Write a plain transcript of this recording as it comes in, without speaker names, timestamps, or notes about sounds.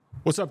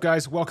What's up,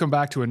 guys? Welcome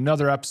back to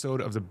another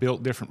episode of the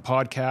Built Different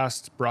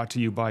podcast, brought to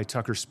you by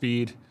Tucker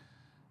Speed.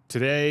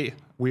 Today,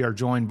 we are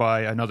joined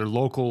by another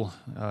local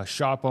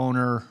shop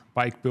owner,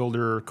 bike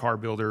builder, car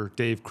builder,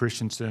 Dave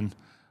Christensen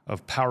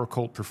of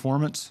Powercult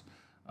Performance.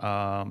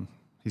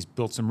 He's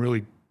built some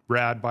really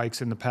rad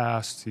bikes in the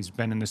past. He's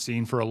been in the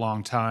scene for a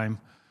long time.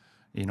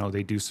 You know,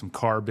 they do some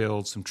car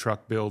builds, some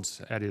truck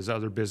builds at his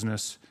other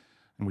business,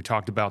 and we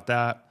talked about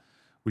that.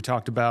 We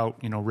talked about,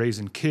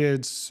 raising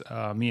kids.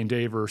 Me and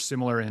Dave are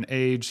similar in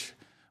age.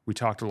 We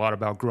talked a lot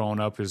about growing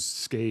up as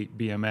skate,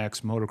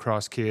 BMX,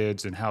 motocross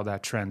kids and how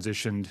that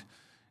transitioned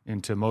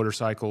into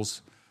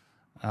motorcycles.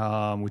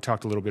 We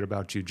talked a little bit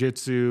about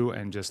jiu-jitsu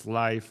and just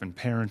life and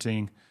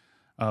parenting.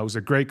 It was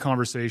a great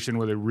conversation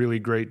with a really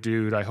great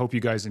dude. I hope you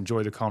guys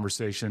enjoy the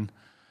conversation.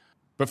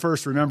 But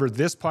first, remember,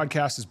 this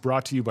podcast is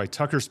brought to you by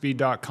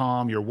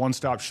TuckerSpeed.com, your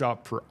one-stop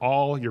shop for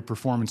all your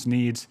performance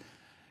needs.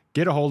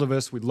 Get a hold of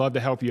us. We'd love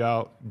to help you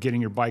out getting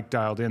your bike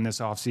dialed in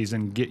this off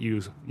season, get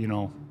you,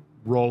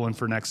 rolling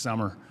for next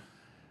summer.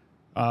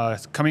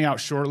 Coming out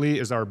shortly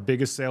is our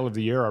biggest sale of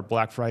the year, our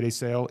Black Friday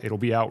sale. It'll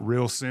be out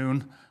real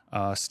soon.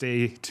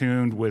 Stay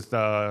tuned with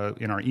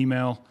in our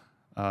email,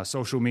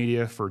 social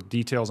media for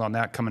details on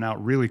that coming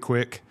out really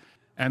quick.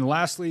 And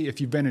lastly, if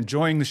you've been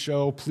enjoying the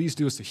show, please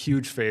do us a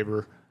huge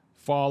favor.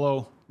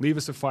 Follow, leave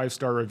us a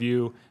 5-star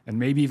review, and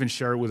maybe even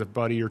share it with a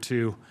buddy or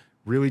two.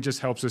 Really just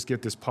helps us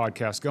get this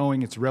podcast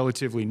going. It's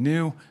relatively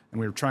new,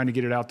 and we're trying to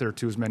get it out there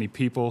to as many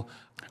people.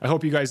 I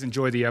hope you guys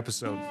enjoy the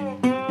episode.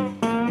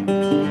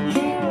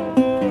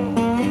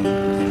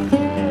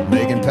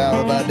 Making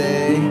power by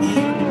day,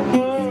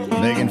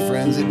 making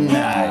friends at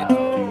night.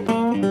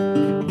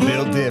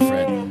 Built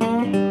different.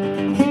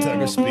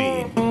 Tucker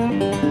Speed.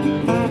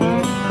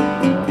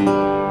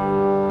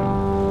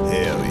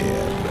 Hell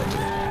yeah, brother.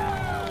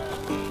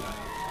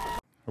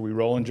 Are we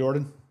rolling,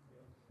 Jordan?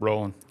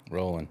 Rolling.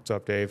 What's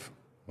up, Dave?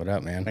 What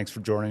up, man? Thanks for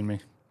joining me.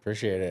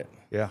 Appreciate it.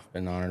 Yeah.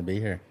 Been an honor to be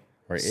here.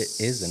 Or it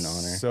is an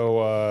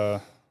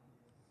honor.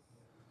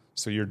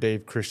 So you're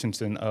Dave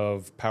Christensen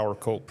of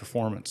Powercult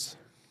Performance.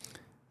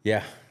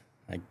 Yeah.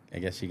 I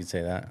guess you could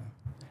say that.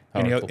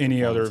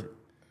 Any other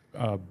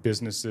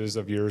businesses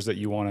of yours that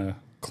you want to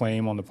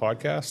claim on the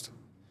podcast?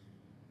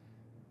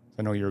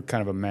 I know you're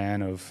kind of a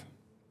man of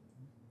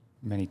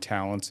many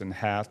talents and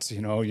hats.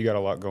 You got a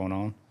lot going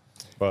on.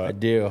 But I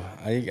do.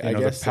 I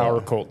guess the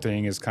Powercult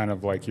thing is kind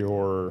of like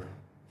your...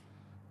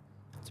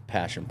 It's a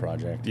passion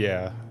project.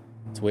 Yeah.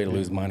 It's a way to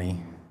lose money.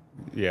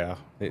 Yeah.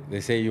 They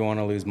say you want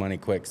to lose money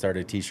quick, start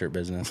a T-shirt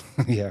business.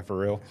 Yeah, for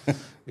real.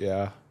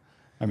 Yeah.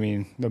 I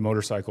mean, the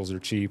motorcycles are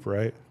cheap,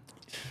 right?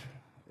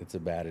 It's a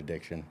bad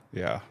addiction.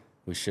 Yeah.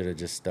 We should have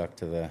just stuck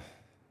to the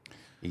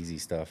easy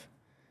stuff.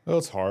 Well,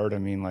 it's hard. I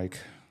mean,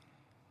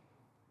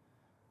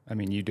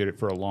 you did it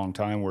for a long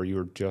time where you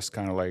were just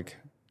kind of like...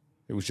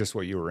 It was just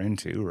what you were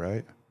into,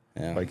 right?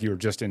 Yeah. Like you were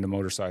just into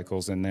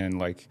motorcycles, and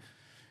then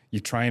you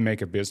try and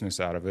make a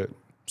business out of it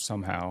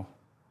somehow.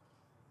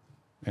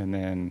 And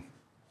then,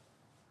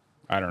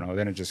 I don't know,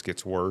 then it just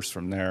gets worse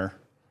from there.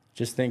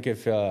 Just think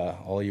if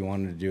all you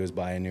wanted to do is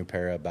buy a new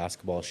pair of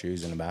basketball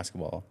shoes and a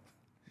basketball.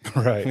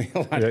 Right. It'd be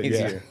a lot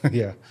easier.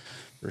 Yeah,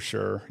 for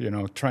sure.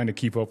 Trying to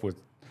keep up with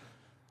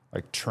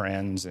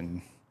trends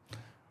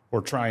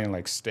or try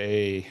and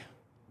stay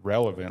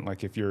relevant.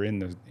 Like if you're in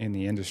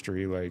the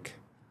industry,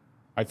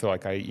 I feel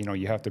like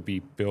you have to be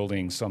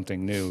building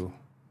something new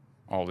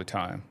all the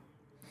time.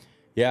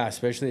 Yeah,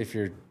 especially if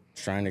you're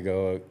trying to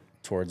go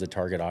towards a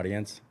target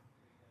audience.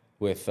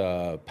 With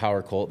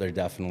Powercult, there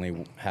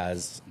definitely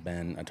has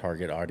been a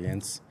target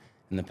audience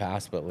in the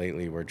past, but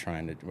lately I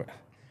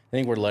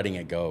think we're letting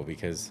it go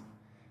because,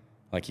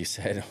 like you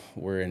said,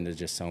 we're into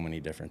just so many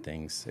different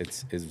things.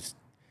 It's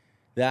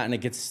that, and it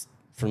gets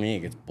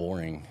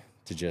boring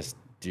to just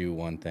do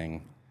one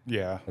thing.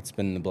 Yeah. That's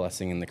been the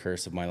blessing and the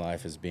curse of my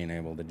life, is being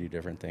able to do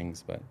different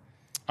things. But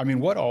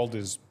what all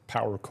does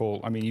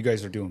Powercult? You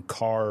guys are doing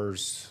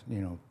cars,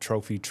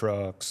 trophy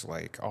trucks,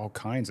 all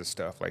kinds of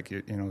stuff.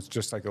 It's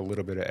just a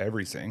little bit of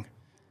everything.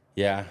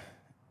 Yeah.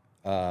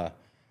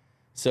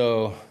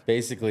 So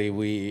basically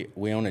we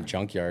own a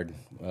junkyard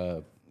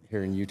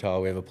here in Utah.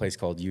 We have a place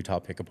called Utah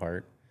Pick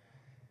Apart.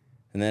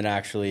 And that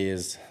actually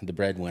is the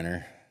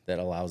breadwinner that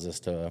allows us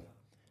to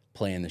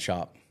play in the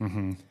shop.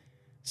 Mm-hmm.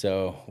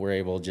 So we're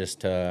able just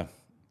to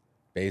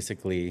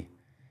basically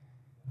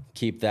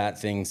keep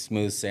that thing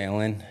smooth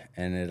sailing,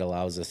 and it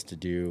allows us to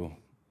do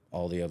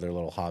all the other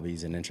little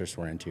hobbies and interests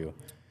we're into.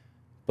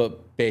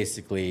 But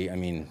basically,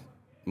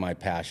 my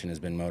passion has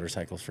been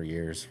motorcycles for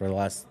years, for the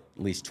last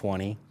at least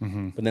 20.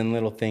 Mm-hmm. But then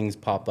little things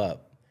pop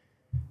up,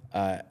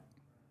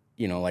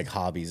 like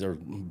hobbies or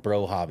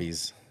bro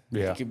hobbies.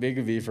 Yeah. It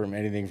could be from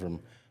anything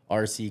from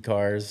RC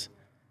cars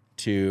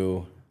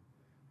to,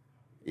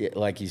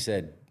 like you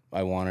said,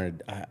 it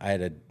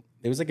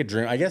was like a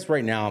dream. I guess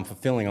right now I'm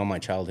fulfilling all my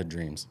childhood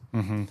dreams.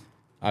 Mm-hmm.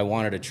 I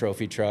wanted a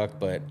trophy truck,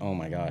 but oh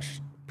my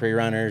gosh,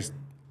 pre-runners.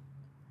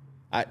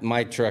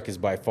 My truck is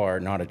by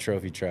far not a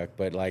trophy truck,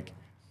 but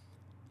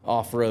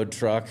off-road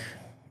truck,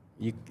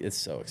 it's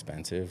so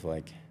expensive.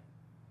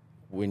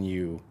 When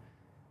you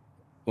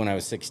when I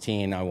was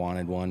 16, I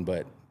wanted one,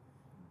 but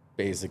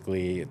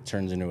basically it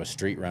turns into a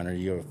street runner.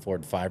 You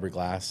afford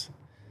fiberglass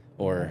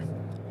or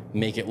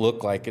make it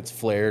look like it's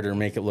flared or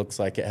make it look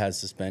like it has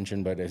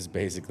suspension, but it's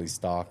basically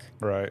stock.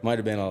 Right. Might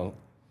have been a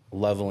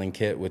leveling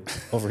kit with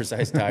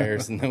oversized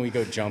tires, and then we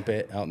go jump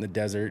it out in the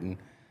desert and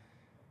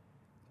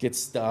get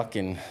stuck.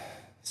 And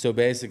so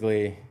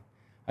basically,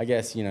 I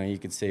guess, you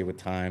could say with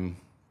time,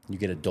 you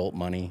get adult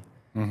money,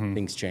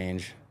 things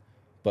change.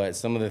 But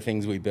some of the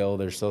things we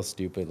build are so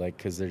stupid, like,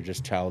 because they're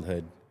just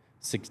childhood,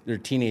 they're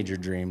teenager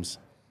dreams.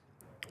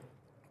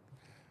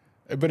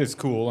 But it's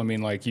cool. I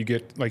mean, like, you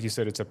get, like you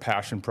said, it's a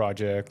passion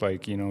project.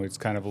 Like, it's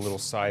kind of a little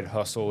side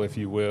hustle, if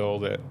you will,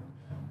 that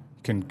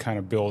can kind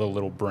of build a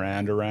little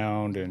brand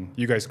around. And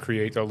you guys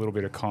create a little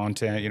bit of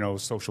content,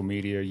 social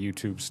media,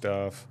 YouTube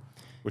stuff,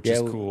 which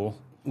is cool.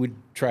 We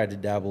tried to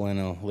dabble in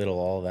a little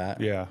all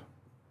that. Yeah.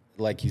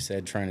 Like you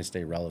said, trying to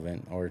stay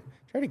relevant or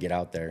try to get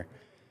out there.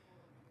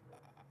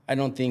 I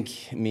don't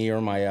think me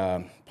or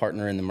my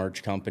partner in the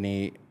merch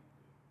company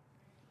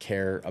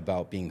care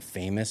about being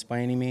famous by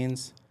any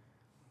means.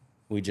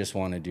 We just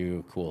want to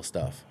do cool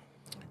stuff.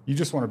 You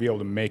just want to be able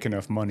to make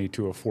enough money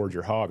to afford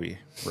your hobby,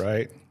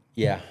 right?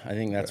 Yeah, I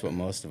think that's what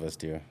most of us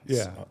do.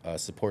 Yeah.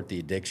 Support the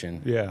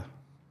addiction. Yeah.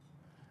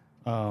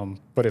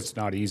 But it's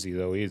not easy,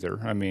 though, either.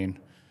 I mean,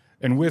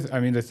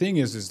 the thing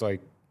is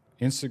like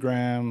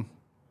Instagram,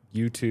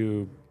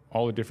 YouTube,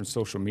 all the different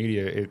social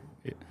media,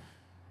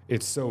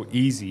 it's so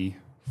easy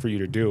for you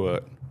to do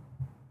it,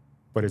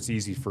 but it's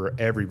easy for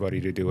everybody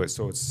to do it.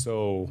 So it's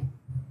so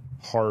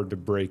hard to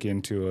break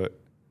into it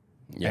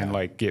and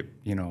like get,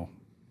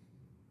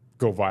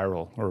 go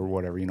viral or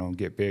whatever, and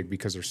get big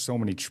because there's so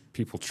many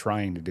people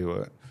trying to do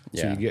it.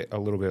 So you get a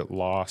little bit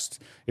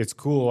lost. It's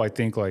cool. I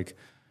think like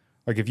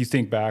if you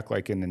think back,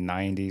 like in the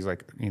 90s,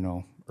 like,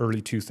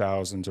 early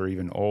 2000s or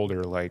even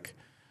older, like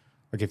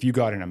if you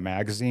got in a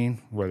magazine,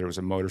 whether it was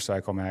a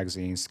motorcycle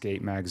magazine,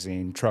 skate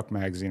magazine, truck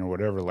magazine, or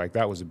whatever, like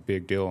that was a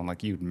big deal. And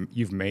like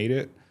you've made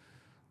it.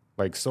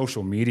 Like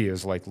social media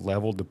is like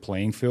leveled the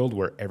playing field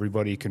where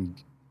everybody can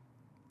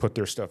put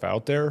their stuff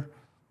out there.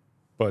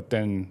 But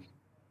then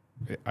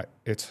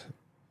it's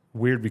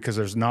weird because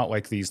there's not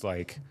like these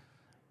like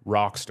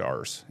rock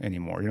stars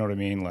anymore. You know what I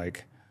mean?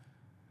 Like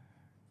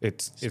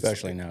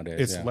especially nowadays.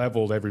 It's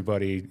leveled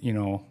everybody,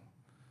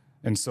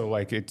 And so,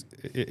 like,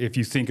 if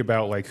you think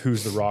about, like,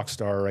 who's the rock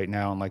star right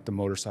now in, like, the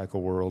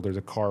motorcycle world or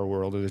the car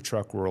world or the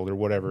truck world or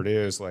whatever it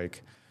is,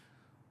 like,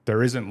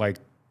 there isn't, like,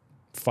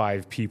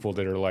 5 people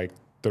that are, like,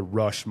 the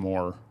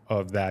Rushmore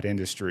of that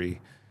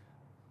industry.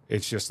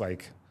 It's just,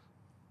 like,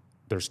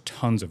 there's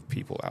tons of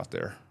people out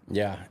there.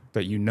 Yeah.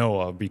 That you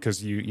know of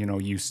because,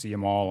 you see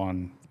them all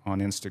on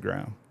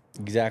Instagram.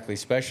 Exactly.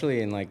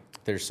 Especially in, like,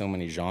 there's so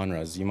many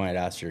genres. You might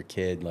ask your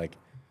kid, like,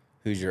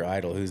 who's your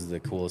idol? Who's the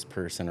coolest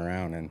person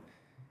around? And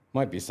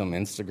might be some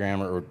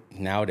Instagrammer or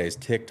nowadays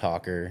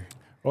TikToker.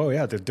 Oh,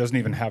 yeah, that doesn't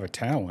even have a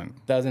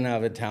talent. Doesn't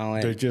have a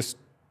talent. They just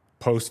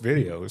post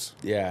videos.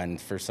 Yeah, and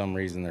for some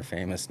reason they're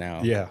famous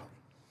now. Yeah,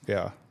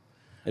 yeah.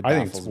 It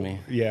baffles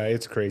me. Yeah,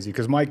 it's crazy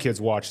because my kids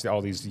watch all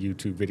these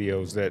YouTube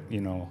videos that,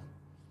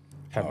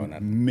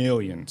 have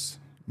millions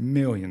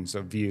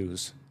of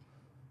views.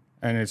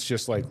 And it's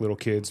just like little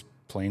kids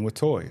playing with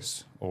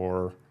toys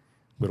or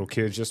little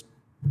kids just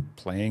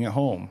playing at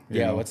home.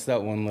 You know? What's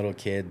that one little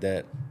kid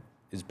that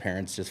his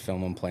parents just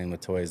film him playing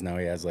with toys? Now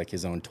he has like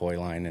his own toy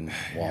line in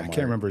Walmart. I can't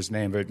remember his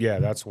name, but yeah,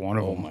 that's one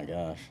of them. Oh my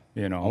gosh.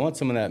 I want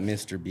some of that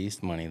Mr.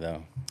 Beast money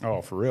though.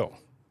 Oh, for real.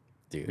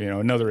 Dude.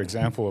 Another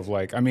example of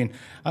like, and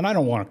I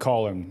don't want to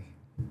call him,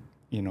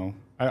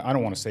 I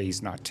don't want to say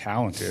he's not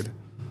talented,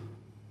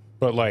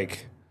 but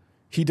like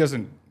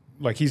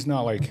he's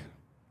not like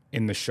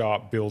in the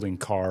shop building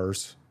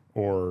cars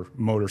or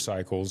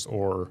motorcycles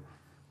or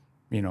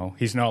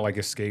he's not like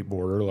a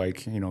skateboarder,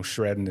 like,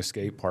 shredding the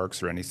skate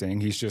parks or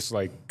anything. He's just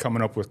like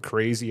coming up with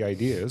crazy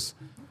ideas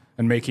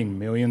and making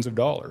millions of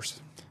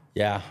dollars.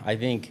 Yeah, I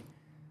think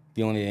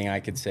the only thing I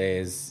could say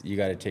is you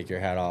got to take your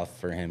hat off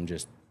for him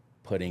just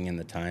putting in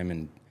the time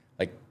and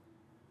like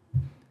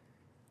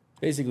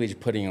basically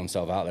just putting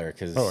himself out there.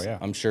 Because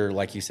I'm sure,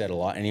 like you said,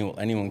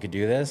 anyone could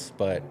do this,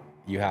 but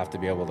you have to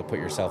be able to put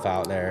yourself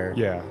out there.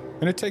 Yeah,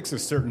 and it takes a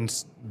certain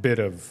bit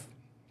of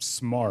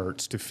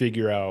smarts to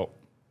figure out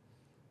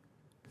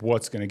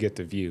what's going to get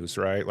the views,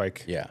 right?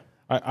 Like,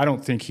 I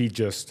don't think he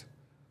just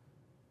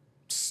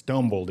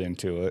stumbled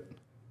into it.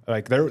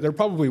 Like, there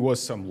probably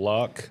was some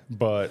luck,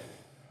 but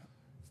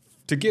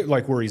to get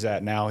like where he's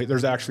at now,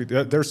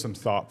 there's some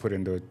thought put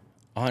into it.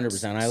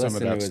 100%. I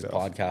listened to his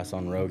podcast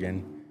on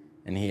Rogan,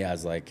 and he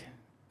has like,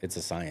 it's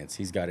a science.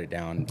 He's got it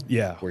down.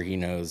 Yeah, where he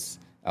knows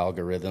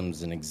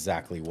algorithms and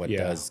exactly what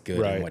does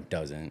good and what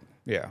doesn't.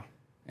 Yeah,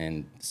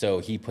 and so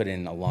he put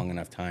in a long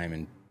enough time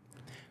and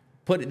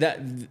put that.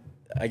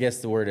 I guess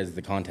the word is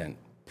the content,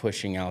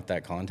 pushing out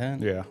that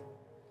content. Yeah.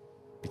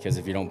 Because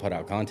if you don't put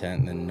out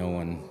content, then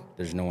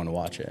there's no one to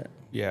watch it.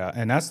 Yeah,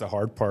 and that's the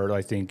hard part,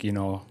 I think,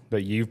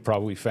 that you've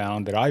probably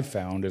found, that I've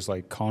found, is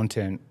like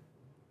content,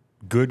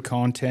 good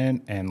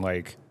content, and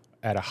like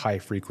at a high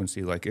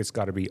frequency. Like it's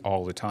got to be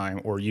all the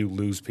time or you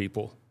lose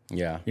people.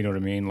 Yeah. You know what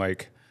I mean?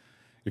 Like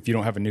if you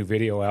don't have a new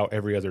video out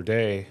every other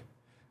day,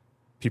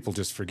 people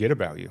just forget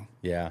about you.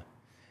 Yeah.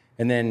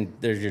 And then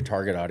there's your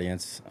target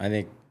audience. I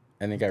think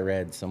I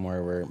read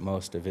somewhere where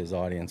most of his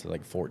audience is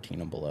like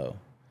 14 and below.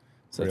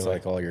 So it's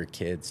like all your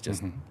kids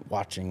just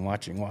watching.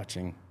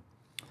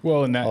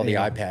 Well, and that all the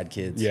iPad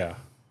kids. Yeah.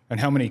 And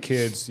how many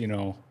kids, you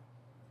know,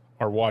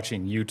 are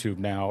watching YouTube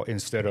now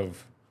instead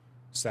of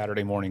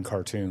Saturday morning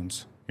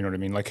cartoons? You know what I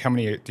mean? Like how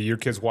many, do your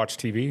kids watch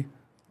TV?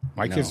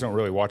 My kids don't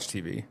really watch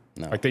TV.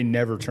 No. Like they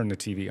never turn the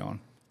TV on.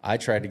 I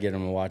tried to get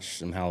them to watch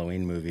some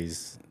Halloween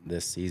movies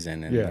this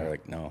season, and they're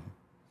like, no.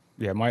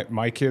 Yeah,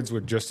 my kids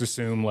would just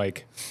assume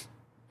like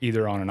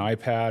either on an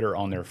iPad or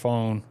on their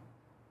phone,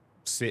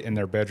 sit in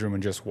their bedroom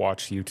and just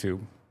watch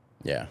YouTube.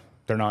 Yeah.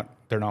 They're not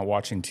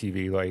watching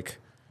TV like,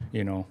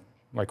 you know,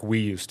 like we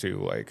used to,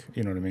 like,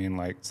 you know what I mean?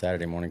 Like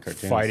Saturday morning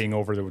cartoons. Fighting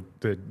over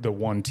the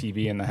one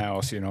TV in the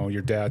house, you know,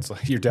 your dad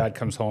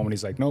comes home and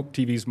he's like, nope,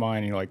 TV's mine.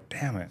 And you're like,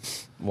 damn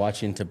it.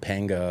 Watching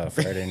Topanga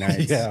Friday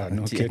nights. Yeah,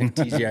 no kidding.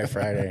 TGI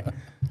Friday.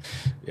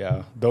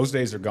 Yeah, those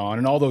days are gone.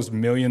 And all those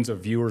millions of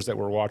viewers that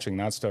were watching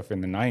that stuff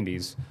in the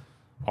 90s,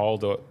 all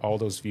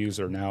those views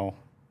are now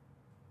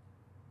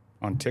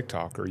on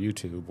TikTok or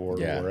YouTube or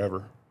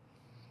wherever.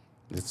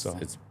 It's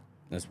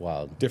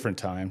wild. Different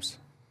times.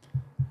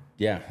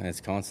 Yeah, and it's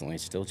constantly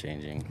still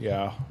changing.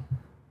 Yeah.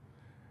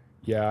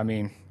 Yeah, I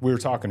mean, we were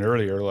talking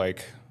earlier,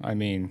 like, I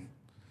mean,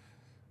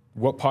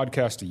 what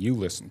podcast do you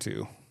listen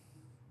to?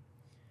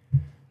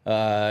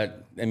 I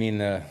mean,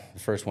 the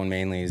first one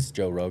mainly is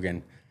Joe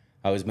Rogan.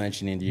 I was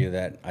mentioning to you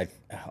that I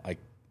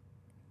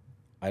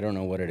don't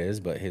know what it is,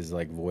 but his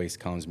like voice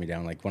calms me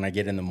down. Like when I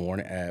get in the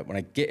morning, when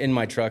I get in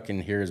my truck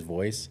and hear his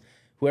voice,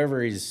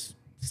 whoever he's,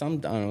 I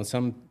don't know,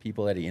 some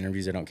people that he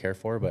interviews I don't care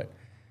for, but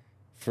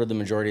for the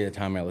majority of the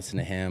time I listen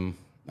to him.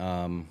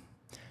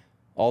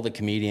 All the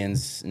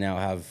comedians now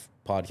have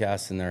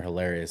podcasts and they're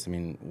hilarious. I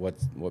mean,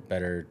 what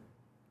better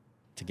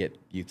to get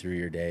you through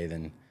your day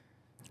than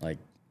like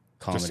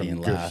comedy and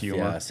laugh. Humor.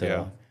 Yeah.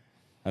 So,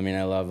 I mean,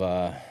 I love,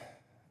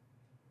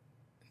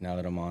 now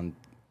that I'm on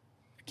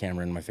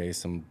camera in my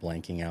face, I'm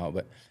blanking out,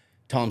 but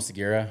Tom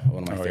Segura,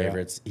 one of my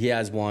favorites. He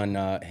has one,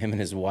 him and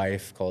his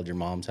wife called Your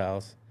Mom's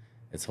House.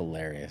 It's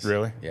hilarious.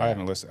 Really? Yeah. I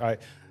haven't listened. I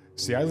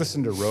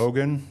listened to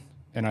Rogan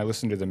and I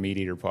listened to the Meat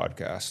Eater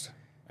podcast.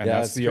 And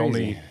that's the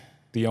only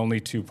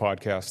two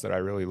podcasts that I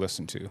really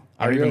listen to.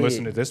 I don't even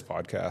listen to this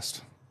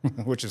podcast,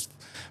 which is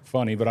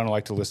funny, but I don't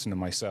like to listen to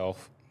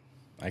myself.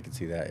 I can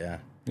see that, yeah.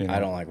 You know, I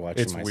don't like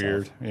watching myself. It's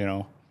weird, you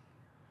know.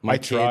 My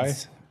kids, try.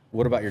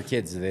 What about your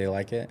kids? Do they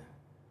like it?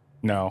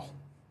 No,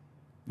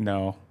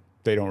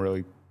 they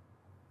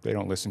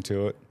don't listen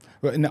to it.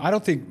 But no, I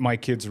don't think my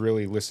kids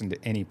really listen to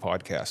any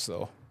podcasts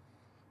though.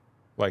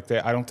 Like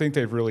I don't think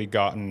they've really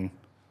gotten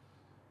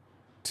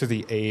to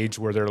the age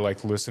where they're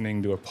like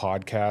listening to a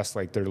podcast,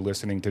 like they're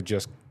listening to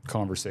just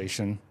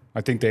conversation.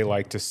 I think they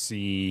like to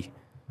see,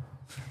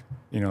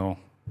 you know,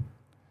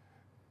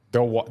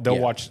 they'll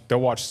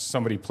watch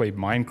somebody play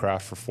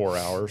Minecraft for 4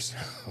 hours.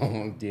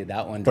 Oh, dude,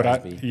 that one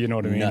drives me you know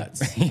what I mean?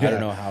 Nuts. Yeah. I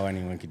don't know how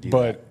anyone could do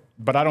that.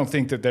 But I don't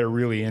think that they're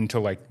really into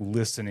like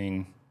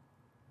listening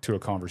to a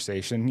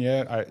conversation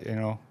yet. I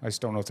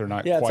just don't know if they're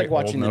not. Yeah, it's quite like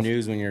watching old the enough.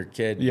 news when you're a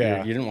kid.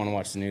 Yeah. You didn't want to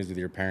watch the news with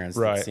your parents.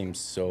 Right. It seems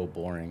so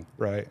boring.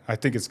 Right. I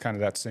think it's kind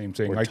of that same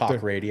thing. Or like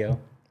talk radio.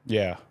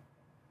 Yeah.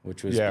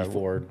 Which was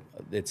before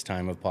its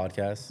time of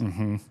podcasts.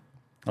 Mm-hmm.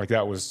 Like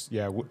that was,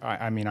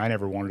 I mean, I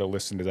never wanted to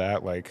listen to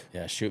that. Like,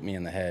 yeah, shoot me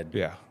in the head.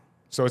 Yeah.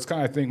 So it's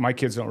kind of, I think my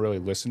kids don't really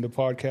listen to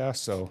podcasts,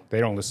 so they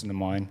don't listen to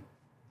mine.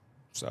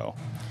 So.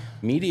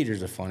 Meat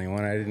Eater's a funny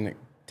one. I didn't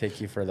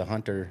take you for the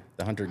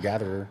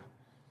hunter-gatherer.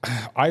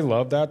 I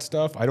love that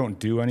stuff. I don't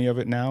do any of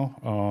it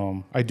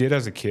now. I did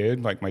as a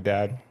kid. Like my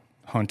dad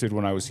hunted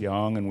when I was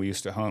young, and we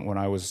used to hunt when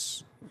I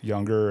was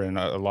younger, and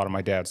a lot of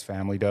my dad's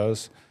family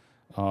does.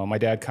 My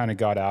dad kind of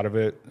got out of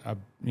it,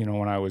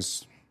 when I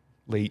was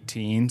late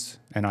teens,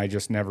 and I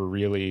just never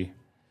really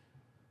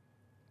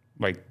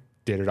like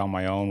did it on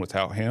my own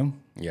without him.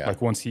 Yeah.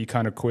 Like once he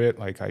kind of quit,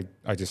 like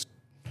I just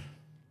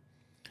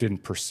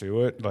didn't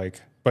pursue it.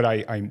 Like, but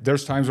I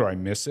there's times where I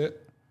miss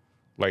it,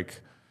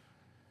 like,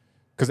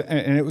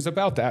 and it was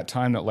about that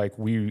time that like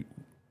we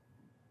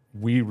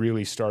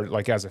really started,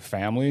 like as a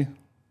family,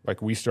 like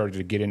we started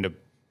to get into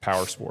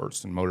power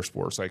sports and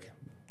motorsports, like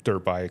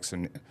dirt bikes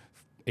and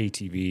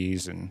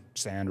ATVs and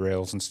sand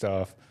rails and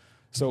stuff.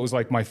 So it was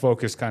like my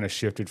focus kind of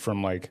shifted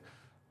from like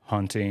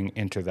hunting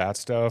into that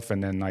stuff,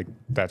 and then like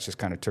that's just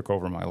kind of took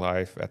over my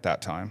life at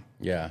that time.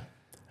 Yeah.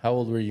 How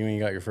old were you when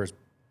you got your first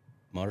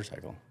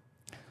motorcycle?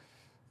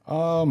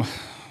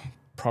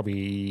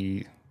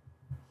 Probably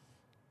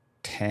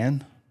 10.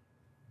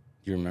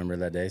 Do you remember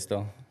that day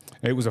still?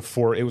 It was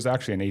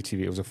actually an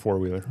ATV. It was a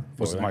four-wheeler. It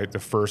was the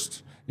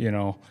first,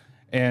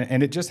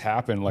 and it just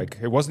happened. Like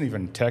it wasn't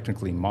even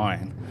technically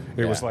mine.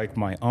 It was like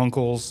my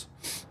uncle's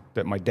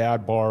that my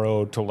dad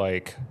borrowed to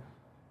like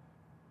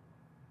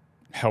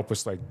help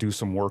us like do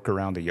some work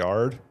around the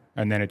yard.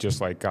 And then it just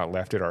like got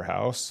left at our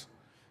house.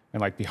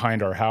 and like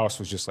behind our house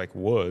was just like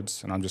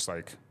woods, and I'm just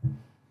like, I'm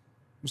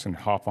just gonna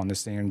hop on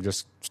this thing and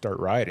just start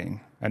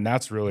riding. And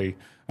that's really,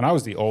 and I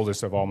was the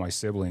oldest of all my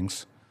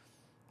siblings,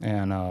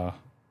 and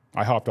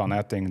I hopped on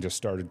that thing and just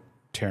started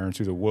tearing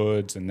through the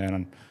woods. And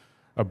then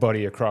a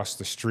buddy across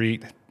the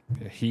street,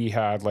 he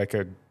had like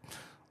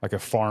a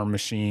farm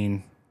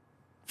machine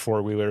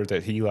 4-wheeler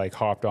that he like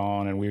hopped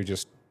on, and we would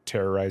just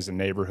terrorize the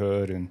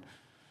neighborhood. And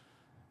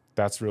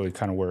that's really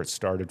kind of where it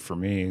started for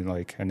me.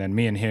 Like, and then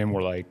me and him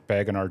were like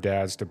begging our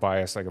dads to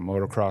buy us like a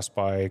motocross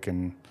bike,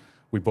 and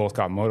we both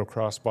got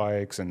motocross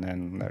bikes, and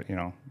then you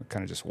know, it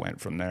kind of just went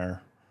from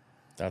there.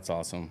 That's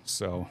awesome.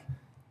 So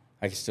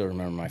I can still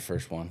remember my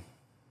first one.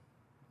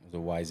 It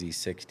was a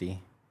YZ60.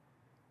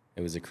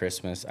 It was a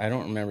Christmas. I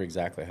don't remember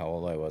exactly how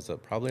old I was,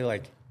 but probably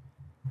like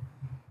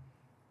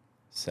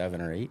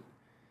 7 or 8. It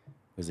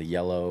was a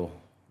yellow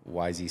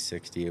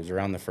YZ60. It was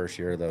around the first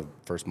year of the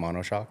first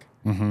monoshock.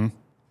 Mm-hmm.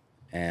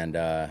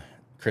 And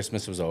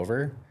Christmas was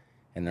over,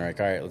 and they're like,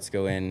 all right, let's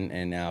go in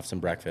and have some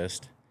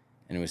breakfast.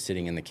 And it was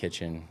sitting in the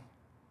kitchen.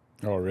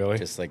 Oh, really?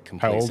 Just like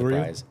complete How old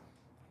surprise. Were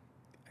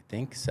you? I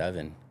think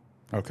 7.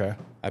 Okay.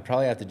 I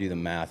probably have to do the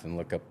math and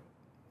look up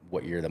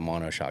what year the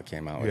monoshock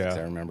came out with. Yeah. Because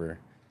I remember,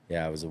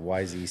 yeah, it was a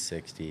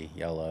YZ60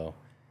 yellow,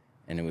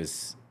 and it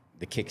was,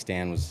 the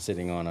kickstand was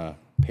sitting on a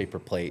paper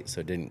plate,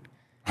 so it didn't.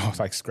 Oh,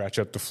 like scratch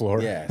up the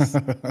floor. Yes.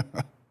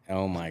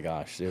 Oh my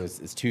gosh, it's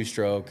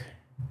 2-stroke,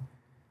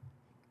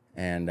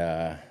 and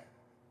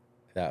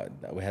that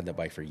we had that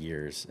bike for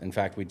years. In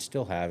fact, we'd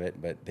still have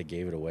it, but they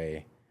gave it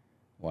away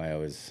while I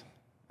was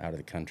out of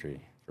the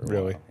country for a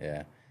Really? while.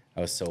 Yeah,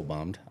 I was so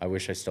bummed. I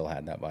wish I still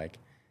had that bike.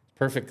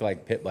 Perfect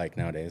like pit bike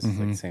nowadays. It's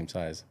like the same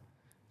size.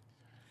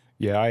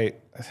 Yeah,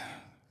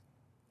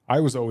 I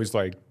was always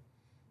like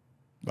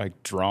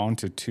drawn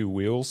to 2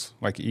 wheels,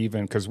 like,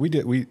 even because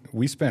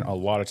we spent a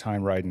lot of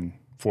time riding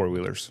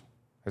 4-wheelers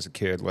as a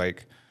kid,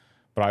 like,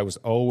 but I was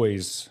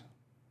always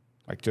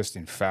like just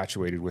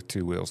infatuated with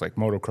 2 wheels. Like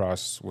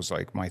motocross was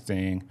like my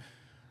thing.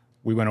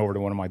 We went over to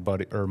one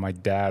of my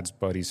dad's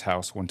buddy's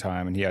house one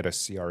time, and he had a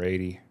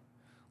CR80,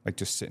 like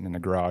just sitting in the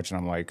garage, and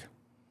I'm like,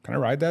 can I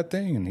ride that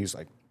thing? And he's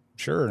like,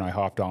 sure. And I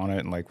hopped on it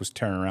and like was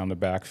tearing around the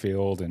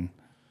backfield, and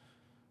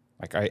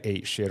like I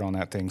ate shit on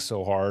that thing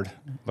so hard,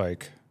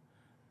 like.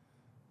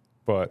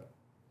 But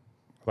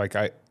like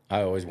I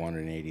always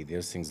wanted an 80.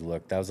 Those things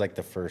that was like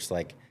the first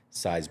like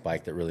size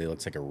bike that really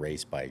looks like a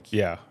race bike.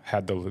 Yeah,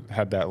 had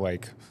that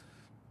like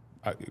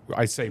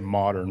I'd say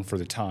modern for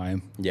the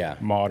time. Yeah,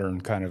 modern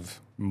kind of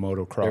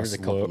motocross. There was a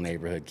couple look.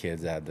 neighborhood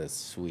kids that had this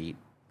sweet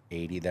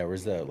 80. There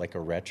was like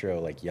a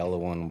retro like yellow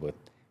one with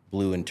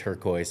blue and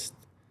turquoise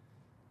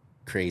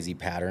crazy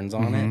patterns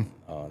on it.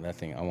 Oh, that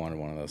thing, I wanted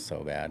one of those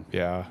so bad.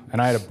 Yeah,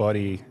 and I had a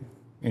buddy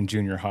in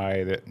junior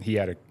high that he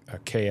had a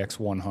KX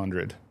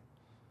 100.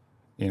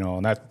 You know,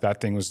 and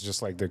that thing was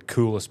just like the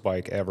coolest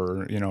bike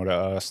ever, you know, to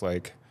us.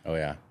 Like, oh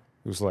yeah,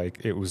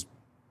 it was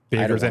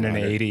bigger than an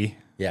 80.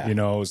 Yeah, you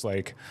know, it was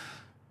like,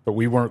 but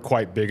we weren't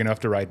quite big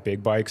enough to ride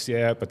big bikes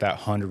yet. But that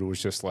 100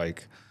 was just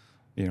like,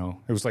 you know,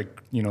 it was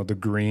like, you know, the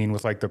green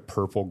with like the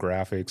purple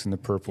graphics and the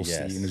purple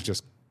seat, and it's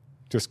just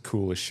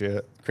cool as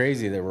shit.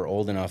 Crazy that we're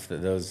old enough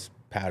that those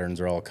patterns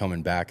are all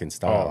coming back in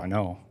style. Oh, I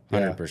know,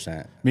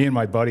 100%. Me and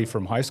my buddy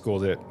from high school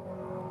that.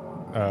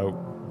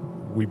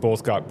 We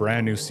both got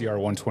brand new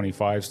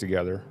CR125s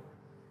together.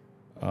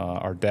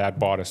 Our dad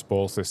bought us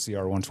both a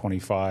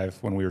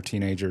CR125 when we were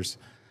teenagers,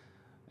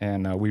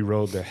 and we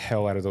rode the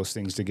hell out of those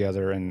things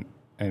together. And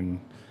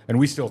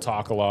we still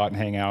talk a lot and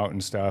hang out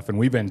and stuff. And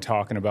we've been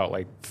talking about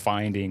like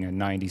finding a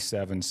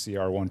 '97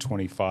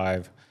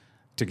 CR125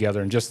 together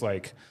and just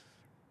like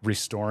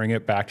restoring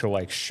it back to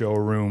like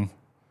showroom.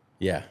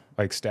 Yeah.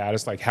 Like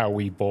status, like how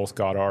we both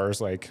got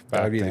ours, like back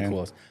that would be then. The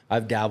coolest.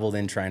 I've dabbled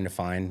in trying to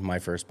find my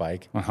first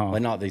bike,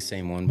 but not the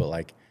same one, but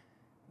like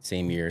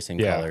same year, same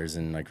colors,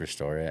 and like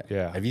restore it.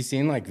 Yeah. Have you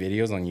seen like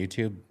videos on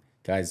YouTube?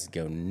 Guys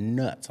go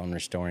nuts on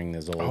restoring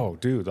those old. Oh,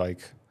 dude!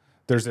 Like,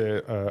 there's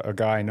a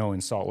guy I know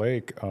in Salt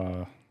Lake,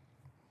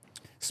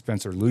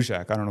 Spencer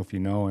Lujak. I don't know if you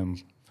know him,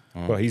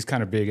 but he's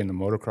kind of big in the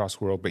motocross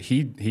world. But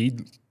he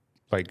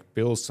like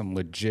builds some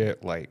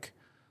legit like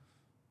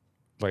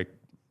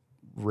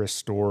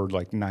restored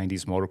like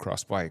 90s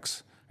motocross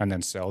bikes and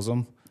then sells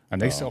them,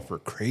 and they sell for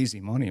crazy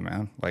money,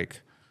 man,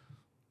 like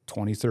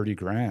 20-30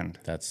 grand.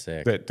 That's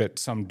sick. That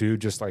some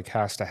dude just like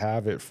has to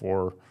have it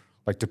for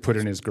like to put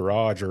in his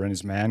garage or in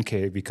his man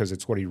cave because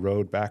it's what he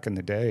rode back in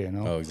the day, you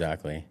know. Oh,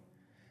 exactly.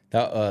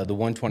 That the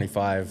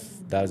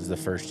 125, that was the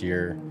first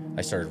year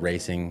I started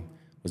racing,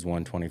 was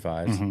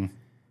 125s.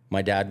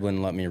 My dad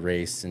wouldn't let me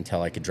race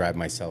until I could drive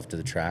myself to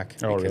the track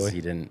because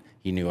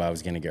he knew I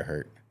was going to get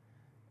hurt.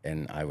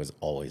 And I was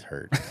always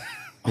hurt.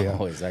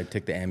 Always. I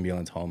took the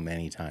ambulance home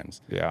many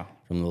times. Yeah.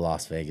 From the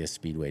Las Vegas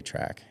Speedway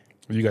track.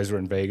 You guys were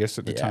in Vegas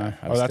at the time?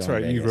 Oh, that's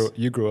right.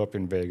 You grew up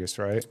in Vegas,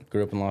 right?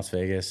 Grew up in Las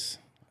Vegas.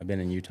 I've been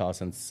in Utah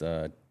since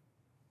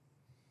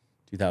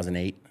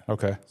 2008.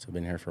 Okay. So I've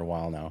been here for a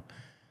while now.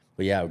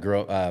 But yeah, I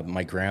grew up,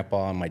 my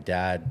grandpa and my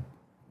dad,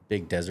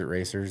 big desert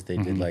racers. They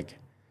did like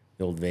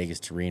the old Vegas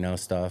to Reno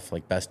stuff,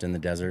 like Best in the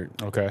Desert.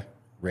 Okay.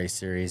 race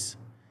series.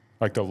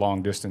 Like the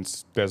long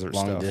distance desert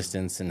Long stuff.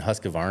 distance and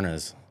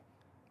Husqvarna's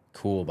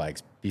cool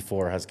bikes.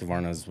 Before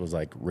Husqvarna's was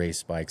like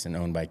race bikes and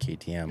owned by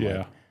KTM. Yeah.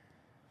 Like,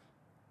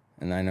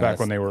 and I know Back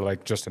when they were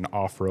like just an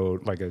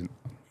off-road, like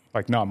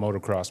not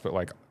motocross, but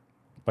like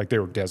they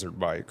were desert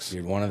bikes.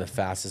 dude, one of the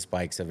fastest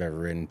bikes I've ever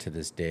ridden to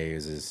this day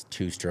is this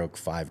 2-stroke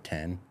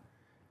 510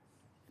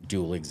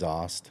 dual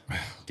exhaust.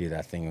 Dude,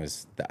 that thing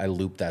I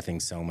looped that thing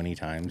so many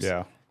times.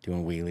 Yeah.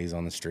 Doing wheelies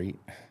on the street.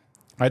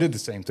 I did the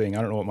same thing.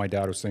 I don't know what my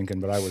dad was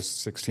thinking, but I was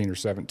 16 or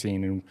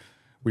 17, and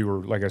we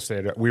were, like I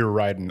said, we were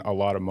riding a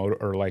lot of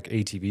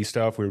ATV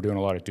stuff. We were doing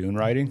a lot of dune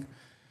riding,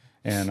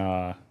 and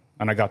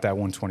I got that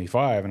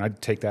 125, and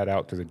I'd take that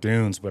out to the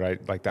dunes,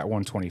 but that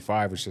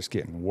 125 was just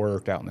getting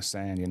worked out in the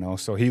sand, you know.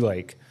 So he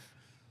like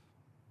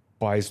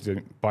buys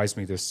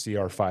me this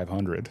CR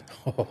 500.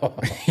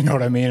 You know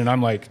what I mean? And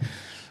I'm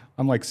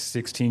like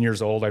 16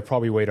 years old. I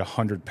probably weighed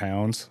 100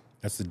 pounds.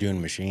 That's the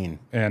dune machine.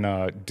 And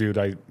dude,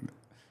 I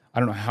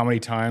don't know how many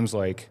times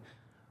like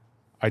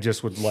I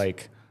just would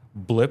like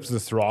blip the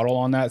throttle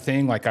on that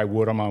thing like I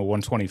would on my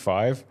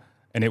 125,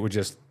 and it would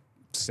just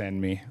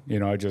send me. You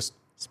know,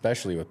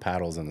 Especially with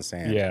paddles in the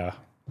sand. yeah,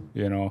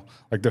 you know,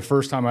 like the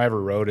first time I ever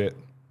rode it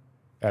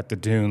at the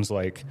dunes,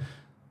 like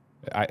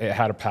it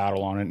had a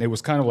paddle on it. And it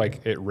was kind of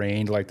like it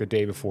rained like the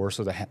day before,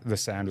 so the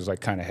sand was like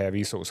kind of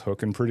heavy, so it was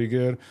hooking pretty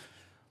good.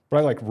 But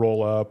I like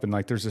roll up, and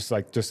like there's just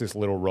this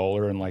little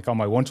roller, and like on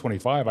my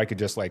 125, I could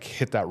just like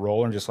hit that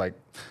roller and just like,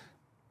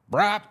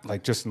 brap,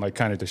 like just like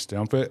kind of just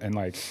dump it, and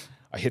like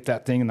I hit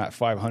that thing in that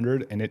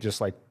 500, and it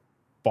just like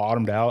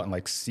bottomed out and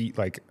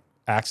like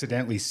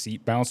accidentally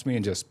seat bounced me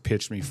and just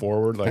pitched me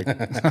forward. Like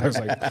I was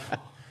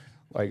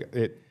like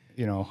it,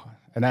 you know.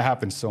 And that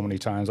happens so many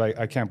times.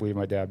 I can't believe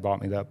my dad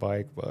bought me that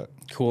bike, but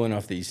Cool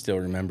enough that you still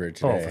remember it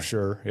today. oh, for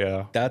sure,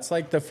 yeah. That's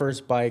like the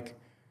first bike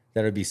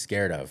that I'd be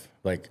scared of.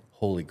 Like,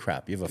 holy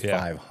crap, you have a Yeah.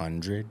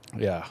 500?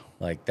 Yeah.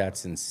 Like,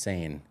 that's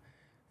insane.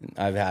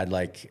 I've had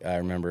like, I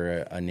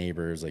remember a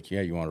neighbor was like,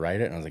 yeah, you want to ride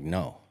it? And I was like,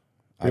 no.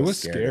 It was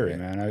scared of scary, it.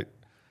 man.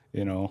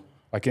 You know,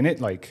 like in it,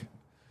 like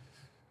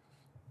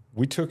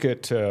we took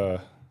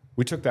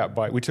that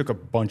bike. We took a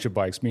bunch of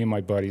bikes. Me and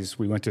my buddies,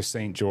 we went to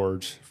St.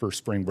 George for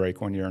spring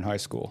break one year in high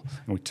school,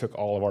 and we took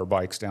all of our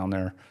bikes down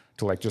there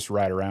to like just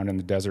ride around in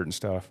the desert and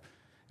stuff.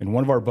 And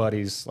one of our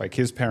buddies, like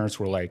his parents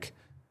were like,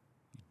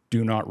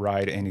 do not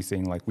ride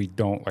anything. Like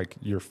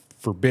you're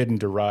forbidden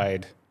to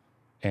ride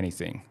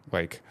anything.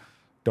 Like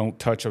don't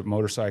touch a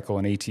motorcycle,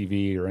 an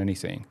ATV or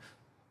anything.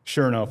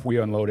 Sure enough, we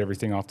unload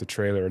everything off the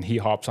trailer, and he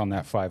hops on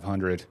that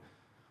 500.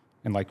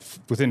 And like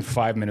within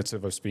 5 minutes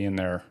of us being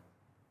there,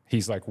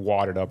 he's like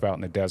wadded up out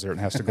in the desert and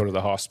has to go to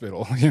the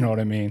hospital. You know what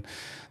I mean?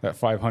 That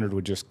 500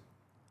 would just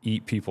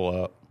eat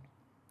people up.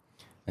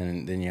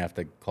 And then you have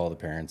to call the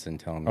parents and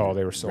tell them. Oh,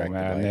 they were so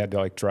mad. And they had to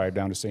like drive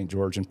down to St.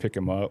 George and pick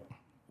him up.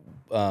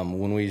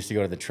 When we used to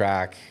go to the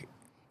track,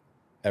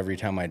 every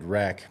time I'd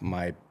wreck,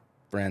 my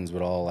friends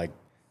would all like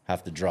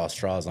have to draw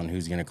straws on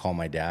who's going to call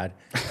my dad,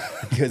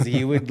 because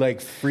he would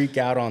like freak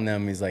out on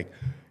them. He's like,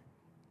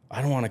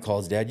 I don't want to call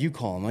his dad. You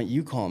call him. Like,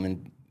 you call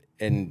him.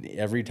 And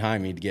every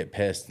time he'd get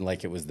pissed,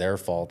 like it was their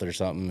fault or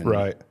something. And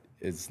right.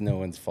 It's no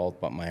one's fault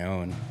but my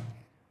own.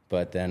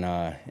 But then,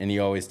 and he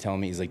always tell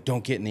me, he's like,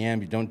 don't get in the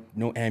ambulance.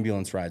 No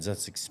ambulance rides.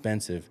 That's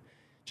expensive.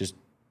 Just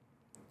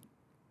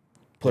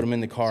put him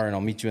in the car and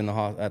I'll meet you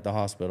at the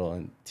hospital.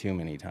 And too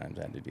many times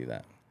I had to do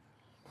that.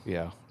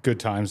 Yeah. Good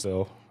times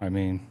though. I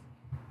mean,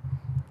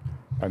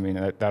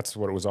 that's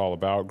what it was all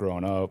about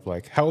growing up.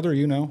 Like, how old are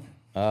you now?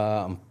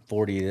 I'm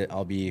 40.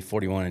 I'll be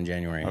 41 in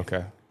January.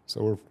 Okay.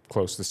 So we're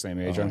close to the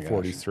same age. Oh I'm my gosh.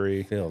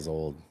 43. Feels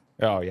old.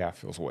 Oh, yeah. It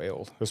feels way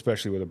old,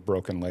 especially with a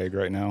broken leg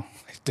right now.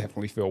 I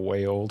definitely feel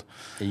way old.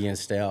 Are you going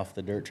to stay off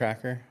the dirt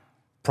tracker?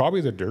 Probably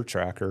the dirt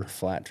tracker.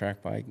 Flat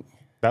track bike?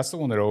 That's the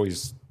one that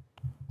always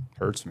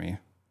hurts me.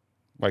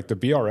 Like the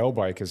BRL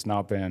bike has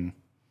not been,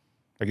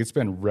 like it's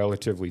been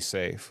relatively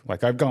safe.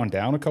 Like I've gone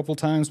down a couple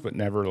times, but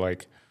never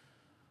like,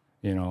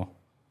 you know,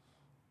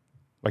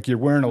 like you're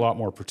wearing a lot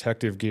more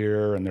protective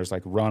gear, and there's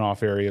like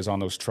runoff areas on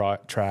those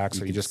tracks.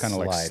 So you just kind of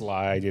like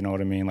slide, you know what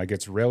I mean? Like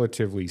it's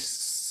relatively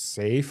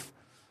safe,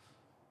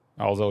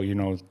 although, you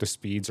know, the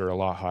speeds are a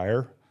lot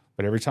higher.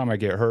 But every time I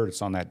get hurt,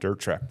 it's on that dirt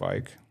track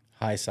bike.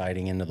 High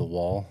siding into the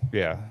wall.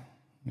 Yeah.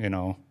 You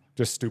know,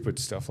 just stupid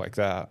stuff like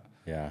that.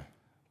 Yeah.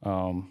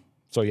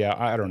 So yeah,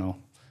 I don't know.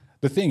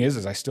 The thing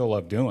is I still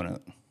love doing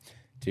it.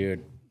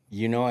 Dude,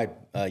 you know,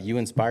 you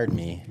inspired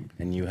me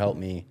and you helped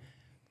me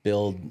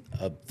build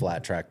a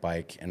flat track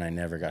bike, and I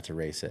never got to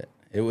race it.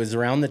 It was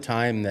around the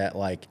time that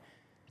like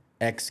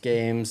X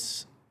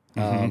Games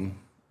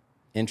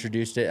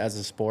introduced it as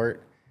a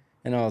sport,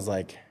 and I was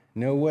like,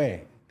 no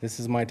way, this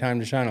is my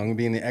time to shine. I'm gonna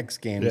be in the X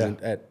Games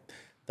at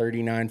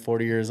 39,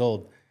 40 years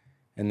old.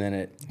 And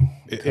then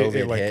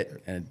COVID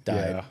hit and it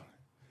died. Yeah.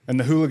 And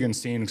the hooligan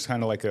scene was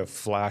kind of like a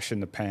flash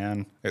in the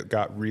pan. It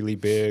got really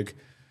big,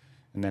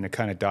 and then it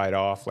kind of died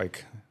off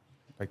like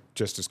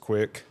just as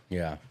quick.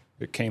 Yeah.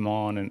 It came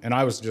on, and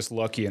I was just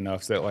lucky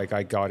enough that like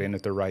I got in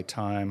at the right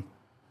time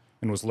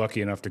and was lucky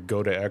enough to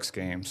go to X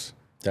Games.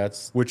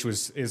 which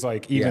is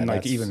like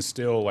even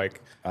still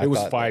like it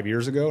was 5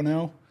 years ago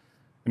now,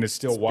 and it's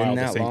still wild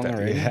to think that.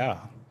 Already? Yeah,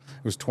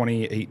 it was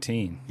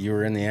 2018. You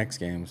were in the X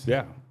Games.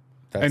 Yeah.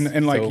 That's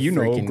and like, so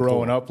growing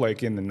cool. up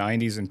like in the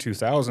 90s and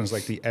 2000s,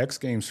 like the X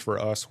Games for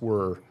us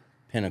were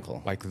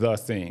Pinnacle. like the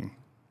thing,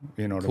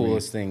 you know what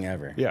Coolest thing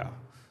ever. I mean? Yeah.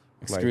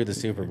 Screw the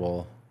Super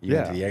Bowl. You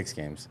went to the X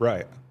Games.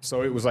 Right.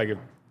 So it was like,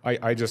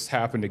 I just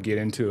happened to get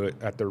into it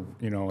at the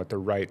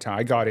right time.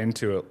 I got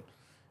into it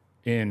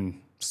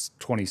in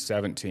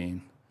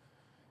 2017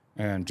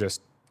 and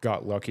just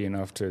got lucky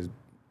enough to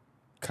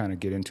kind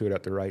of get into it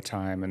at the right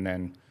time. And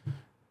then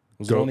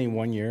Was it only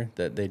 1 year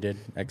that they did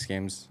X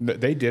Games?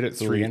 They did it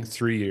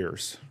 3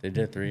 years. They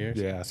did it 3 years?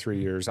 Yeah, 3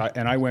 years.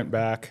 I went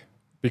back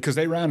because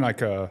they ran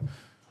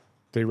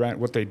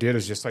what they did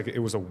is just like, it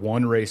was a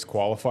one race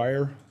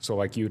qualifier. So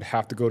like you'd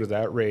have to go to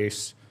that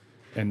race,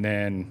 and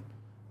then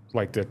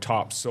like the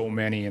top so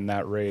many in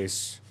that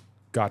race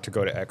got to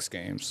go to X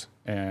Games.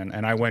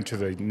 And I went to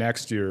the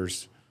next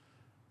year's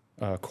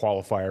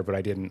qualifier, but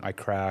I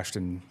crashed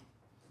and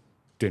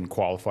didn't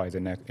qualify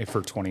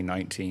for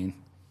 2019.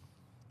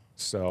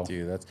 So,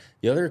 dude, that's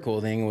the other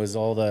cool thing was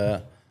all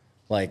the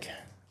like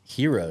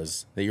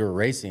heroes that you were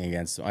racing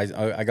against.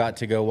 I got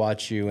to go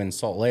watch you in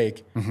Salt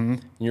Lake. Mm-hmm.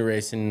 And you're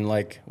racing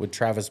like with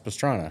Travis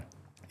Pastrana.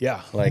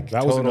 Yeah, like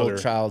that was total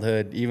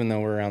childhood. Even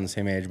though we're around the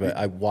same age, but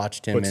I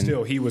watched him. But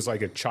still, he was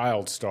like a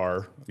child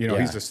star. You know,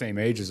 he's the same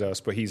age as us,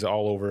 but he's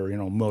all over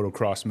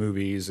motocross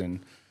movies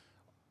and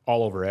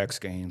all over X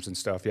Games and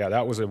stuff. Yeah,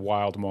 that was a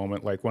wild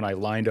moment. Like when I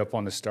lined up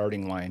on the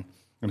starting line.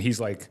 And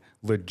he's like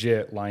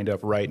legit lined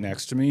up right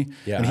next to me.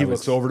 Yeah, and he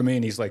looks over to me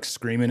and he's like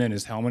screaming in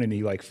his helmet and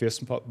he like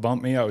fist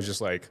bumped me. I was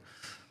just like,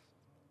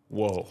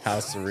 whoa. How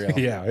surreal.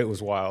 Yeah, it was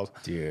wild.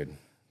 Dude.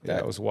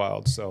 That was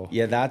wild. So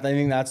yeah, I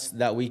think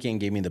that weekend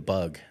gave me the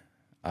bug.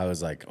 I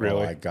was like,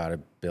 really? I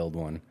gotta build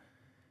one.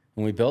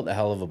 And we built a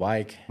hell of a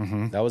bike.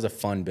 Mm-hmm. That was a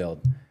fun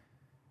build.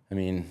 I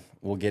mean,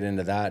 we'll get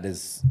into that.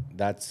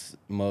 That's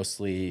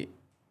mostly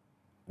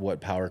what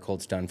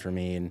Powercult's done for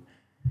me, and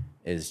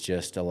is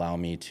just allow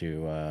me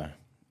to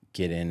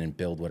get in and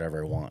build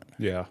whatever I want.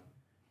 Yeah.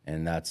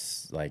 And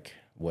that's like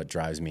what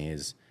drives me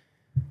is,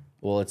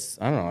 well,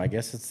 I don't know, I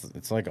guess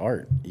it's like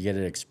art. You get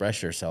to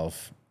express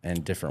yourself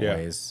in different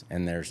ways,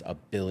 and there's a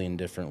billion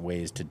different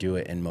ways to do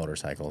it in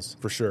motorcycles.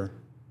 For sure.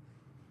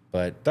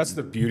 But that's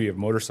the beauty of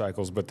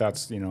motorcycles, but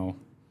that's,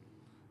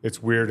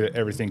 it's weird that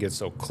everything gets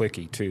so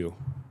clicky too,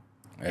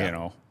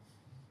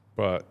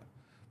 but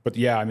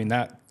yeah, I mean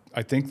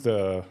I think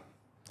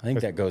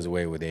that goes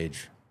away with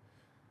age.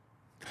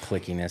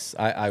 Clickiness.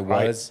 I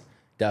was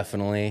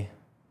definitely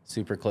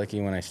super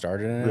clicky when I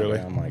started in it. Really?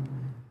 I'm like,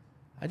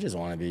 I just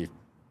want to be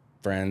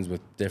friends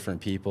with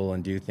different people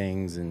and do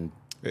things, and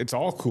it's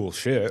all cool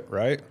shit,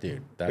 right?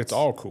 Dude, it's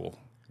all cool.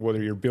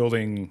 Whether you're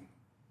building,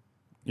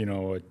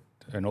 an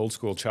old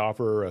school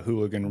chopper, a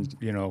hooligan,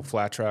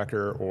 flat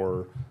tracker,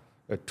 or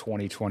a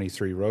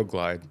 2023 Road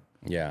Glide.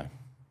 Yeah.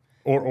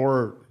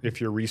 Or if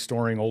you're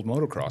restoring old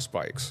motocross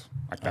bikes,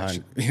 like that,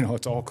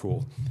 it's all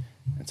cool.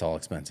 It's all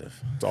expensive.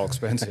 It's all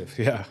expensive,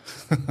 yeah.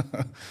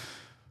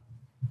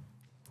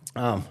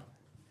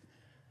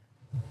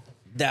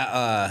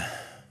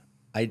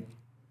 I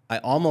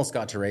almost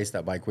got to race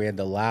that bike. We had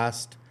the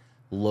last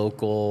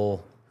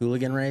local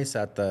hooligan race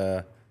at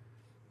the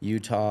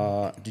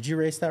Utah. Did you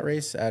race that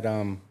race at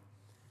Oh,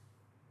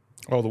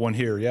 the one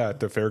here, at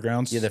the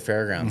fairgrounds. Yeah, the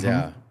fairgrounds. Mm-hmm.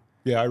 Yeah.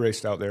 Yeah, I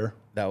raced out there.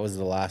 That was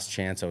the last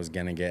chance I was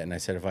gonna get, and I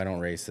said if I don't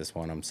race this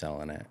one, I'm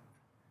selling it,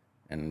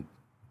 and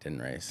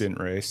didn't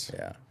race.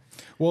 Yeah.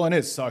 Well, and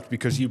it sucked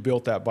because you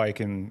built that bike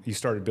and you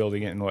started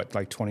building it in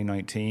like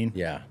 2019.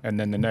 Yeah. And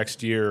then the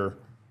next year,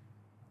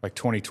 like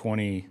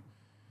 2020,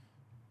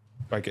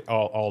 like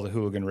all the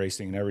hooligan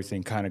racing and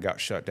everything kind of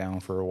got shut down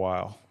for a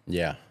while.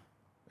 Yeah.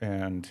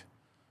 And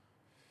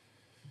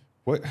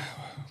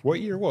what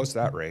year was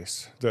that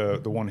race? The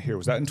one here,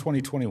 was that in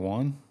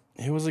 2021?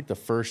 It was like the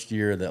first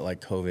year that like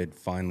COVID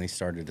finally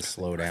started to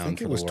slow down. I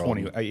think it was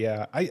 20.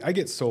 Yeah, I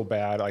get so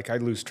bad, like I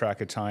lose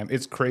track of time.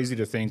 It's crazy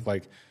to think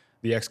like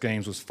the X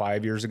Games was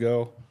 5 years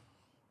ago.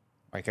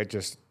 Like it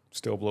just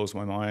still blows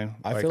my mind.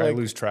 I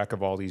lose track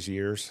of all these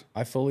years.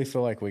 I fully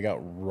feel like we got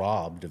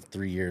robbed of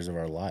 3 years of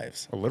our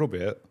lives. A little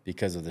bit.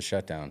 Because of the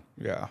shutdown.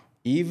 Yeah.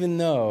 Even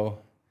though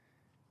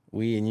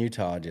we in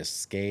Utah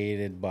just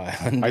skated by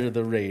under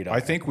the radar. I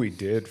think we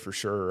did for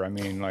sure. I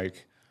mean,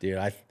 like, dude,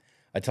 I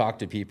talked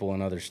to people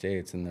in other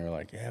states and they're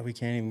like, yeah, we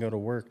can't even go to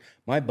work.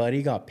 My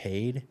buddy got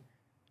paid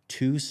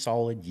 2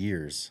 solid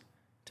years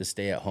to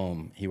stay at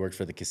home. He worked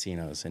for the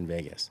casinos in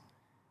Vegas.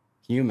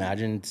 Can you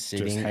imagine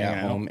sitting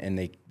at home and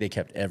they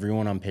kept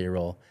everyone on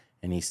payroll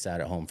and he sat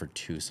at home for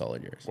 2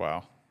 solid years?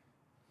 Wow.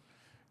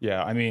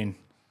 Yeah, I mean,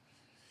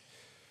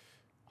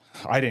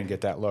 I didn't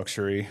get that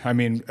luxury. I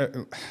mean,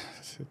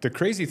 the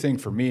crazy thing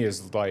for me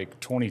is like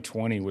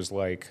 2020 was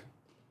like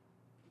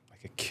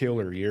a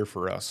killer year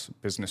for us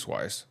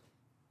business-wise.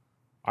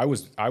 I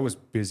was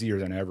busier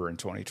than ever in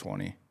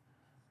 2020.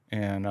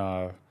 And,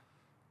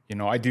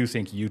 I do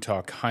think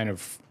Utah kind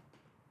of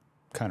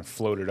kind of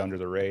floated under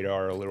the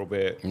radar a little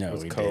bit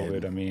with COVID.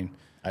 Did. I mean,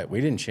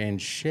 we didn't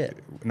change shit.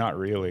 Not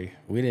really.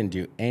 We didn't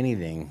do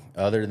anything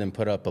other than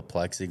put up a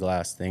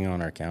plexiglass thing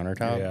on our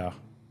countertop. Yeah.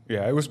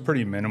 Yeah, it was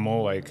pretty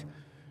minimal. Like,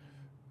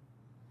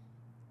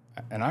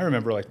 and I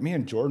remember, like, me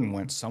and Jordan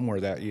went somewhere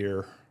that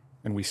year,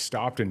 and we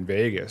stopped in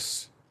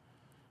Vegas.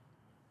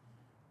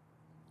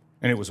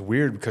 And it was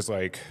weird because,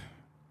 like,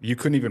 you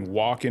couldn't even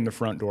walk in the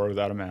front door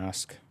without a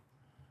mask.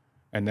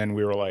 And then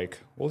we were like,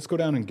 well, let's go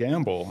down and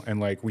gamble. And,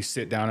 like, we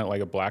sit down at,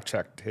 like, a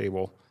blackjack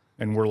table,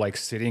 and we're, like,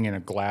 sitting in a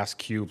glass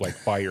cube,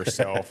 like, by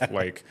yourself,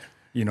 like,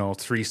 you know,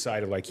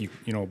 three-sided, like, you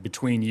know,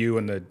 between you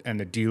and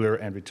the dealer,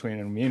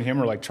 and me and him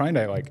are, like, trying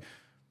to, like,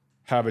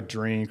 have a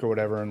drink or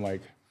whatever and,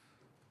 like,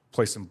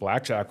 play some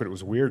blackjack. But it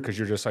was weird because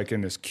you're just, like,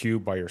 in this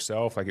cube by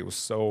yourself. Like, it was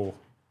so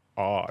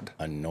odd.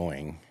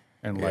 Annoying.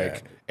 And,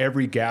 like,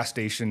 every gas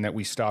station that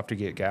we stopped to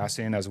get gas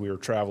in as we were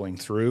traveling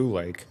through,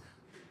 like,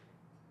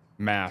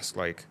 mask,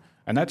 like,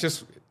 and that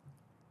just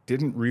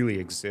didn't really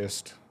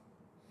exist.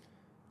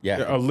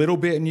 Yeah. A little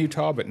bit in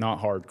Utah, but not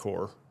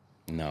hardcore.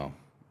 No,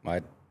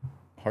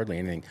 hardly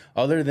anything.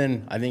 Other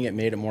than I think it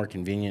made it more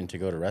convenient to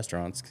go to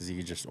restaurants because you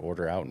could just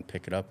order out and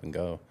pick it up and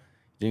go.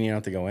 You didn't even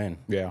have to go in.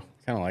 Yeah.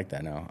 Kind of like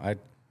that now. I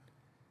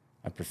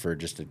prefer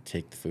just to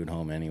take the food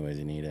home anyways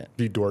and eat it.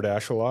 Do you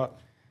DoorDash a lot?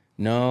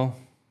 No,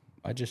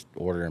 I just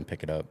order and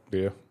pick it up. Do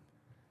you?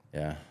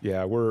 Yeah.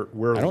 Yeah,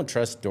 we're I don't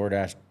trust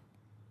DoorDash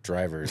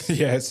drivers.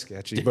 Yeah, it's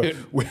sketchy. But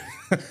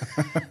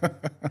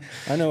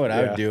I know what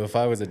I would do if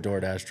I was a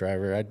DoorDash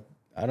driver.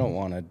 I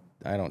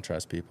don't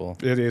trust people.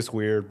 It is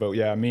weird, but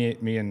yeah, me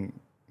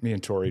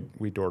and Tori,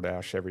 we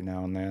DoorDash every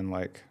now and then.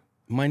 Like,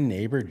 my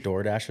neighbor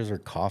DoorDashes her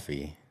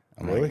coffee.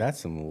 I'm really? like, that's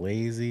some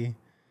lazy.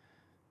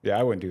 Yeah,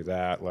 I wouldn't do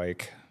that.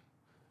 Like,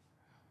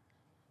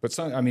 but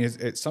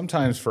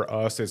sometimes for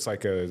us, it's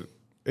like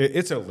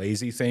it's a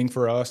lazy thing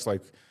for us.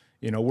 Like,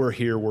 you know, we're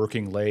here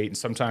working late, and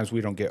sometimes we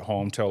don't get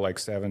home till like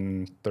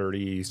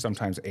 7:30,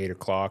 sometimes 8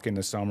 o'clock in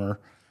the summer.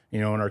 You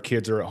know, and our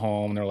kids are at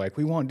home, and they're like,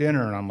 "We want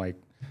dinner," and I'm like,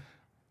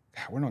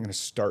 "We're not going to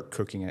start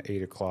cooking at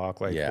 8 o'clock.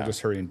 Like, we'll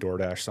just hurry and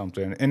DoorDash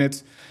something." And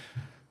it's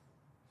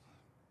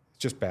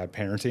just bad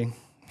parenting.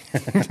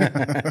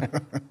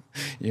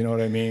 You know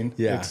what I mean?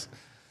 Yeah.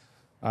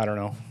 I don't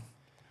know.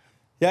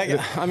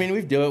 Yeah, I mean,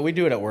 we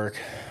do it at work.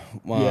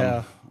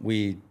 Yeah.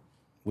 We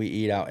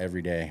eat out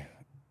every day,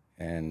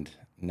 and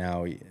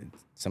now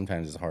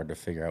sometimes it's hard to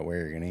figure out where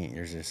you're going to eat.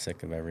 You're just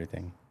sick of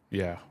everything.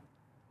 Yeah.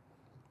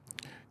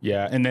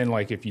 Yeah, and then,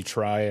 like, if you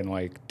try and,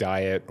 like,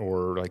 diet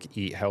or, like,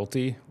 eat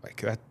healthy,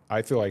 like, that,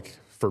 I feel like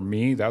for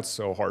me that's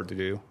so hard to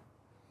do.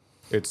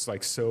 It's,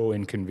 like, so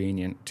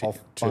inconvenient to I'll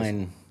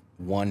find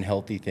one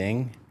healthy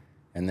thing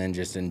and then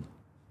just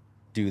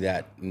do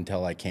that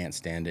until I can't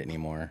stand it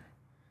anymore.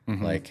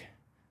 Mm-hmm. Like,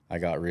 I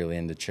got really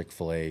into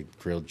Chick-fil-A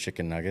grilled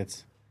chicken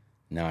nuggets.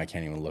 Now I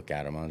can't even look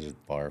at them. I'll just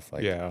barf.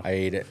 Like, I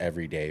ate it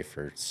every day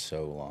for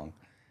so long.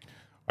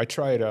 I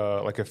tried,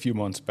 like, a few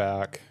months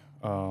back.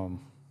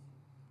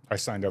 I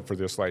signed up for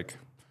this, like,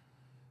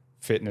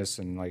 fitness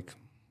and, like,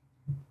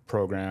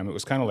 program. It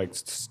was kind of like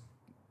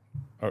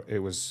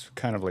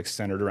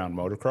centered around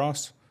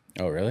motocross.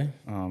 Oh, really?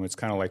 It's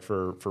kind of like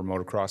for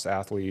motocross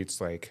athletes,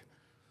 like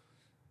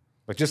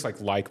just like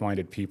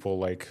like-minded people,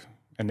 like,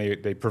 and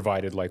they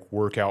provided, like,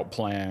 workout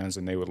plans,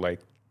 and they would like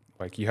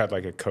you had,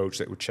 like, a coach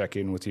that would check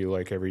in with you,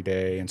 like, every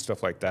day and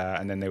stuff like that,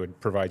 and then they would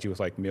provide you with,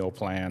 like, meal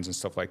plans and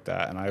stuff like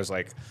that. And I was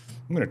like,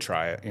 I'm gonna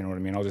try it. You know what I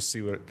mean? I'll just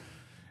see what.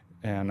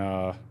 And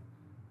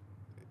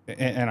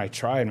I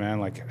tried, man.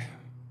 Like,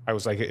 I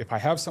was like, if I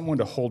have someone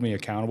to hold me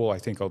accountable, I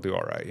think I'll do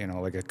all right. You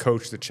know, like a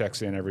coach that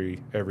checks in every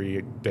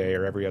day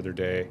or every other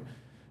day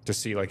to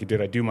see, like,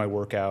 did I do my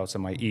workouts?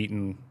 Am I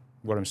eating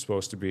what I'm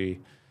supposed to be?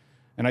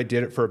 And I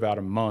did it for about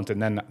a month,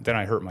 and then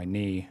I hurt my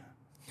knee,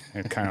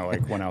 and it kind of,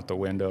 like, went out the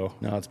window.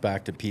 Now it's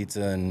back to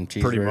pizza and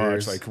cheeseburgers. Pretty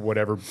much, like,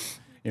 whatever,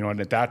 you know.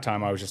 And at that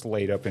time, I was just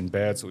laid up in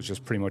bed, so it was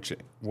just pretty much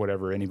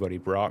whatever anybody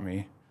brought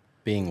me.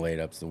 Being laid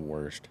up's the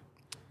worst.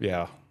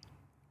 Yeah.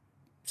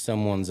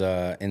 Someone's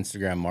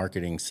Instagram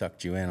marketing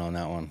sucked you in on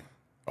that one.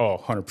 Oh,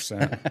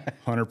 100%.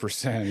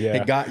 100%, yeah.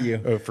 It got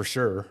you. For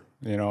sure.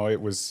 You know,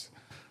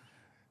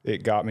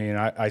 it got me, and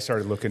I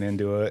started looking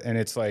into it, and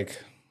it's like,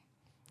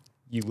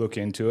 you look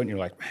into it, and you're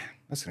like, man,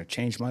 that's going to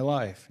change my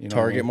life. You know,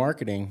 Target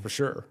marketing. For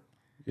sure.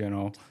 You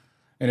know,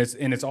 and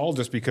it's all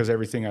just because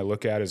everything I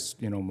look at is,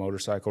 you know,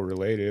 motorcycle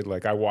related.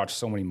 Like, I watch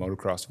so many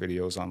motocross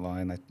videos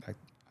online. I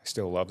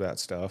still love that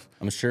stuff.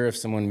 I'm sure if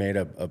someone made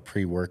a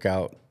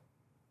pre-workout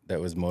that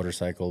was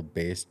motorcycle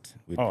based,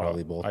 we'd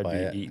probably both buy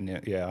it. I'd be eating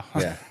it, yeah.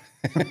 Yeah.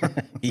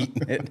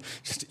 Eating it.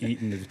 Just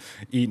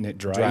eating it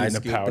dry in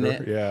the powder.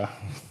 It. Yeah.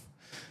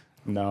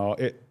 No,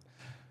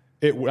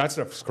 that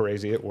stuff's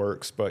crazy. It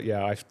works, but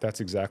yeah, that's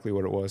exactly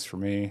what it was for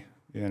me.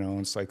 You know,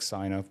 it's like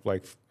sign up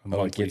like a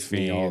monthly it gets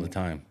fee me all the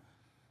time.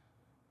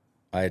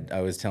 I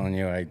was telling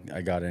you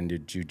I got into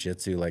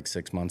jiu-jitsu like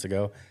 6 months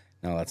ago.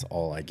 Now that's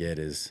all I get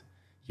is,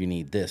 you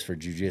need this for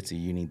jiu-jitsu,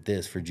 you need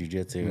this for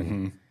jiu-jitsu,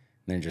 and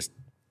then just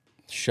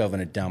shoving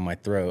it down my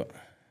throat.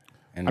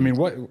 And I mean,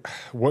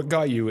 what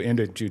got you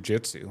into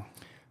jiu-jitsu?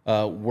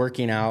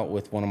 Working out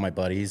with one of my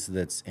buddies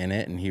that's in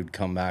it, and he'd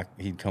come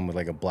with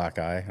like a black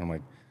eye. And I'm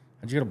like,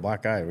 how'd you get a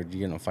black eye? Did you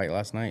get in a fight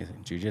last night? He's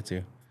like,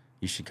 jiu-jitsu.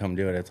 You should come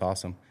do it. It's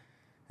awesome.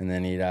 And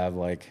then he'd have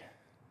like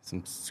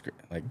some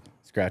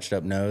scratched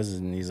up nose,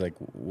 and he's like,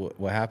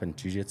 what happened?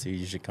 Jiu-jitsu,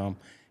 you should come.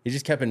 He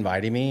just kept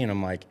inviting me, and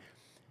I'm like,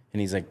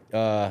 and he's like,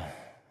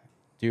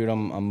 dude,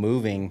 I'm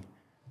moving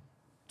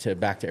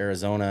back to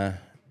Arizona.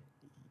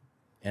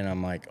 And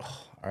I'm like,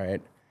 oh, all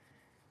right.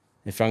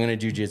 If I'm going to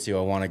jiu-jitsu,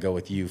 I want to go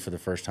with you for the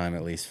first time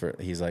at least.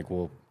 He's like,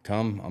 well,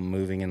 come. I'm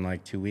moving in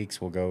like 2 weeks.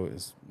 We'll go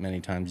as many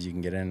times as you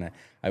can get in.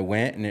 I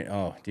went, and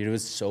it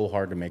was so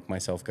hard to make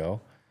myself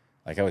go.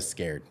 Like, I was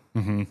scared.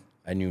 Mm-hmm.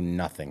 I knew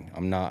nothing.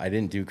 I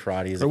didn't do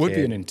karate as a kid. It would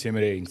be an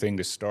intimidating thing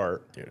to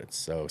start. Dude, it's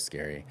so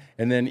scary.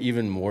 And then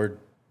even more,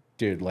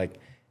 dude, like,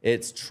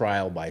 it's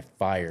trial by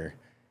fire.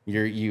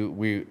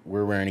 We're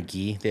wearing a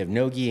gi. They have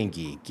no gi and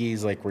gi. Gi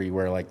is like where you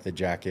wear like the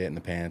jacket and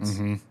the pants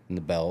and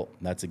the belt.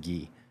 That's a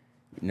gi.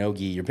 No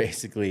gi. You're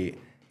basically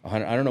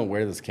 100. I don't know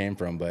where this came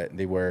from, but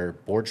they wear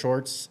board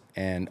shorts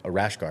and a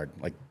rash guard,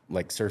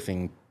 like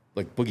surfing,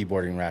 like boogie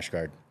boarding rash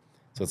guard.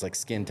 So it's like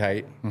skin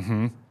tight,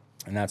 and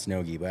that's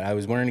no gi. But I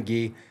was wearing a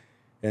gi,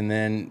 and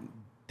then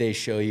they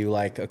show you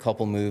like a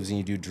couple moves, and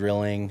you do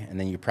drilling, and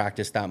then you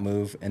practice that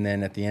move, and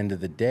then at the end of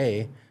the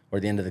day or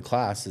the end of the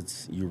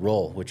class, you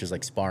roll, which is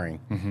like sparring.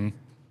 Mm-hmm.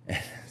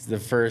 It's the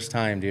first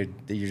time, dude,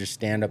 that you just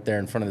stand up there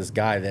in front of this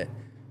guy that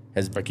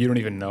has like you don't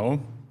even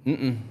know.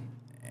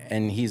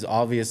 And he's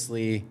got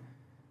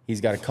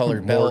a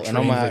colored belt, and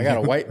I got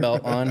a white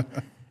belt on,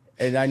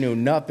 and I knew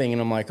nothing,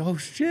 and I'm like, oh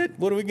shit,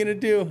 what are we gonna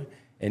do?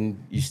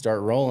 And you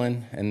start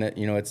rolling, and that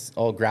it's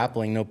all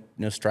grappling,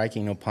 no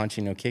striking, no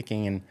punching, no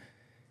kicking, and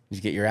you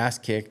get your ass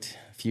kicked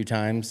a few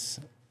times,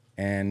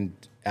 and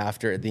at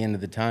the end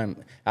of the time,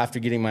 after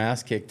getting my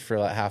ass kicked for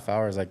like half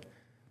hour, I was like,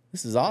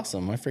 this is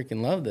awesome. I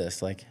freaking love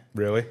this. Like,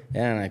 really?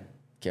 Yeah, and I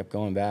kept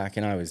going back,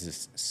 and I was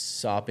just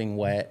sopping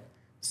wet,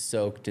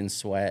 soaked in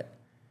sweat.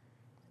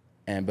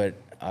 But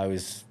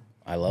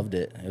I loved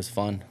it. It was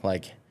fun.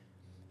 Like,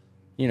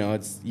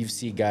 you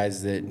see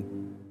guys that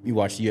you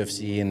watch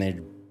UFC and they're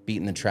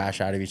beating the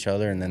trash out of each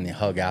other, and then they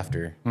hug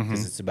after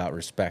because it's about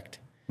respect.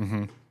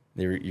 Mm-hmm.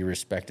 You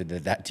respected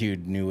that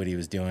dude knew what he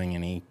was doing,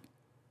 and he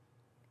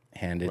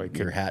handed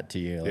your hat to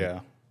you. Yeah.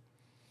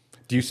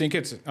 Do you think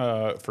it's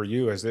for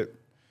you?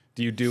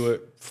 Do you do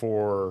it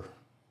for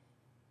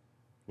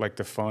like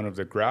the fun of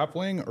the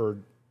grappling, or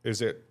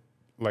is it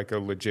like a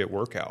legit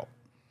workate?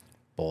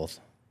 Both.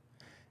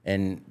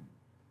 And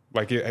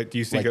like, do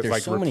you think it's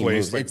like so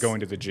replaced like going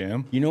to the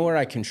gym? You know where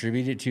I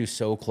contributed to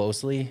so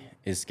closely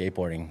is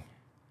skateboarding.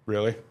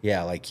 Really?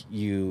 Yeah, like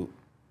in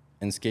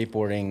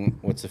skateboarding,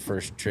 what's the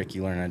first trick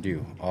you learn how to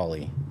do?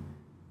 Ollie.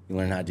 You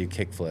learn how to do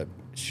kickflip,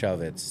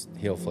 shove it,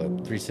 heel flip,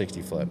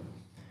 360 flip.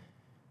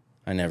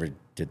 I never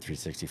did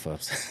 360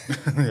 flips.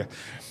 Yeah.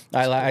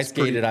 I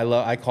skated.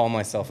 I call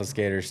myself a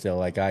skater still.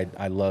 Like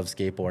I love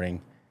skateboarding.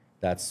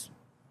 That's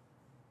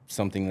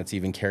something that's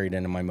even carried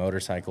into my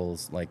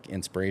motorcycles, like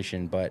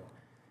inspiration. But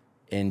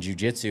in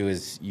jiu-jitsu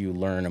is you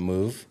learn a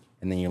move,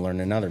 and then you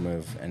learn another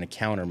move and a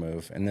counter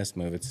move and this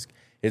move.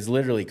 It's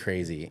literally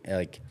crazy.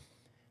 Like,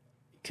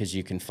 because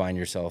you can find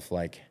yourself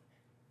like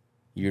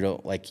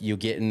you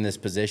get in this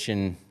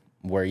position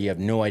where you have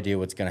no idea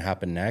what's going to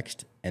happen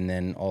next, and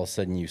then all of a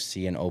sudden you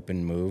see an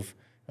open move,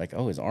 like,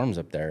 oh, his arm's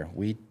up there.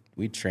 We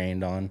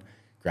trained on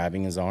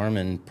grabbing his arm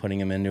and putting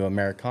him into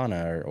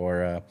Americana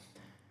or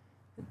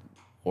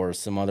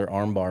some other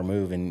armbar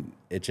move, and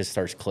it just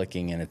starts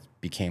clicking, and it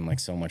became like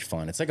so much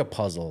fun. It's like a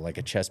puzzle, like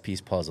a chess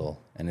piece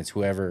puzzle, and it's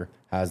whoever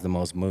has the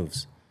most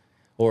moves.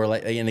 Or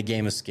like in a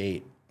game of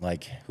skate,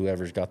 like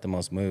whoever's got the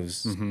most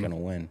moves is gonna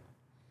win.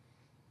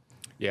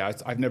 Yeah,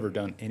 I've never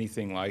done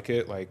anything like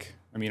it. Like,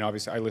 I mean,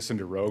 obviously I listen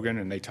to Rogan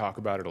and they talk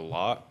about it a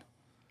lot.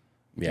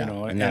 Yeah,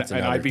 and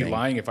I'd be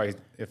lying if I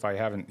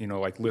haven't,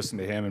 like listened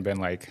to him and been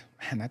like,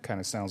 man, that kind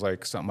of sounds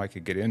like something I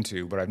could get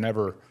into. But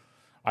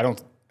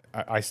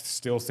I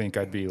still think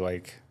I'd be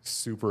like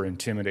super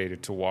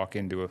intimidated to walk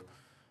into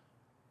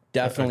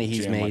definitely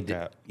he's gym made like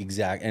that.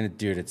 Exact, and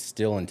dude, it's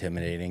still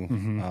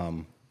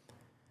intimidating.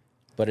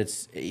 But I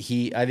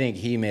think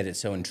he made it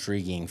so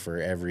intriguing for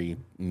every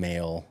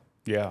male.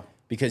 Yeah,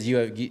 because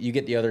you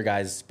get the other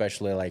guys,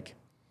 especially like,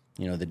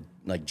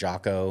 like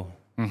Jocko,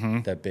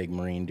 that big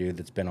Marine dude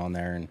that's been on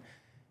there,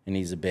 and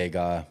he's a big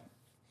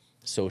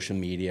social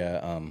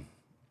media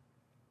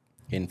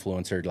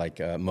influencer, like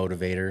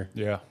motivator.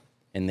 Yeah.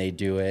 And they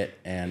do it,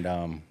 and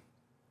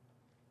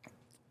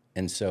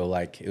so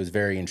like it was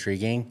very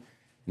intriguing,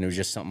 and it was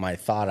just something I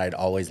thought I'd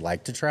always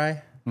like to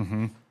try.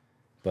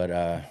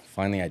 But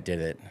finally I did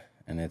it,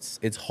 and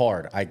it's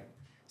hard.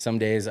 Some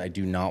days I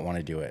do not want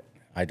to do it.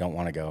 I don't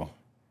want to go,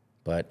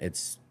 but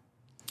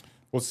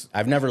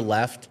I've never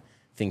left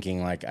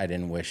thinking like I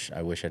wish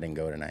I didn't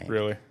go tonight.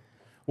 Really?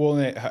 Well,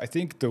 I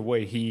think the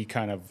way he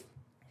kind of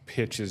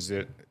pitches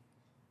it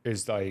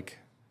is like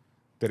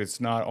that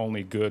it's not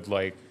only good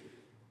like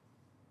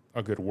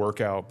a good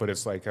workout, but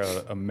it's like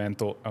a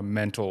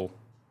mental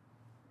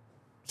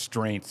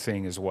strength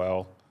thing as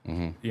well.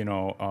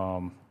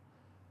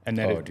 and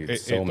then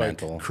it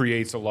mental. Like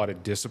creates a lot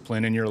of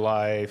discipline in your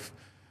life.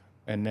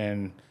 And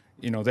then,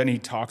 then he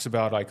talks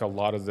about like a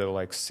lot of the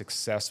like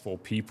successful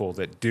people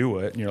that do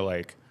it, and you're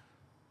like,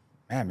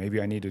 man,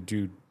 maybe I need to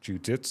do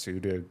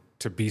jujitsu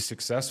to be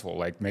successful.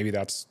 Like maybe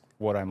that's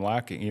what I'm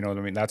lacking. You know what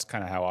I mean? That's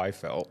kind of how I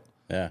felt.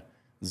 Yeah.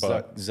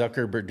 But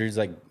Zuckerberg, dudes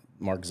like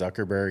Mark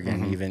Zuckerberg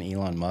and even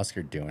Elon Musk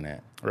are doing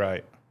it.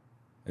 Right.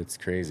 It's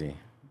crazy.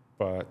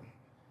 But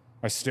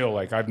I still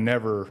I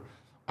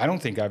don't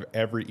think I've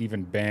ever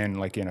even been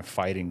like in a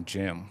fighting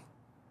gym,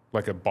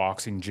 like a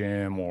boxing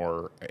gym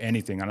or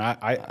anything. And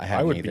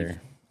I would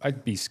either.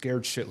 I'd be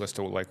scared shitless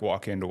to like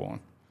walk into one.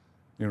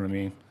 You know what I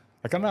mean?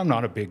 Like I'm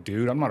not a big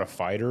dude. I'm not a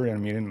fighter. I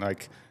mean,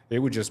 like it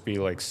would just be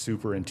like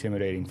super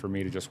intimidating for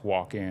me to just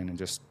walk in and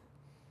just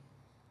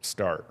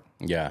start.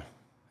 Yeah.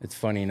 It's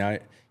funny. Now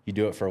you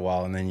do it for a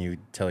while and then you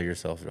tell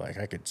yourself, you're like,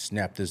 I could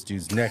snap this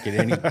dude's neck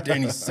at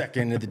any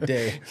second of the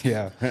day.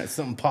 Yeah.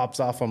 Something pops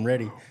off, I'm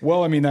ready.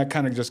 Well, I mean, that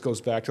kind of just goes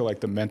back to like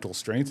the mental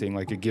strength thing.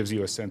 Like it gives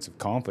you a sense of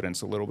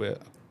confidence a little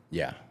bit.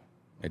 Yeah,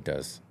 it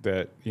does.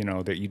 That,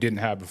 that you didn't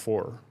have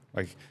before.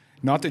 Like,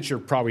 not that you're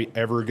probably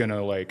ever going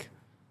to like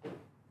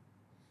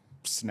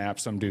snap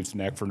some dude's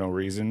neck for no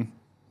reason,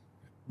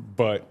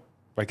 but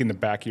like in the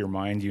back of your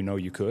mind,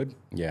 you could.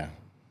 Yeah.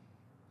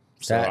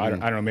 So I don't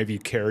know, maybe you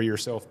carry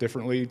yourself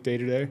differently day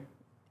to day.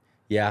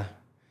 Yeah.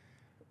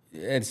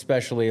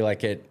 Especially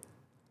like it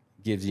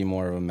gives you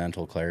more of a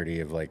mental clarity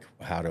of like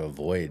how to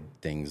avoid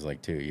things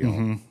like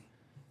too,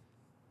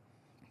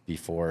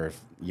 Before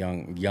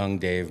young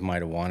Dave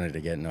might have wanted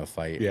to get in a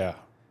fight. Yeah.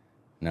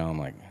 Now I'm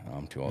like, oh,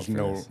 I'm too old for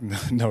this.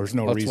 There's no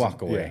reason. Let's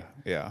walk away.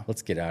 Yeah.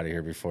 Let's get out of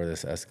here before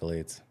this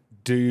escalates.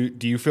 Do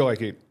you feel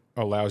like it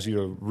allows you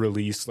to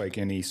release like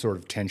any sort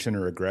of tension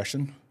or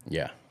aggression?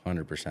 Yeah,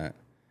 100%.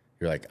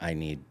 You're like, I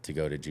need to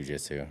go to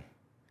jujitsu.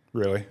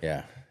 Really?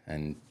 Yeah.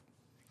 And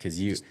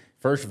because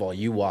first of all,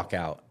 you walk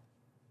out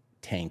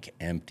tank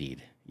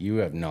emptied. You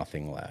have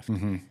nothing left.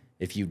 Mm-hmm.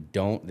 If you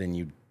don't, then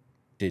you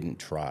didn't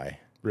try.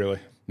 Really?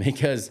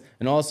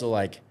 And also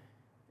like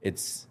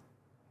it's,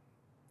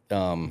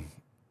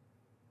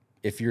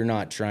 if you're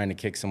not trying to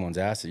kick someone's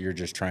ass, you're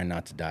just trying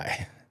not to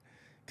die.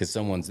 Because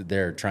someone's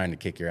there trying to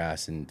kick your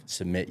ass and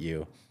submit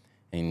you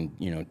and,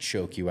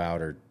 choke you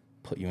out or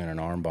put you in an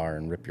arm bar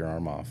and rip your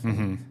arm off.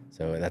 Mm-hmm.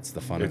 So that's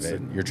the fun of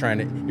it. You're trying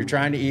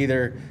to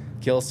either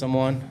kill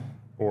someone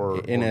or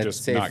in a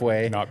just safe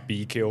way. Not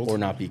be killed. Or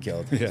not be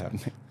killed. Yeah.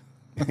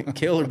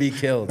 Kill or be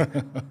killed.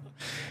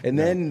 And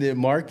then the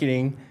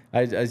marketing,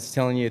 I was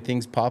telling you,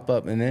 things pop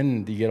up and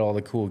then you get all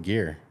the cool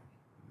gear.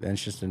 Then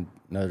it's just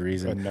another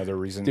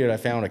reason. Dude, I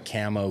found a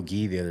camo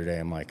gi the other day.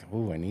 I'm like,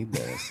 ooh, I need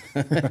this.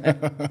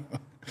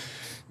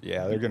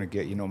 Yeah, they're going to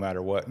get you no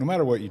matter what. No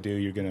matter what you do,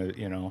 you're going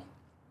to,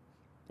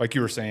 like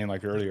you were saying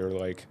like earlier,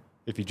 like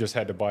if you just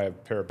had to buy a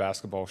pair of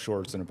basketball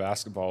shorts and a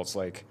basketball, it's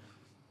like,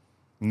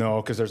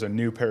 no, because there's a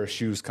new pair of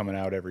shoes coming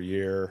out every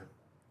year.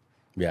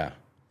 Yeah.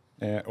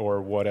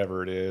 Or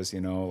whatever it is,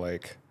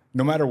 like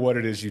no matter what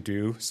it is you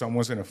do,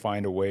 someone's going to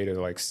find a way to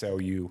like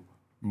sell you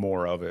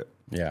more of it.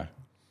 Yeah.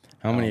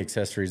 How many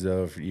accessories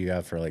though you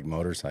got for like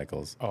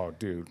motorcycles? Oh,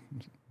 dude,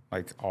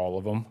 like all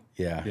of them.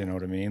 Yeah. You know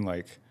what I mean?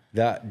 Like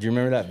that. Do you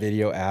remember that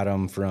video,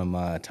 Adam from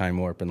Time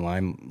Warp and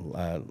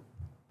Lime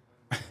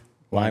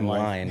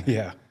Line?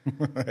 Yeah.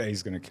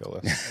 He's going to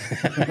kill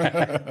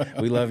us.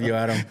 We love you,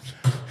 Adam.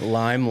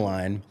 Lime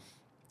Line.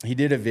 He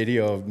did a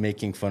video of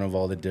making fun of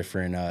all the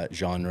different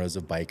genres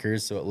of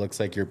bikers. So it looks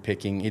like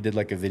he did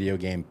like a video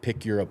game,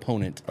 pick your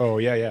opponent. Oh,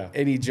 yeah, yeah.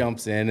 And he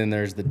jumps in and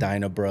there's the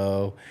Dyna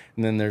Bro.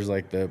 And then there's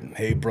like the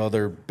Hey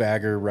Brother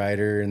bagger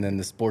rider. And then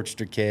the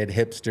Sportster kid,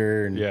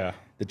 hipster. And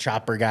the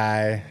chopper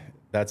guy.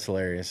 That's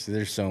hilarious.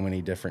 There's so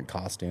many different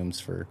costumes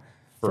for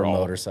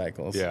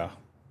motorcycles. Yeah.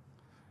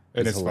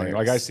 And it's funny.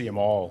 Like I see them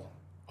all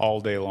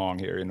day long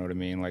here. You know what I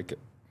mean? Like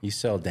you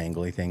sell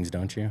dangly things,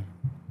 don't you?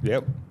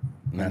 Yep.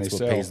 And that's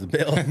what pays the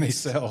bill. And they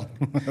sell.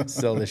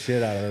 Sell the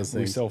shit out of those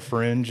things. We sell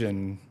fringe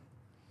and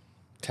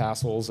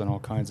tassels and all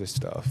kinds of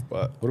stuff.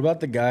 But what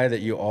about the guy that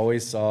you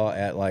always saw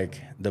at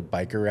like the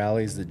biker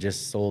rallies that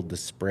just sold the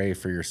spray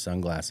for your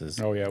sunglasses?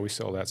 Oh yeah, we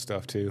sell that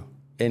stuff too.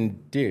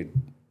 And dude,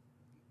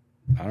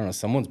 I don't know,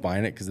 someone's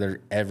buying it because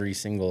they're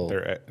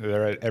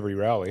at every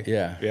rally.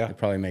 Yeah. Yeah. They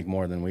probably make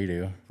more than we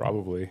do.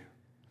 Probably.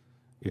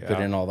 You put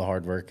in all the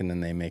hard work and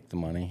then they make the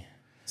money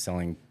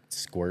selling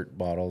squirt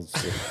bottles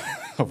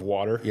of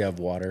water. Yeah, of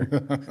water.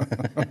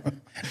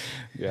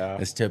 Yeah.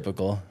 It's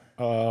typical.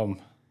 Kind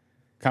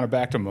of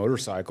back to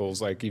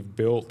motorcycles. Like you've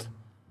built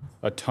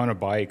a ton of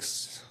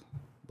bikes.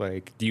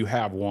 Like, do you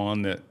have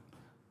one that?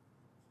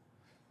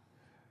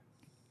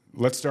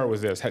 Let's start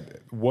with this.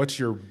 What's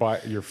your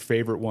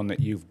favorite one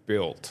that you've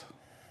built?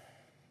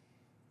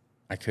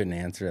 I couldn't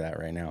answer that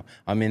right now.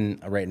 I'm in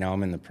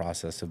the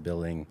process of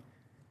building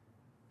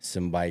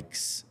some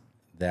bikes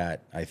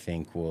that I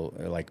think will,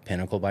 like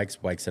pinnacle bikes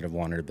that I've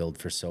wanted to build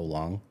for so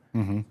long.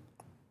 Mm-hmm.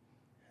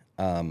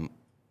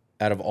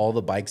 Out of all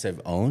the bikes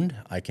I've owned,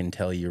 I can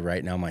tell you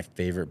right now my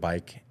favorite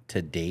bike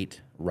to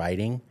date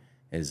riding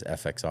is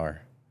FXR,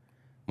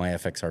 my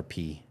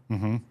FXRP.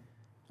 Mm-hmm.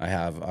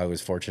 I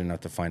was fortunate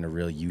enough to find a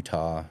real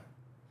Utah.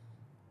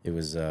 It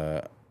was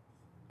a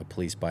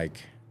police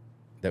bike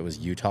that was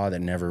Utah that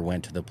never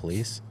went to the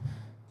police.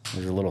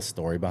 There's a little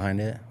story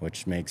behind it,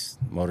 which makes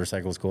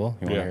motorcycles cool.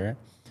 You want to hear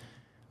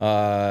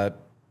it?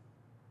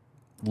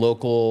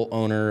 Local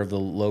owner of the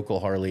local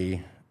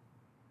Harley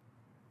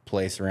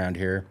place around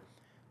here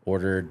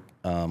ordered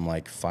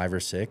like 5 or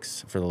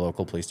 6 for the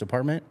local police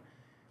department.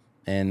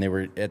 And they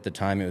were, at the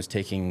time, it was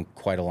taking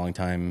quite a long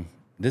time.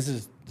 This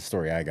is the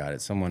story I got.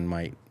 Someone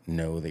might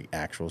know the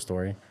actual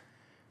story.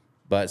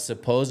 But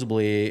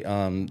supposedly,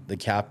 the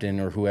captain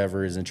or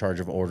whoever is in charge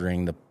of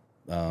ordering the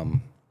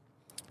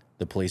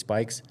police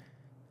bikes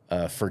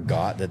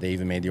forgot that they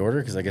even made the order,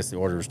 because I guess the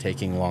order was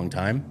taking a long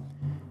time.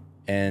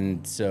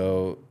 And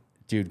so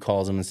dude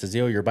calls him and says,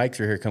 yo, your bikes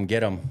are here. Come get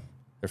them.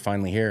 They're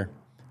finally here.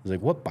 He's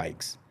like, what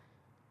bikes?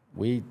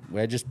 I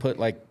just put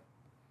like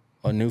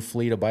a new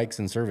fleet of bikes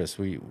in service.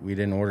 We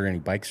didn't order any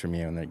bikes from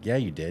you. And they're like, yeah,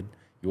 you did.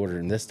 You ordered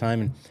them this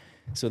time. And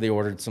so they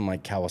ordered some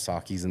like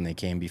Kawasaki's, and they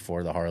came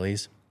before the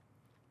Harleys.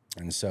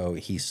 And so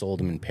he sold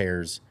them in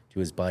pairs to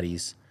his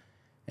buddies.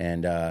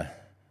 And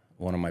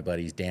one of my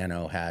buddies,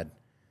 Dano, had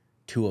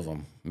 2 of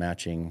them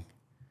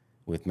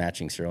with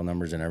matching serial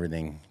numbers and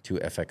everything, 2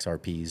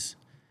 FXRPs.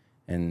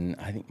 And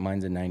I think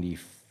mine's a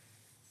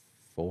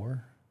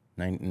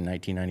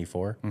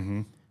 1994.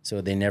 Mm-hmm.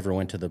 So they never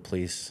went to the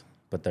police,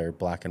 but they're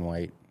black and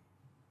white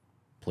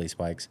police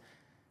bikes.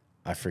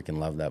 I freaking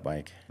love that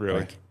bike.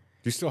 Really? Do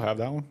you still have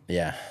that one?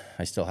 Yeah,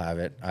 I still have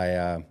it.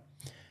 I've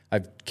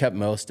kept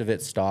most of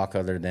it stock,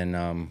 other than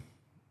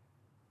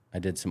I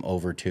did some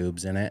over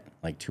tubes in it,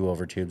 like 2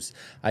 over tubes.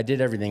 I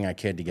did everything I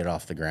could to get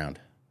off the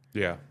ground.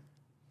 Yeah.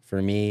 For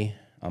me,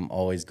 I'm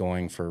always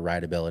going for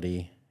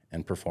rideability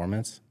and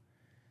performance.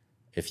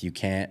 If you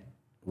can't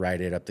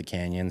ride it up the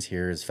canyons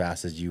here as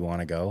fast as you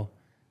want to go,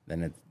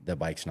 then the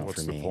bike's not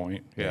for me. What's the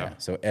point? Yeah.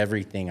 So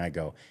everything I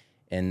go,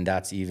 and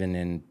that's even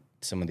in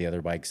some of the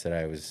other bikes that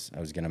I was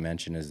going to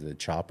mention, is the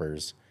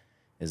choppers,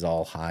 is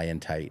all high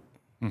and tight.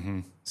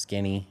 Mm-hmm.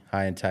 Skinny,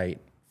 high and tight,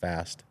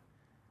 fast.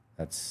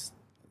 That's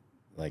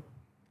like,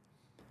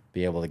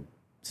 be able to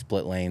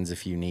split lanes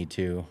if you need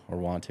to or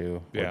want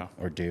to,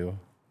 or do,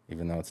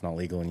 even though it's not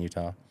legal in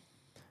Utah.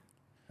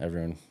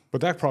 Everyone.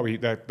 But that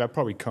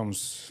probably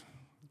comes,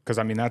 because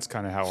I mean that's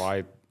kind of how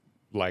I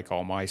like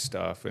all my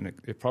stuff, and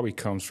it probably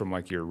comes from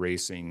like your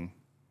racing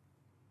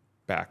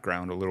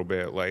background a little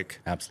bit. Like,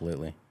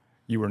 absolutely,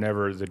 you were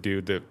never the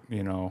dude that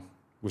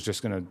was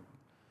just gonna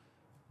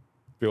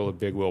build a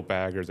big wheel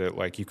bagger that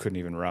like you couldn't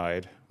even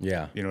ride.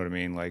 Yeah. You know what I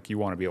mean? Like, you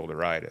want to be able to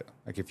ride it.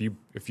 Like, if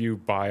you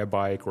buy a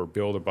bike or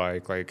build a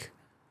bike, like,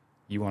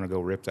 you want to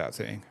go rip that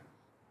thing.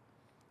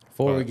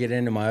 Before we get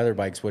into my other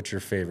bikes, what's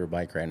your favorite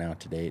bike right now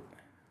to date?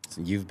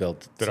 So you've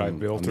built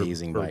some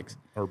amazing bikes.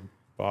 Or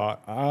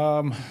bought.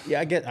 Everyone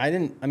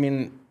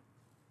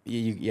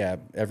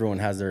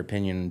has their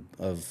opinion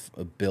of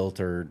a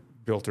built or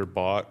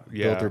bought.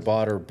 Yeah. Built or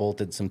bought or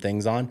bolted some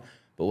things on.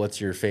 But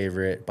what's your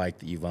favorite bike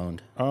that you've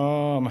owned?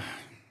 Man,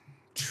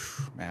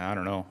 I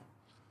don't know.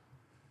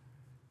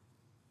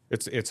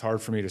 It's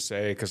hard for me to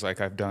say, because like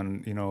I've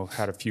done,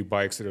 had a few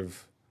bikes that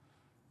have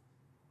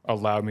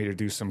allowed me to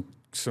do some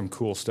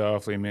cool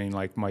stuff. I mean,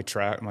 like my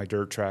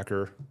dirt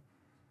tracker.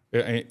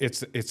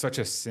 It's such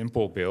a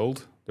simple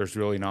build. There's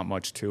really not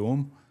much to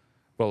them,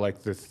 but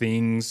like the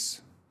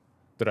things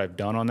that I've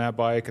done on that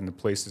bike and the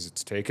places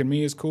it's taken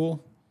me is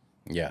cool.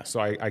 Yeah. So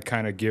I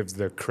kind of give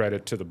the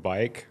credit to the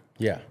bike.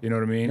 Yeah. You know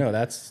what I mean? No,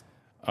 that's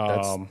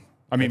my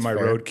fair.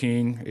 Road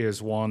King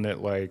is one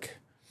that like,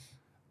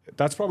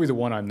 that's probably the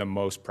one I'm the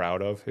most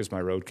proud of, is my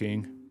Road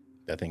King.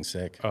 That thing's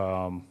sick.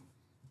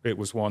 It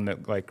was one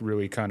that like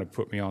really kind of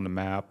put me on the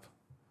map.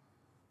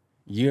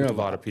 With a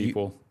lot of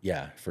people.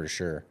 Yeah, for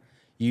sure.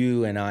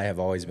 You and I have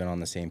always been on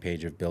the same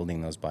page of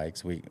building those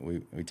bikes. We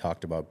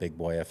talked about big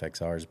boy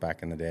FXRs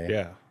back in the day.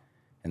 Yeah.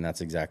 And that's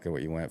exactly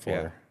what you went for.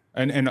 Yeah.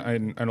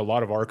 And a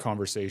lot of our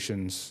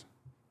conversations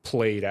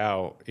played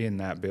out in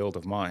that build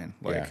of mine.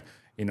 Like,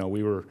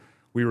 we were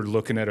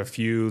looking at a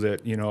few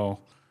that,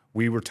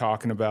 we were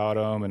talking about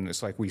them, and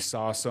it's like we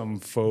saw some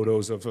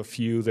photos of a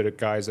few that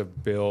guys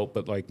have built,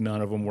 but like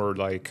none of them were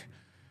like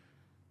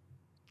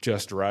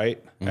just right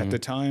at the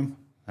time.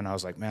 And I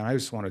was like, man,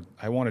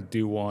 I want to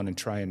do one and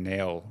try and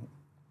nail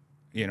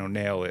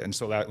it. And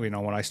so that, when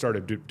I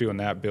started doing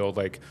that build,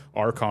 like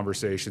our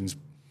conversations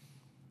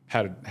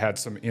had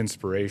some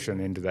inspiration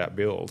into that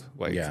build,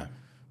 like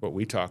what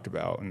we talked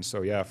about. And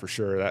so, yeah, for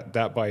sure,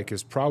 that bike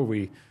is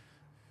probably,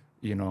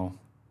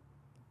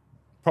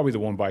 probably the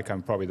one bike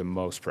I'm probably the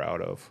most proud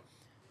of.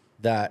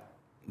 That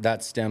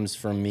stems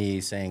from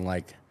me saying,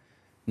 like,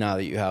 now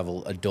that you have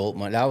adult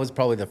money, that was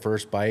probably the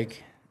first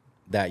bike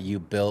that you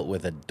built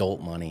with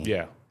adult money.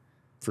 Yeah,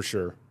 for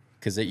sure.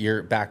 Because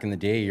back in the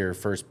day, your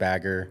first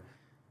bagger,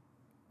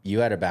 you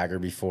had a bagger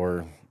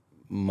before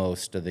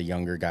most of the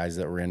younger guys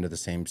that were into the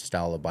same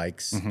style of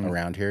bikes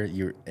around here.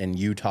 You in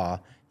Utah,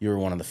 you were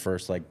one of the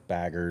first like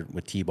bagger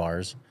with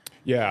T-bars.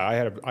 Yeah,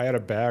 I had a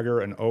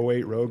bagger, an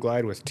 08 Road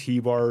Glide with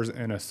T-bars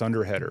and a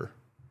Thunder header.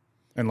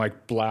 And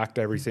like blacked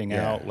everything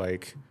Yeah. out.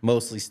 Like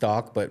Mostly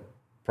stock, but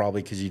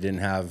probably because you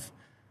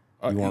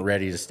weren't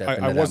ready to step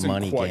into I that wasn't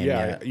money quite, game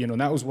yet. you know,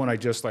 and that was when I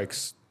just like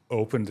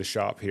opened the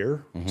shop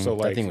here. So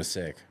like, That thing was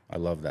sick. I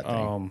love that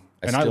thing.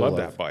 and I love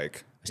that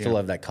bike. I still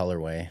love that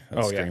colorway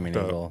of Screaming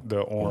Eagle.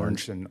 The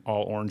orange and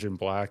all orange and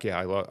black.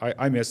 Yeah,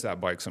 I miss that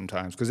bike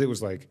sometimes because it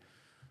was like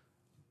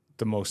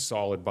the most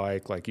solid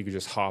bike. Like you could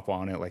just hop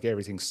on it. Like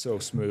everything's so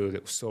smooth.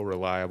 It was so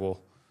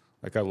reliable.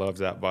 Like I loved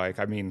that bike.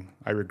 I mean,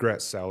 I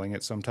regret selling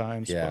it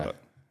sometimes. Yeah. But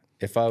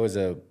If I was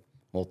a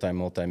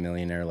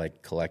multi-millionaire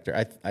like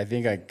collector, I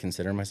think I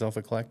consider myself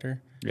a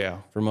collector yeah,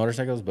 for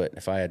motorcycles. But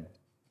if I had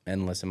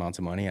endless amounts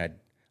of money,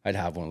 I'd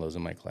have one of those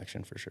in my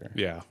collection for sure.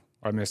 yeah,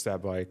 I miss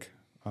that bike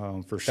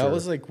for sure. That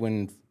was like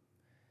when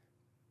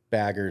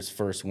baggers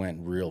first went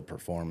real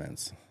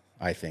performance,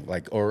 I think,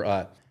 like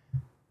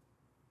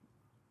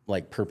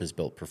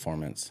purpose-built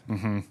performance.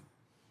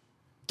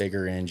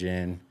 Bigger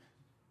engine,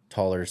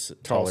 taller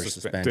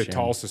suspension. The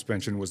tall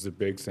suspension was the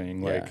big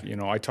thing. Like, Yeah. you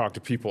know, I talk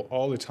to people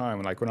all the time.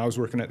 And like when I was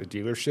working at the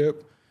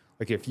dealership,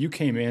 like if you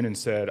came in and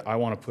said, I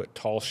want to put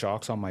tall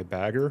shocks on my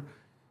bagger,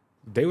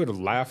 they would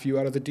laugh you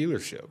out of the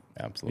delership.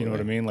 Absolutely. You know what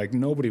I mean? Like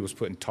nobody was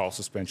putting tall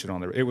suspension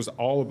on there. It was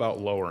all about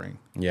lowering,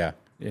 Yeah,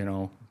 you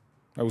know,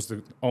 that was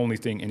the only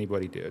thing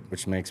anybody did.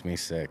 which makes me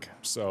sick.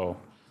 So,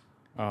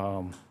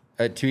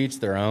 To each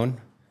their own.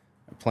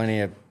 Plenty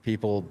of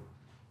people,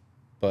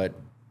 but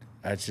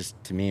that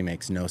just to me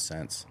makes no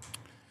sense.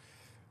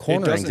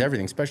 Cornering's doesn't-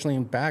 everything, especially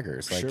in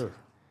baggers. Like, sure.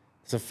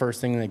 it's the first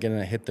thing that's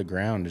gonna hit the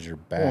ground is your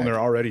bag. Well, and they're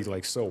already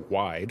like so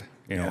wide,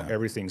 you know, Yeah.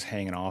 everything's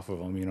hanging off of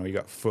them. You know, you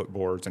got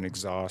footboards and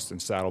exhaust and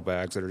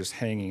saddlebags that are just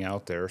hanging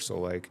out there. So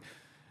like,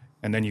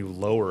 and then you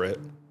lower it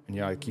and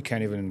you like, you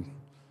can't even,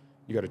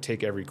 you got to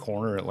take every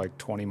corner at like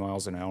 20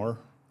 miles an hour.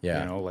 Yeah.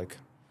 You know, like,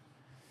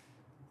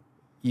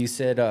 You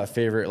said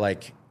favorite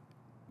like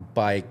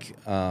bike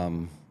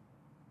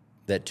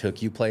that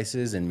took you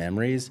places and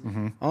memories.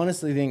 I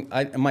honestly think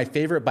my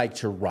favorite bike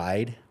to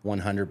ride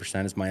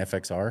 100% is my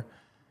FXR.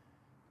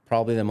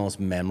 Probably the most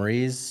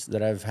memories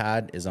that I've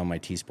had is on my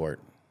T-Sport.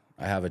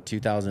 I have a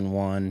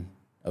 2001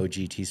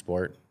 OG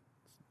T-Sport,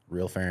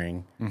 real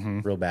fairing,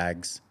 real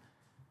bags,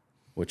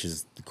 which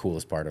is the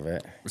coolest part of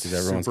it. Because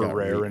everyone's super got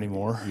rare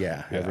anymore.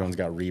 Yeah, everyone's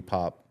got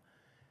repop.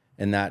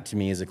 And that to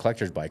me is a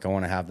collector's bike. I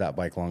want to have that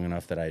bike long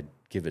enough that I'd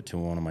give it to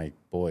one of my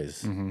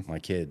boys, my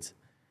kids.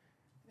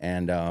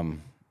 And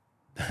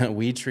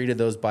we treated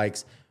those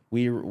bikes.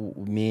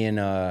 Me and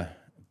a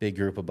big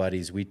group of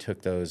buddies, we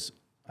took those.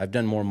 I've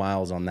done more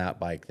miles on that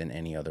bike than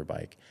any other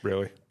bike.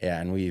 Really? Yeah,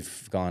 and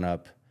we've gone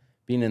up.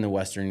 Being in the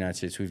Western United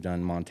States, we've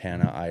done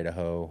Montana,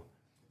 Idaho.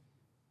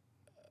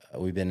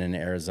 We've been in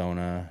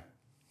Arizona,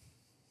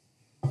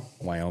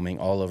 Wyoming,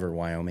 all over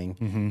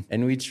Wyoming.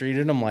 And we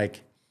treated them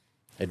like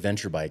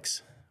adventure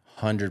bikes,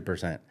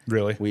 100%.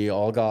 Really? We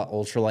all got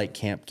ultralight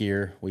camp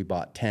gear. We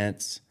bought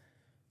tents,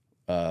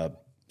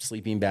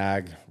 sleeping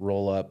bag,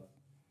 roll up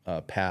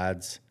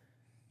pads,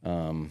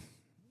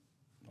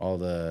 all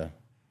the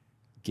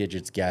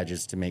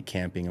gadgets to make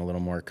camping a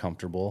little more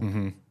comfortable.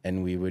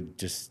 And we would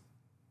just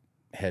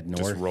head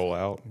north Just roll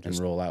out. and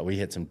roll out. We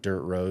hit some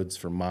dirt roads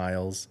for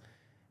miles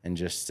and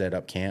just set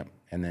up camp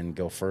and then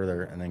go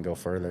further and then go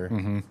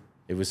further.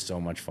 It was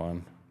so much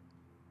fun.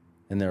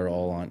 And they're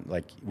all on,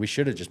 like, we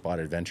should have just bought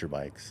adventure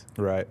bikes,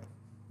 Right.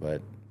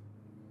 but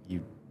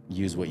you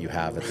use what you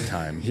have at the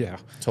time. Yeah.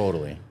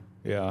 Totally.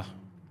 Yeah.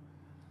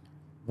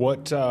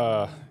 What,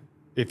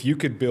 if you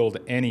could build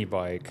any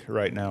bike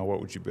right now, what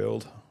would you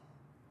build?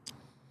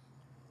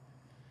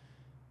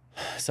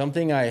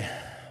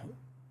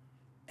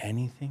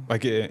 Anything?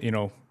 Like, you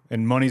know,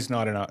 and money's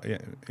not enough,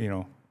 you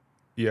know,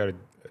 you got to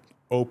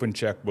open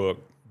checkbook,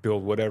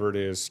 build whatever it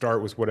is,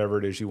 start with whatever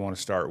it is you want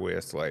to start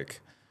with. Like,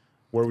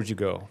 where would you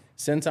go?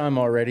 Since I'm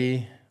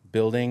already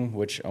building,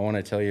 which I want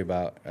to tell you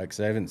about, because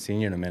I haven't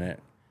seen you in a minute,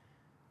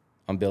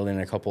 I'm building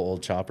a couple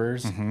old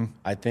choppers.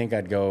 I think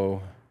I'd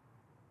go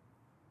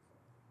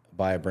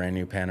buy a brand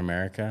new Pan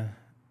America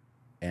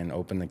and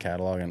open the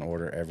catalog and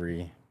order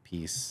every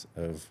piece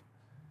of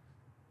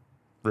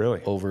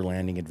Really?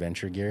 overlanding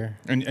adventure gear.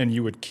 And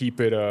you would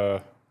keep it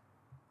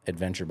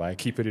Adventure bike.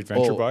 keep it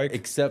adventure bike?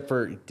 Except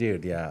for,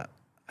 dude, yeah.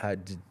 I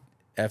did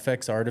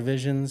FXR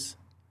divisions,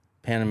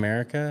 Pan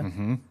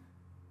America.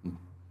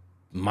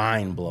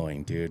 Mind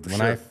blowing, dude.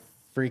 When I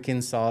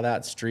freaking saw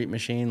that street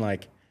machine,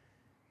 like,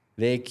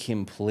 they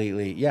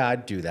completely, yeah,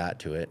 I'd do that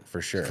to it for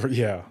sure.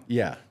 Yeah.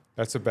 Yeah.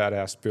 That's a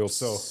badass build.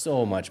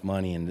 So much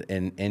money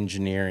in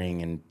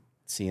engineering and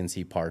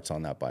CNC parts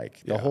on that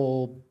bike. The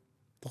whole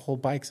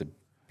bike's a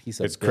piece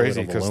of It's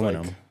crazy billet of because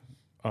aluminum.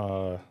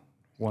 like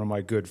one of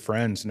my good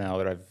friends now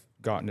that I've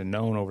gotten to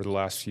know over the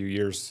last few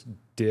years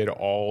did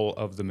all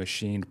of the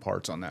machined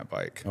parts on that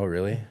bike Oh,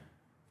 really?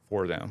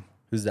 for them.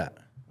 Who's that?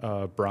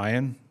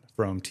 Brian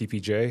from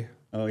TPJ.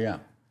 Oh, yeah.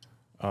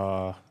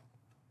 I've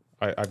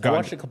I gotten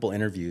watched a couple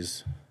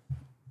interviews.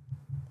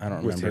 I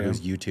don't remember. It him?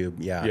 was YouTube.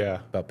 Yeah. Yeah.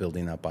 About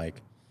building that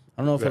bike.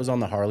 I don't know if it was on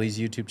the Harley's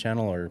YouTube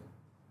channel or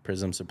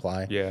Prism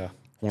Supply. yeah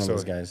One of So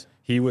those guys.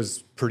 He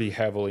was pretty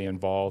heavily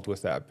involved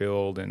with that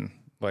build, and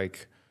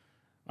like,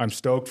 I'm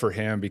stoked for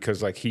him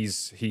because like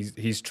he's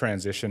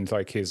transitioned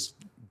like his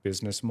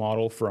business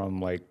model from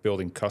like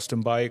building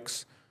custom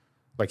bikes.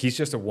 Like he's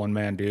just a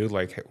one-man dude,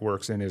 like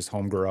works in his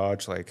home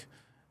garage, like,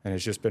 and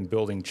has just been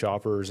building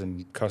choppers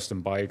and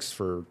custom bikes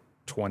for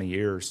 20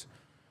 years.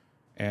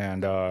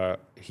 And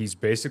he's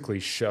basically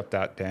shut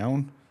that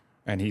down,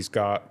 and he's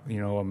got, you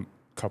know, a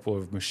couple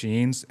of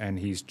machines, and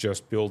he's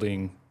just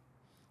building.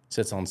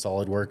 Sits on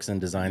SolidWorks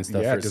and designs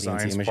stuff Yeah, for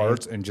designs CNC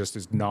parts machine. and just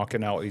is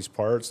knocking out these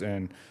parts,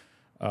 and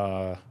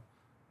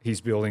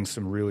he's building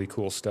some really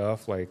cool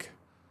stuff. Like,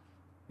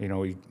 you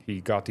know,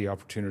 he got the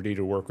opportunity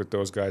to work with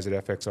those guys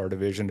at FXR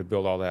Division to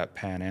build all that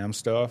Pan Am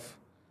stuff,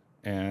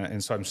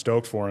 and so I'm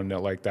stoked for him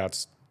that like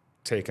that's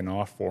taken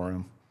off for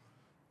him,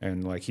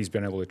 and like he's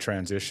been able to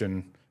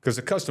transition because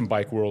the custom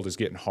bike world is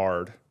getting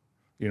hard.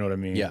 You know what I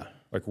mean? Yeah,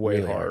 like way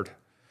really hard.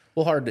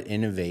 Well, hard to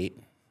innovate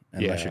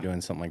unless Yeah. you're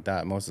doing something like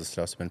that. Most of the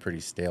stuff's been pretty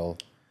stale.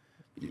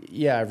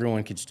 Yeah,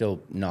 everyone could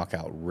still knock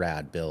out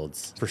rad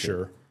builds For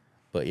sure.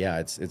 but yeah,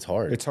 it's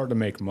hard. It's hard to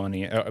make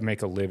money,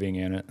 make a living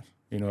in it.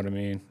 You know what I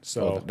mean?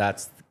 So Well,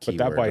 that's the key but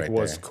that word bike right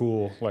was there.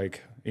 cool.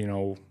 Like, you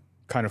know,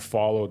 kind of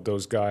followed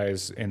those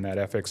guys in that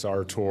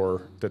FXR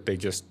tour that they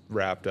just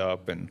wrapped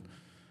up, and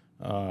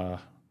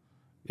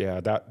yeah,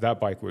 that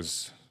bike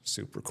was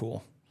super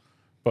cool.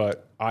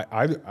 But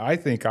I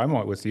think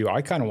I'm with you.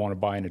 I kind of want to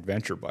buy an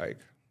adventure bike.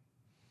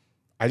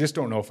 I just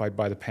don't know if I'd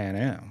buy the Pan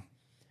Am.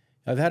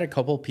 I've had a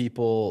couple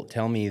people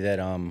tell me that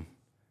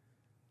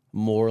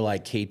more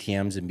like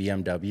KTM's and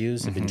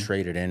BMWs have been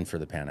traded in for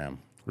the Pan Am.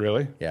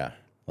 Really? Yeah,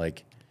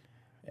 like,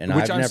 and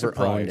Which I've I'm never owned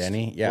surprised.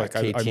 any. Yeah, Like,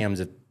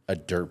 KTM's a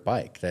dirt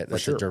bike.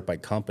 That's sure. a dirt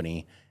bike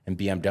company, and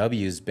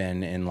BMW's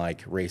been in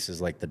like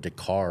races like the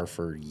Dakar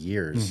for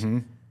years.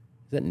 Is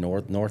it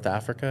North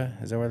Africa?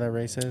 Is that where that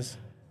race is?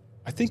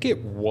 I think it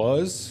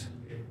was,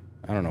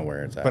 I don't know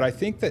where it's at. but I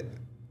think that,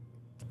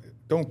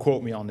 don't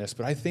quote me on this,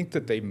 but I think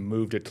that they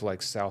moved it to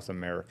like South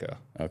America.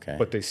 Okay.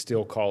 But they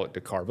still call it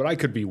Dakar. But I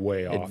could be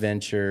way off.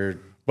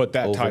 Adventure, But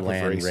that type of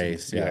overland racing,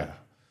 race, yeah.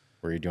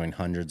 where you're doing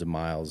hundreds of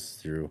miles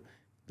through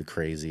the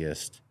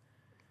craziest.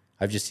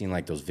 I've just seen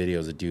like those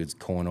videos of dudes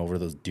going over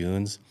those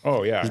dunes.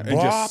 Oh yeah, and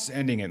bop. just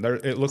sending it.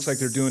 It looks like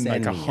they're doing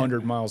like Sending it.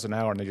 100 miles an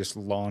hour, and they just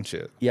launch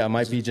it. Yeah, it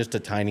might be just a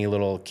tiny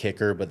little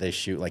kicker, but they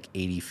shoot like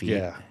 80 feet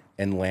Yeah.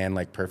 and land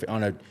like perfect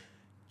on a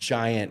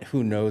giant.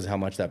 Who knows how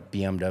much that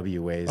BMW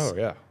weighs? Oh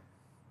yeah,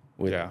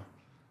 with yeah,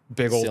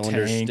 big old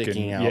cylinders tank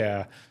sticking and out.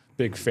 yeah,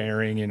 big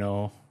fairing. You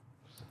know,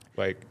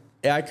 like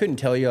Yeah, I couldn't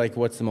tell you like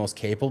what's the most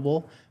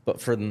capable, but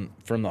from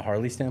the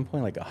Harley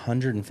standpoint, like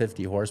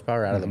 150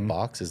 horsepower out of the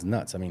box is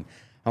nuts. I mean,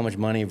 how much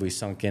money have we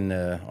sunk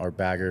into our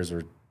baggers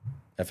or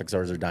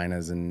FXRs or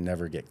Dynas and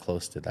never get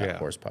close to that Yeah.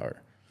 horsepower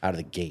out of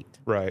the gate?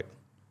 right.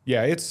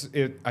 Yeah,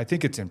 I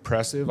think it's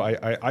impressive.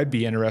 I'd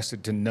be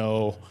interested to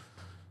know,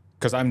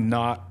 because I'm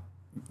not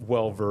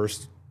well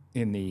versed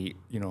in the,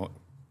 you know,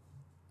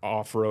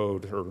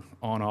 off-road or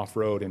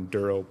on-off-road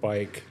enduro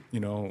bike, you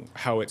know,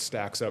 how it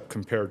stacks up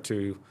compared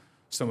to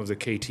some of the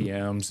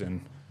KTMs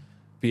and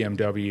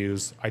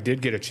BMWs. I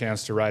did get a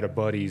chance to ride a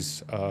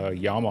buddy's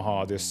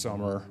Yamaha this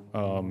summer,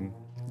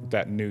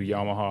 that new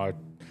Yamaha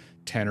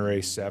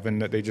Tenere 7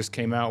 that they just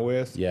came out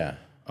with. Yeah.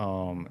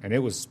 And it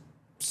was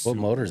What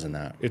motor's in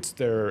that? it's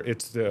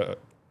the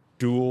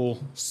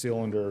dual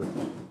cylinder.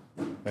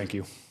 Thank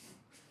you.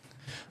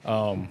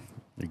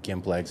 Your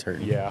gimp leg's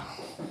hurting. Yeah,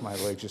 my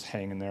leg's just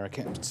hanging there. I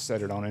can't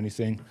set it on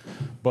anything.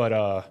 But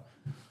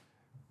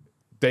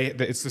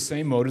it's the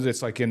same motor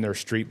that's like in their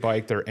street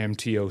bike, their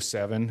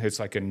MT-07. It's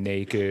like a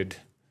naked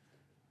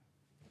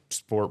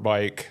sport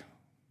bike,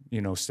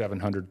 you know,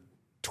 700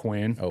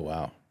 twin. Oh,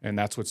 wow. And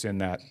that's what's in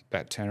that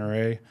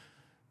Tenere.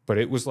 But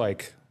it was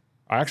like,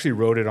 I actually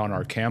rode it on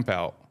our camp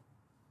out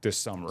this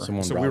summer.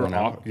 Someone so brought we were one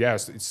out?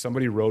 Yes,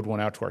 somebody rode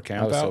one out to our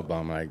camp I was out. so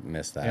bummed I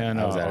missed that. And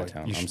I was out of you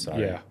town. I'm should-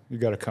 sorry. Yeah, you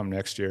got to come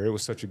next year. It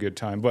was such a good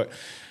time. But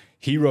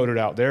he rode it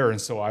out there, and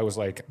so I was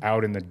like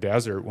out in the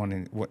desert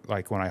when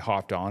I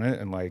hopped on it,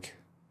 and like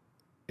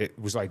it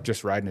was like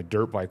just riding a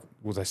dirt bike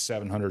with a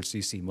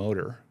 700cc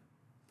motor,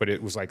 but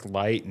it was like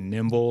light and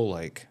nimble.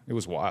 Like it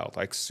was wild,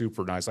 like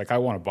super nice. Like I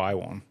want to buy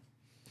one,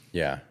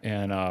 Yeah.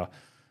 and like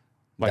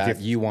That,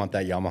 if you want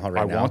that Yamaha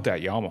right I now? want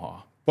that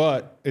Yamaha.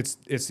 But it's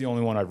the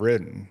only one I've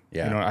ridden.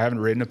 Yeah. You know, I haven't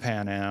ridden a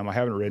Pan Am. I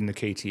haven't ridden a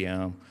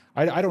KTM.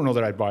 I don't know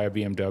that I'd buy a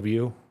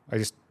BMW.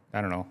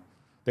 I don't know.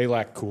 They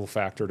lack cool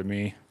factor to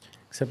me.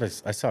 Except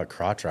I saw a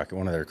crotch rocket,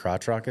 one of their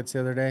crotch rockets the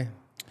other day.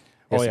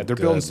 Oh It's yeah, they're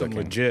building good some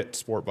looking. legit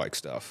sport bike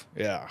stuff.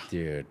 Yeah.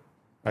 Dude,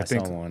 I I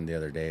think- saw one the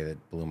other day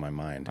that blew my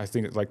mind. I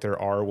think it's like their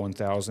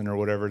R1000 or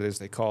whatever it is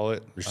they call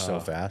it. They're so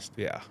fast.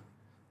 Yeah.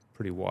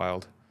 Pretty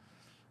wild.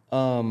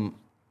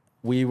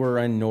 We were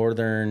in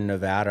northern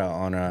Nevada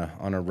on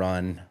a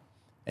run,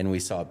 and we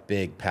saw a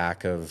big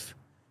pack of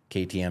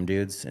KTM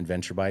dudes,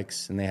 adventure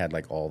bikes, and they had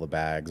like all the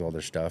bags, all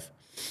their stuff.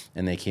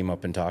 And they came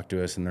up and talked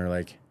to us, and they're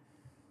like,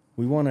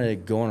 "We want to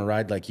go on a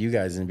ride like you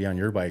guys and be on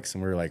your bikes."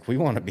 And we were like, "We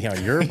want to be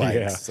on your bikes."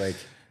 Yeah. It's like,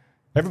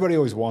 Everybody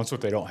always wants what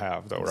they don't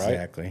have though, right?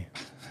 exactly.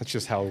 That's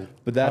just how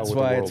But that's how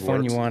why the it's world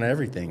fun. works. You want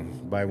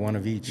everything. Buy one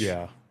of each.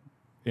 Yeah.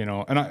 you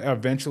know, and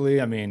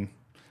eventually, I mean,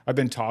 I've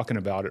been talking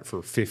about it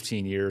for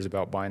 15 years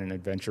about buying an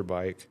adventure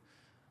bike.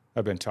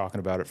 I've been talking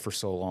about it for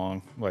so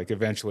long. Like,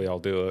 eventually I'll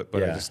do it,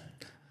 but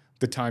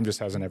the time just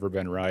hasn't ever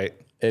been right.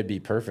 It'd be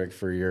perfect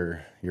for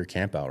your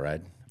camp out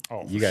ride.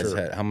 Oh, you guys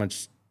had, how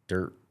much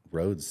dirt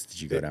roads did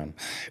you go down?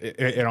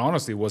 It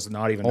honestly was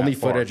not even Only that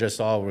far. footage I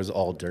saw was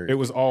all dirt. It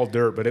was all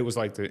dirt, but it was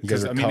like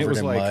because I mean, it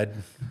was like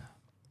mud.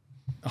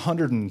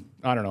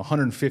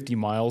 150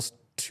 miles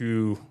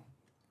to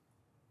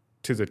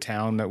the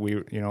town that we,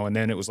 you know, and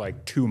then it was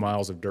like 2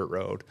 miles of dirt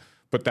road.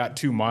 But that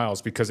 2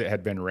 miles, because it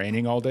had been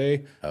raining all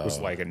day, was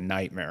like a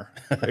nightmare.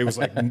 It was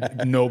like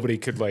nobody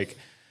could like,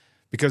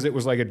 because it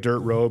was like a dirt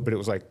road, but it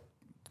was like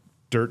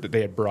dirt that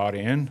they had brought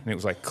in, and it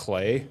was like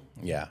clay.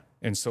 Yeah.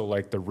 And so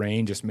like the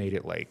rain just made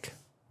it like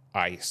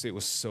ice. It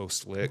was so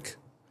slick.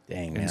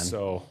 Dang, man. And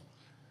so,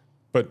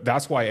 but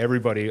that's why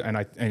everybody, and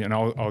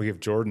I'll give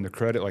Jordan the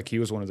credit. Like, he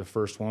was one of the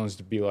first ones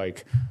to be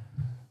like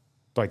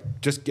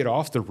just get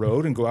off the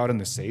road and go out in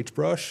the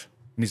sagebrush.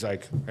 And he's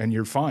like, and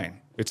you're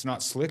fine. It's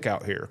not slick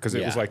out here, because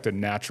it was like the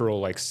natural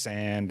like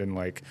sand, and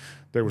like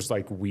there was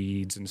like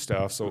weeds and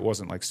stuff, so it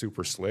wasn't like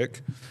super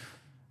slick.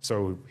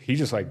 So he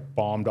just like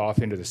bombed off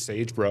into the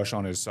sagebrush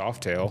on his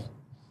Softail,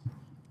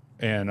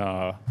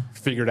 and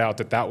figured out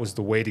that was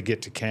the way to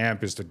get to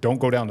camp, is to don't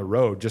go down the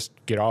road, just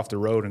get off the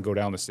road and go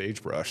down the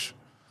sagebrush.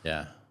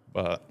 Yeah.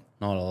 But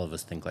not all of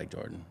us think like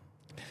Jordan.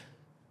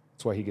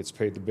 That's why he gets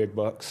paid the big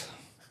bucks.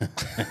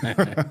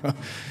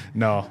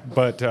 No,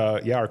 but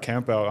yeah, our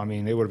camp out, I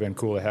mean, it would have been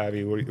cool to have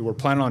you. We're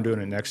planning on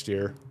doing it next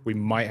year. We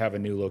might have a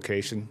new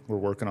location. We're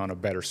working on a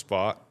better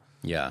spot.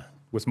 Yeah.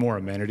 With more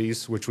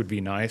amenities, which would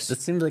be nice.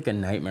 That seems like a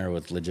nightmare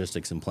with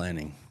logistics and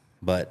planning,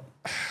 but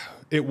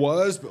it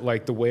was, but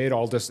like the way it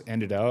all just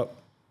ended up,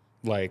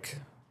 like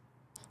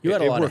you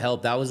had a lot of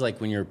help. That was like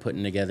when you were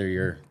putting together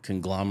your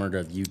conglomerate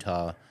of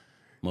Utah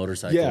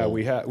motorcycle. Yeah,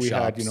 we had you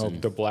know,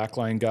 and the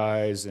Blackline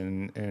guys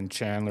and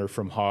Chandler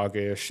from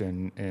Hoggish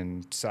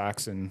and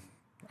Saxon.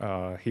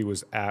 He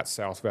was at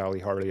South Valley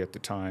Harley at the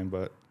time,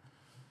 but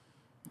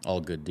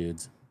all good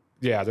dudes.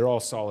 Yeah, they're all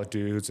solid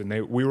dudes,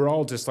 and we were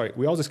all just like,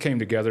 we all just came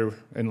together,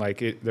 and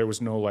like there was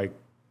no like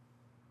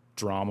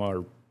drama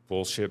or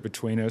bullshit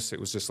between us. It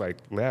was just like,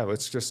 yeah,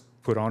 let's just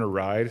put on a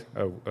ride,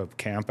 a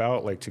camp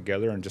out like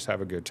together, and just have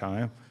a good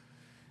time.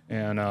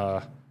 And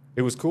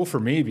it was cool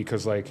for me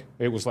because like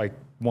it was like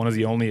one of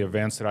the only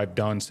events that I've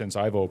done since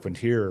I've opened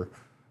here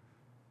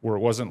where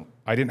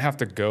I didn't have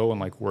to go and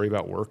like worry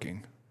about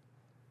working.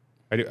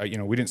 You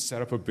know, we didn't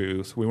set up a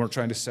booth. We weren't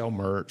trying to sell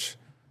merch.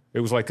 It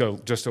was like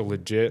just a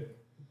legit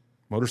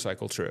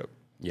motorcycle trip.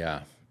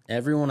 Yeah.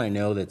 Everyone I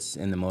know that's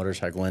in the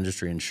motorcycle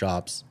industry and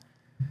shops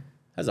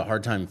has a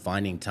hard time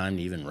finding time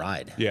to even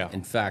ride. Yeah.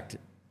 In fact,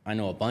 I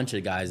know a bunch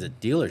of guys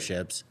at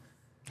dealerships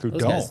who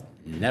those don't. Guys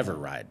never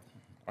ride.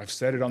 I've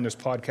said it on this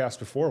podcast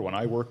before. When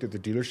I worked at the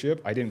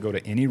dealership, I didn't go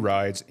to any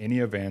rides, any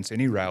events,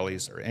 any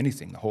rallies, or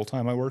anything the whole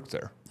time I worked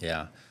there.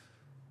 Yeah.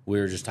 We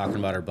were just talking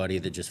about our buddy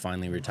that just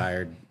finally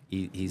retired.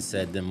 He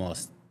said the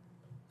most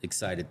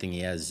excited thing he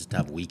has is just to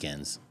have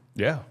weekends.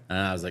 Yeah. And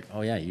I was like,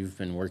 oh, yeah, you've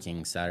been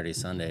working Saturday,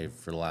 Sunday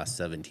for the last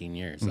 17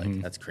 years. Mm-hmm.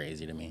 Like, that's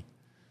crazy to me.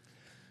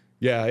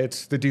 Yeah,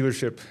 it's the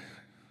dealership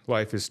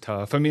life is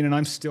tough. I mean, and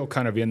I'm still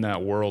kind of in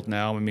that world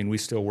now. I mean, we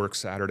still work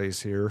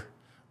Saturdays here,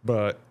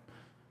 but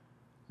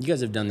you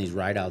guys have done these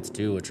ride outs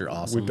too, which are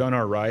awesome. We've done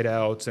our ride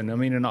outs, and I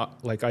mean, and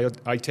like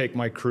I take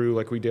my crew,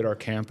 like we did our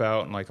camp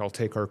out, and like I'll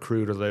take our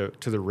crew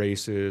to the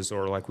races,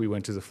 or like we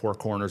went to the Four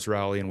Corners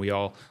rally, and we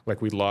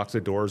locked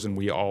the doors and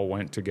we all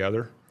went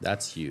together.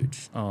 That's huge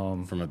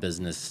from a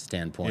business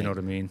standpoint. You know what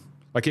I mean?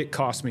 Like, it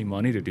cost me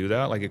money to do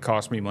that. Like, it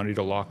cost me money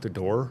to lock the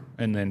door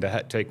and then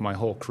to take my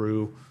whole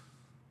crew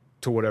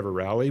to whatever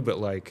rally. But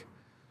like,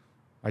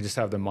 I just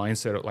have the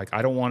mindset of like,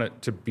 I don't want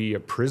it to be a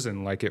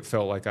prison like it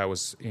felt like I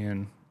was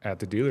in at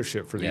the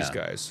dealership for these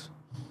guys.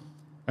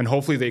 And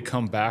hopefully they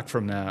come back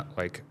from that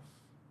like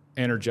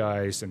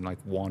energized and like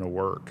want to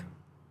work,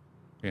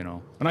 you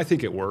know? And I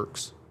think it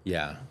works.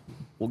 Yeah.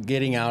 Well,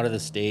 getting out of the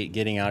state,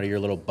 getting out of your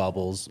little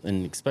bubbles,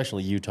 and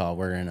especially Utah,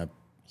 we're in a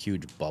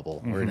huge bubble.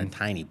 Mm-hmm. We're in a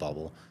tiny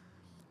bubble.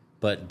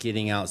 But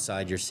getting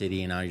outside your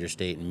city and out of your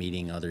state and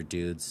meeting other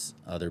dudes,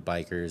 other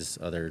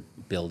bikers, other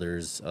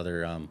builders,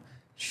 other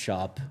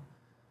shop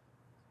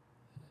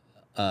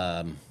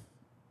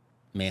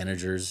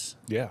managers,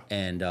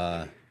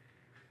 and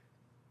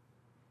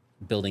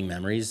building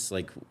memories.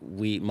 Like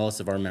most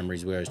of our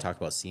memories, we always talk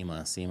about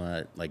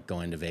SEMA, like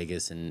going to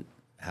Vegas and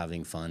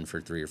having fun for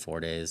 3 or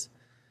 4 days.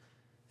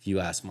 If you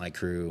ask my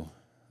crew,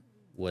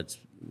 what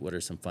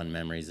are some fun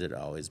memories, it'd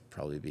always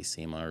probably be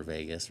SEMA or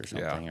Vegas or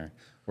something. Or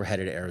we're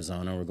headed to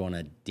Arizona. We're going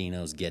to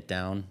Dino's Get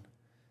Down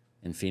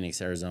in Phoenix,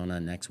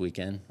 Arizona next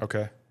weekend.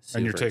 Okay. Super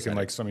and you're taking excited.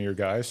 Like some of your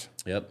guys?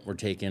 Yep. We're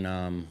taking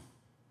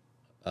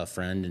a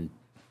friend and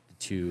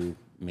 2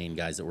 main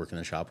guys that work in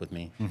the shop with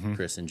me,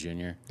 Christensen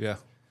Jr. Yeah.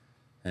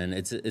 And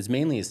it's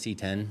mainly a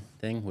C10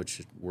 thing,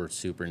 which we're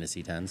super into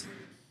C10s.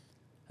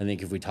 I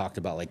think if we talked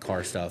about like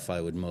car stuff, I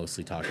would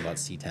mostly talk about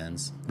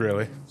C10s.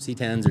 Really?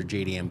 C10s or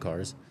JDM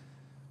cars.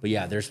 But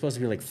yeah, there's supposed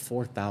to be like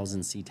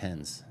 4,000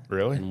 C10s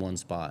Really? in one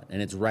spot.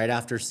 And it's right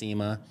after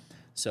SEMA.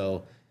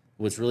 So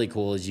what's really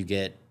cool is you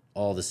get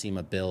all the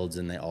SEMA builds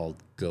and they all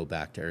go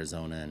back to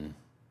Arizona. And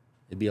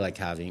it'd be like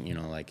having, you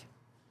know, like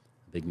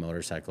a big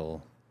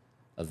motorcycle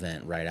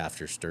event right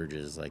after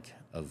Sturgis, like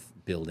of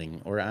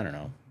building, or I don't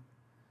know.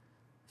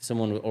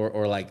 Someone,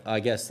 or like, I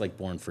guess like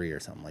Born Free or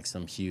something, like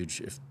some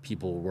huge, if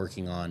people were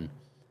working on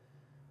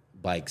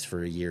bikes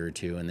for a year or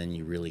two and then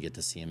you really get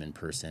to see them in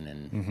person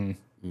and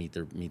meet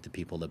the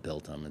people that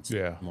built them. It's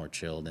more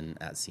chill than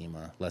at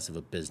SEMA, less of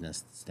a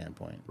business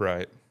standpoint.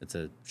 Right. It's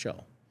a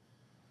show.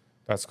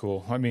 That's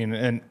cool. I mean,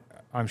 and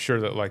I'm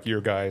sure that like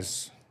your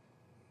guys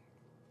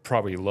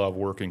probably love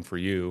working for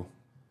you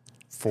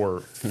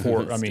for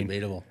I mean,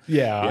 debatable.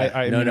 Yeah.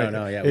 I mean,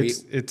 Yeah.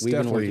 It's we've been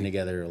definitely working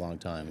together a long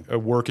time. a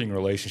working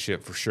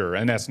relationship for sure.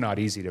 And that's not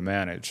easy to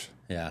manage.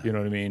 Yeah. You know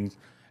what I mean?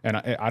 And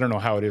I don't know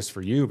how it is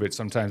for you, but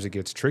sometimes it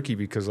gets tricky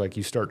because like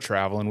you start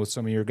traveling with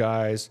some of your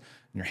guys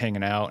and you're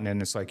hanging out and then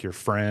it's like your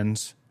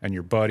friends and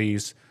your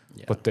buddies,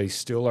 but they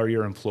still are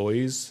your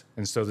employees.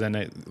 And so then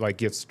it like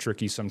gets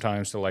tricky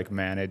sometimes to like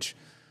manage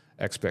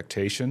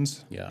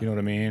expectations. Yeah. You know what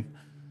I mean?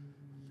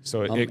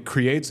 So it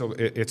creates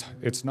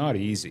it's not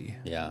easy.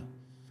 Yeah.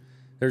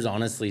 There's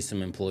honestly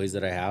some employees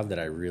that I have that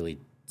I really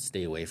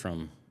stay away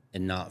from,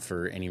 and not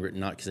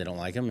because I don't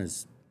like them,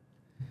 is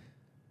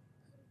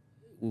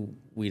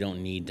we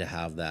don't need to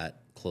have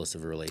that close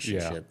of a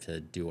relationship to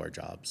do our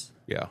jobs.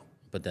 Yeah.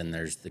 But then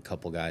there's the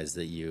couple guys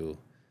that you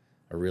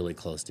are really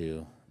close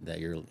to, that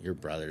you're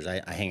brothers.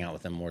 I hang out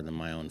with them more than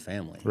my own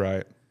family.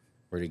 Right.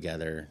 We're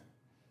together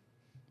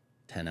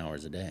 10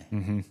 hours a day.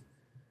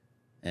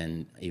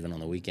 And even on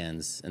the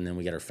weekends, and then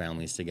we get our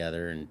families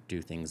together and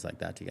do things like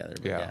that together.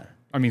 But Yeah.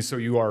 I mean, so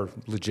you are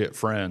legit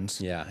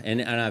friends. Yeah,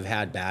 and I've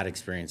had bad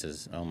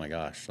experiences. Oh my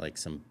gosh, like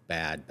some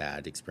bad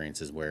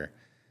experiences where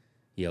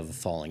you have a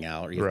falling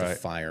out, or you have to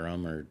fire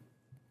them, or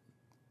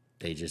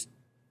they just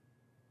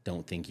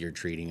don't think you're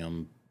treating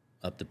them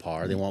up to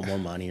par. They want more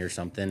money or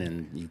something,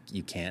 and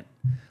you can't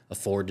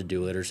afford to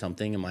do it or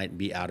something. It might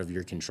be out of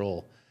your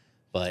control,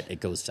 but it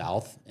goes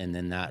south, and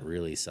then that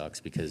really sucks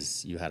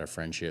because you had a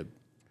friendship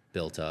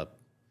built up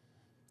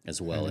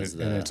as well as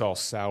and it's all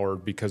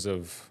soured because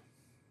of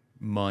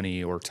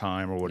money or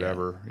time or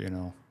whatever, you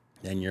know.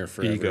 Then you're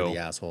forever Ego. the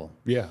asshole.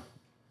 Yeah.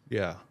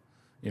 Yeah.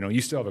 You know,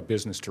 you still have a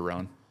business to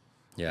run.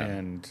 Yeah.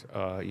 And,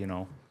 you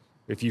know,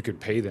 if you could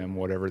pay them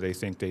whatever they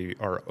think they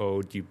are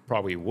owed, you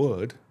probably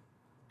would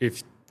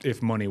if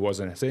money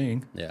wasn't a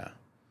thing. Yeah.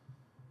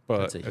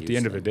 But at the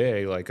end of the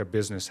day, like a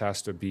business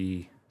has to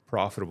be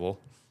profitable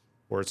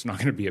or it's not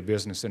going to be a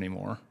business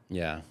anymore.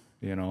 Yeah.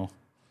 You know,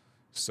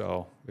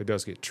 so it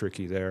does get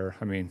tricky there.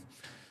 I mean,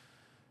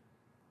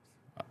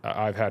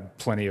 I've had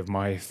plenty of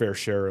my fair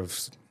share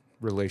of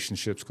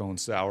relationships going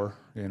sour,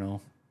 you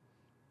know.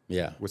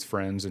 Yeah. With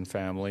friends and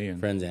family. And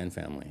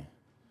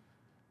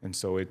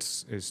so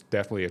it's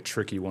definitely a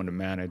tricky one to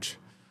manage.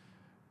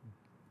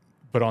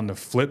 But on the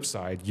flip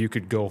side, you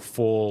could go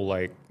full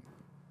like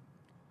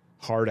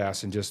hard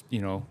ass and just,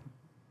 you know,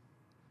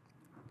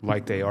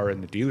 like they are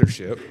in the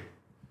dealership,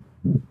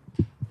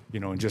 you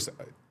know, and just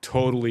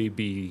totally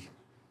be,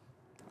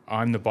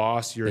 I'm the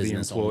boss, you're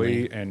Business the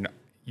employee, only. and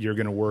you're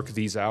going to work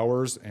these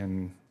hours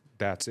and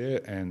that's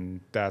it. And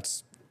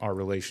that's our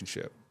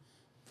relationship.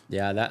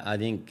 Yeah, that I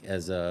think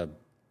as a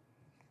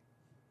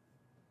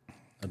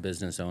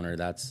business owner,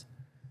 that's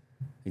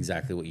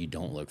exactly what you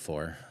don't look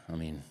for. I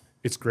mean,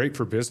 it's great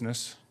for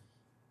business.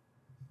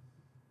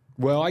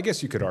 Well, I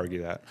guess you could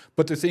argue that.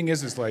 But the thing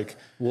is like...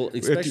 Well,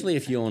 especially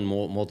if you own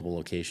multiple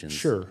locations.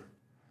 Sure.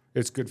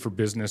 It's good for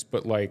business,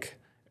 but like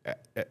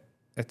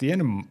at the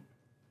end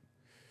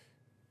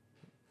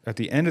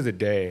of the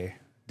day,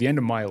 the end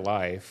of my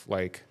life,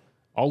 like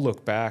I'll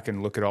look back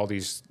and look at all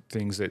these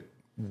things that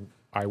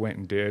I went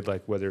and did,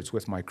 like whether it's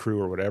with my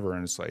crew or whatever,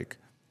 and it's like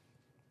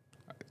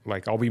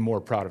I'll be more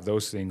proud of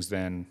those things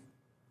than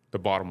the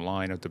bottom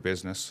line of the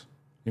business.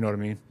 You know what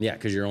I mean? Yeah,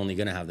 because you're only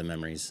going to have the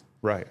memories.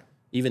 Right.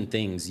 Even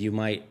things, you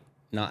might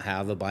not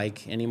have a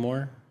bike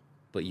anymore,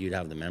 but you'd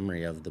have the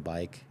memory of the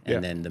bike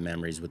and then the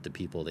memories with the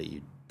people that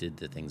you did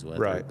the things with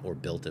or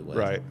built it with.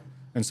 Right.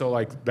 And so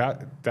like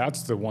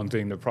that's the one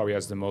thing that probably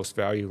has the most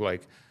value,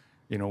 like,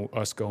 you know,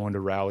 us going to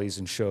rallies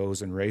and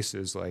shows and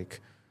races, like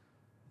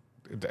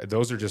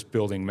those are just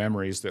building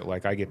memories that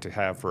like I get to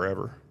have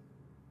forever.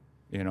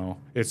 You know,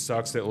 it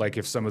sucks that like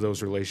if some of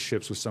those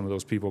relationships with some of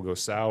those people go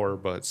sour,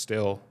 but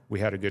still we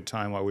had a good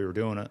time while we were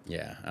doing it.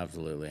 Yeah,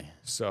 absolutely.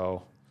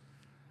 So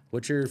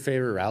what's your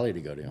favorite rally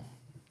to go to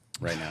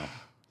right now?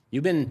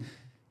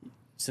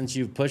 Since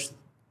you've built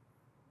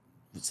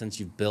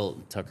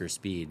Tucker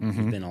Speed,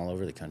 you've been all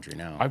over the country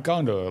now. I've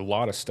gone to a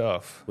lot of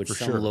stuff, which for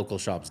some sure. local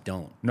shops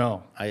don't.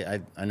 No.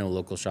 I know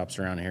local shops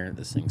around here,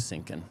 this thing's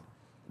sinking,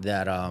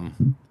 that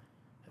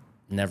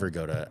never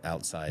go to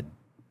out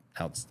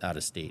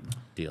of state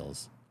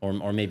deals,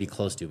 or maybe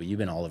close to, but you've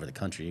been all over the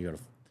country. You go to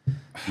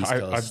East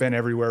Coast. I've been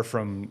everywhere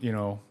from, you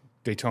know,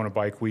 Daytona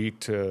Bike Week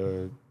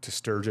to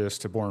Sturgis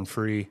to Born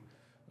Free,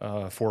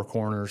 Four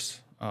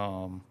Corners.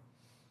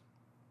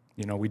 You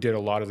we did a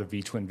lot of the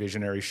V-Twin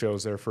Visionary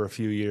shows there for a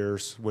few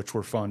years, which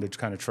were fun to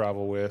kind of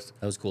travel with.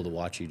 That was cool to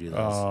watch you do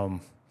those.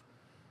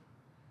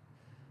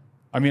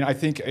 I mean, I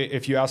think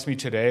if you ask me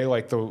today,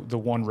 like the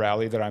one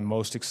rally that I'm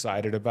most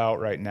excited about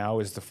right now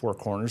is the Four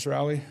Corners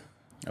rally.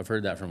 I've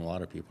heard that from a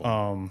lot of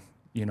people.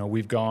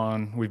 We've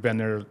been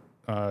there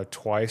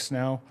twice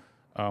now.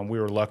 We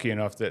were lucky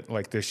enough that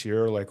like this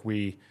year, like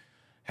we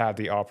had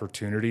the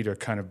opportunity to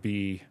kind of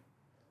be,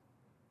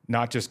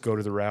 not just go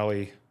to the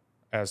rally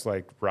as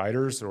like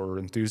riders or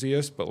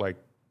enthusiasts, but like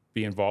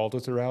be involved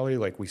with the rally.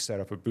 Like we set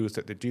up a booth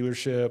at the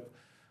dealership.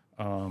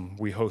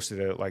 We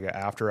hosted like an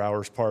after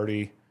hours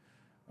party.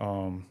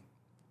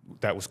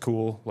 That was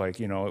cool. Like,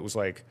 it was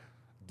like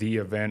the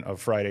event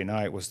of Friday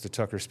night was the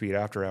Tucker Speed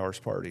after hours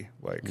party.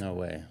 Like, no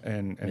way.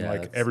 And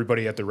like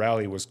everybody at the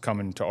rally was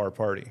coming to our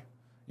party,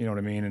 you know what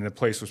I mean? And the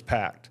place was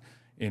packed,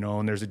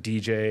 and there's a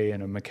DJ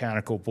and a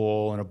mechanical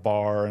bull and a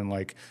bar. And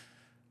like,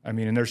 I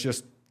mean, and there's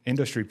just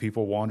industry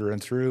people wandering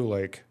through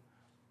like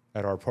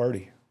at our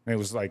party. And it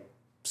was like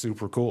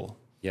super cool.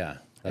 Yeah.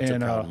 That's a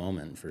proud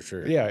moment for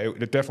sure. Yeah.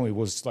 It definitely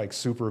was like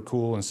super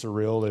cool and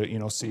surreal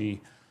to,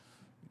 see,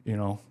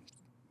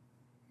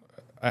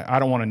 I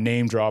don't want to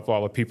name drop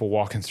all the people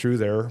walking through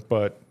there,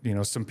 but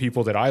some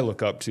people that I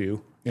look up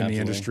to in the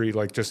industry,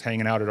 like just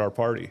hanging out at our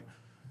party.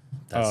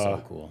 That's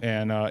so cool.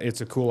 And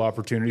it's a cool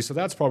opportunity. So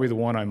that's probably the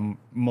one I'm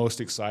most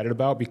excited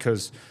about,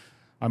 because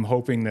I'm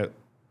hoping that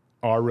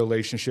our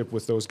relationship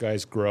with those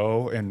guys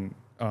grow. And,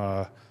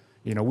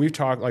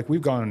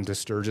 we've gone to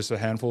Sturgis a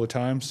handful of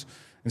times,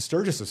 and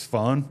Sturgis is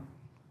fun,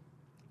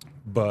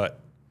 but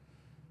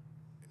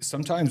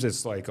sometimes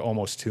it's like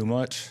almost too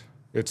much.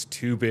 It's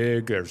too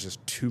big. There's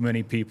just too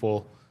many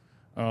people.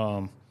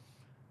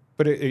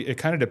 But it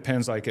kind of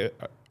depends. Like,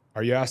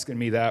 are you asking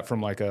me that from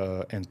like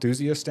a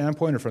enthusiast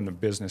standpoint or from the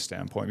business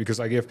standpoint? Because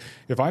like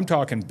if I'm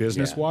talking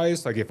business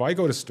wise, like if I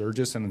go to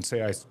Sturgis and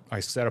say I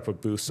set up a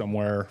booth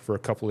somewhere for a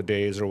couple of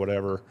days or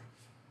whatever,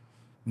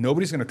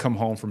 nobody's going to come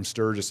home from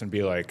Sturgis and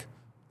be like,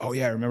 oh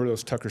yeah, I remember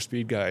those Tucker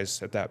Speed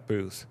guys at that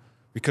booth,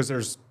 because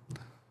there's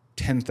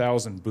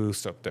 10,000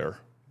 booths up there.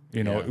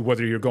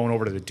 Whether you're going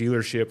over to the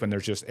dealership and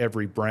there's just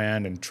every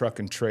brand and truck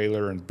and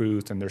trailer and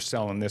booth and they're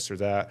selling this or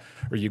that,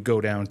 or you go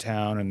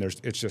downtown and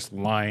it's just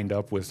lined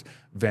up with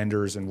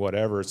vendors and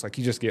whatever. It's like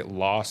you just get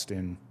lost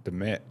in the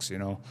mix.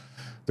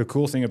 The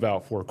cool thing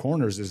about Four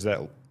Corners is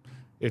that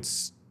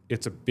it's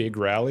a big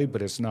rally,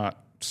 but it's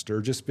not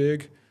Sturgis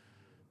big.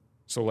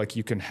 So like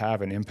you can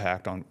have an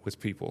impact with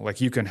people. Like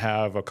you can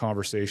have a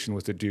conversation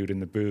with the dude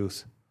in the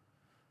booth.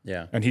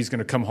 Yeah. And he's going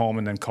to come home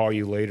and then call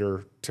you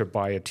later to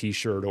buy a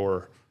T-shirt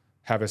or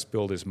have us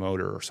build his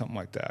motor or something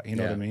like that. You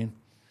know what I mean?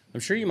 I'm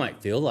sure you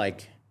might feel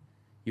like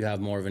you have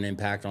more of an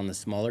impact on the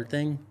smaller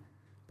thing,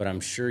 but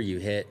I'm sure you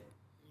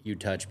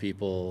touch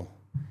people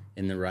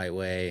in the right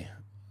way,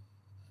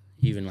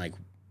 even like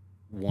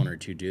one or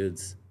two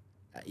dudes,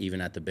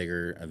 even at the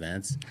bigger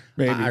events.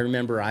 Maybe. I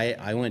remember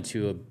I went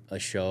to a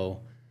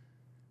show,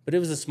 but it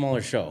was a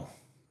smaller show,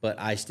 but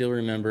I still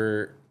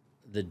remember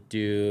the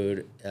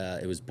dude,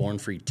 it was Born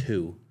Free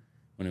 2.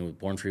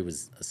 Born Free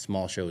was a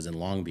small show, it was in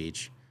Long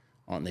Beach.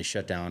 They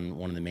shut down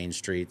one of the main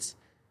streets,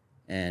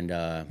 and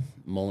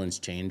Mullins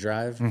Chain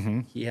Drive.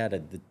 Mm-hmm. He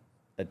had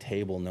a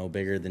table no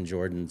bigger than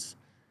Jordan's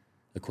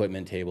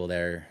equipment table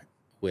there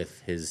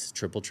with his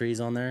triple trees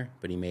on there,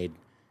 but he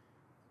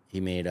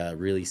made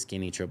really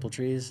skinny triple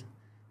trees,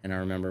 and I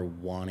remember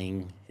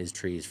wanting his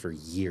trees for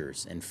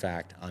years. In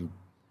fact,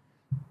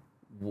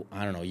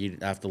 I don't know,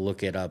 you'd have to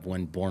look it up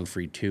when Born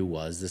Free 2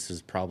 was. This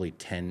is probably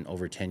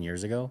over 10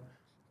 years ago,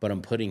 but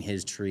I'm putting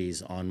his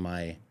trees on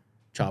my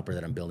chopper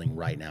that I'm building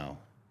right now.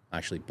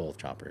 Actually, both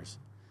choppers.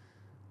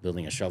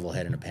 Building a shovel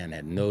head and a pan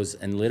head.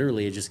 And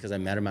literally just because I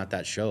met him at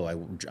that show,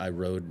 I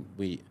rode,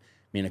 me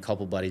and a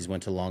couple buddies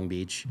went to Long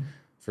Beach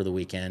for the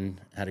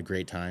weekend, had a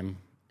great time,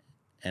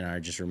 and I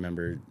just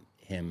remember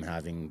him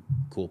having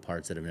cool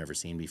parts that I've never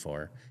seen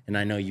before. And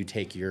I know you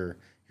take your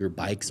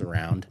bikes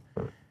around,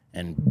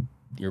 and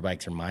your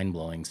bikes are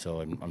mind-blowing, so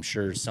I'm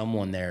sure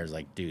someone there is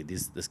like, dude,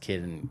 this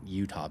kid in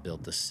Utah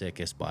built the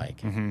sickest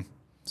bike. Mm-hmm.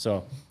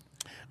 So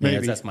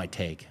maybe that's my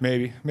take.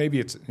 Maybe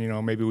it's,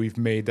 maybe we've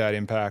made that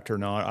impact or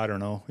not. I don't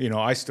know.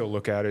 I still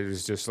look at it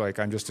as just like,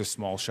 I'm just a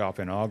small shop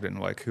in Ogden,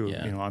 like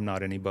I'm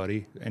not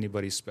anybody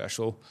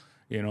special,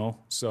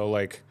 so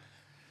like.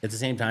 At the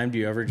same time, do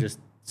you ever just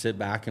sit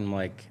back and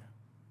like,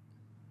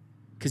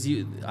 because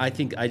I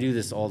think I do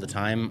this all the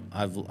time.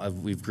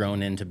 We've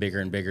grown into bigger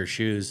and bigger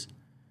shoes,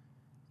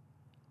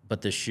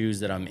 but the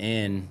shoes that I'm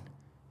in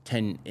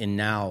 10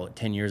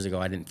 years ago,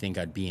 I didn't think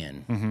I'd be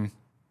in. Mm-hmm.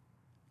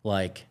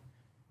 Like,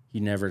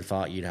 you never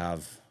thought you'd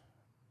have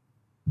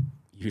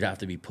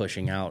to be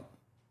pushing out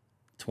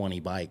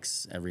 20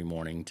 bikes every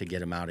morning to get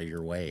them out of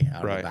your way,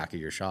 out of the back of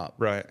your shop.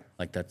 Right.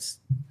 Like that's,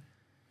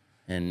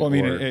 and well,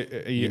 I mean,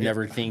 you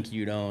never think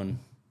you'd own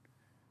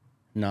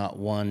not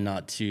one,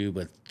 not two,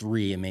 but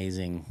 3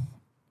 amazing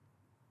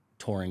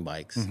touring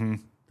bikes. Mm-hmm.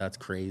 That's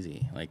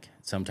crazy. Like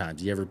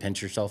sometimes you ever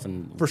pinch yourself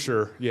and for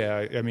sure.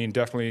 Yeah. I mean,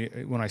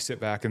 definitely when I sit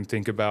back and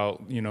think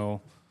about,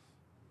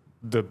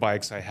 the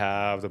bikes I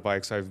have, the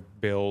bikes I've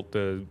built,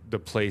 the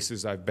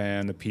places I've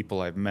been, the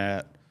people I've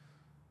met.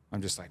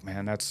 I'm just like,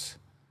 man, that's,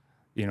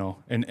 you know,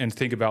 and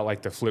think about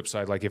like the flip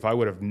side. Like if I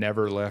would have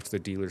never left the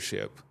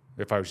dealership,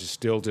 if I was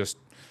still just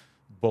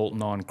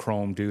bolting on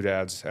chrome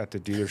doodads at the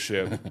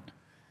dealership,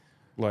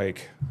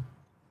 like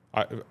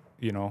I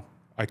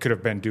could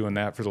have been doing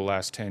that for the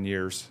last 10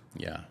 years.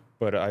 Yeah.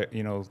 But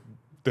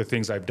the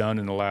things I've done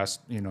in the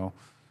last,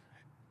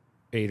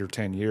 8 or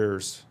 10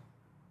 years,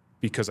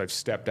 because I've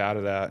stepped out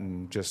of that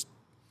and just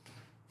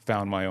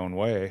found my own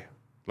way,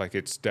 like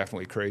it's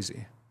definitely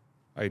crazy.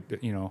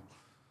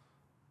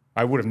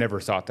 I would have never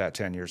thought that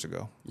 10 years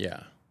ago.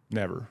 Yeah.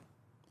 Never.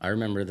 I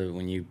remember that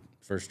when you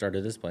first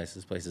started this place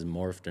has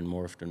morphed and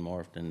morphed and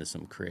morphed into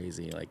some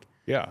crazy, like,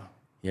 Yeah.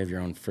 you have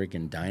your own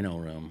freaking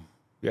dyno room.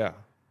 Yeah.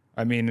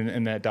 I mean,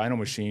 and that dyno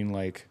machine,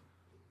 like,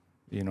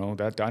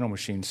 that dyno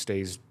machine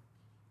stays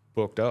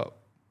booked up.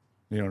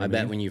 You know what I mean?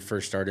 bet when you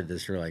first started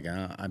this, you're like,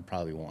 I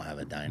probably won't have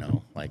a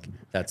dyno. Like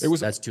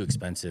that's too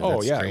expensive. Oh,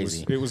 that's yeah.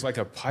 crazy. It was like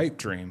a pipe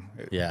dream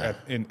Yeah.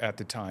 at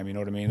the time. You know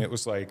what I mean? It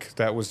was like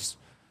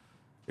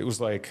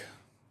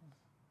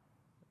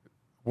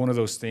one of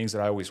those things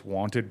that I always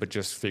wanted, but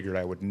just figured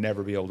I would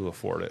never be able to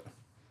afford it.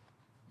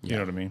 You know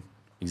what I mean?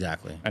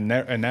 Exactly. And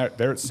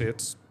there it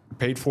sits,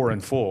 paid for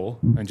in full,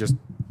 and just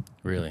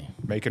Really.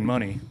 making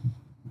money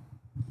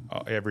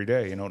every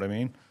day. You know what I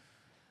mean?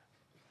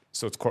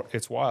 So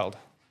it's wild.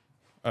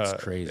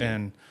 It's crazy.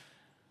 And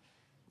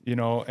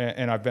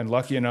I've been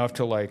lucky enough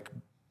to like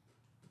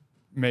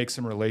make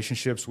some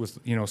relationships with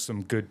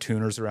some good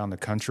tuners around the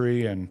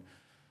country, and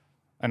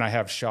I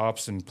have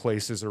shops and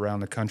places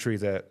around the country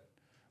that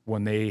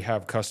when they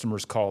have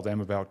customers call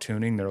them about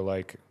tuning, they're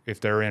like,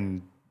 if they're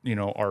in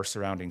our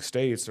surrounding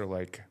states, they're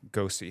like,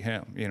 go see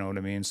him. You know what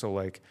I mean? So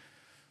like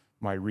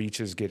my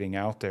reach is getting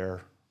out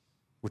there,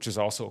 which is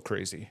also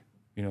crazy.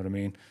 You know what I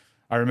mean?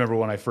 I remember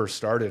when I first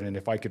started, and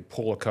if I could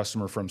pull a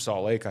customer from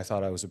Salt Lake, I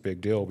thought I was a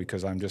big deal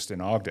because I'm just in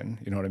Ogden.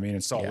 You know what I mean?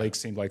 And Salt Lake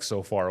seemed like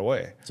so far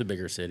away. It's a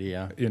bigger city,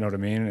 yeah. You know what I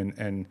mean?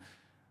 And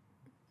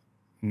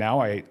now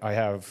I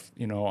have,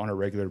 on a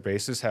regular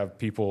basis, have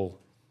people,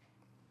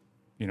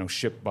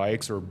 ship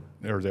bikes or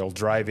they'll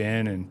drive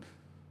in and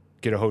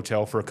get a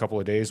hotel for a couple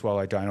of days while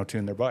I dyno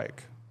tune their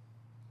bike.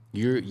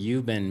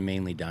 You've been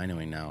mainly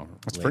dynoing now.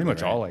 That's pretty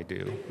much all I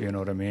do. You know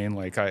what I mean?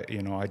 Like I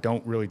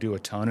don't really do a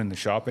ton in the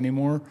shop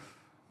anymore.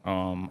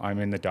 I'm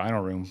in the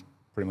dyno room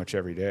pretty much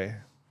every day.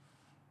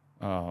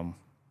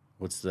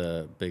 What's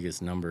the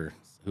biggest number?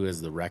 Who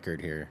has the record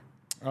here?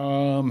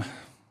 Do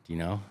you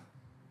know?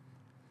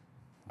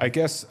 I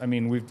guess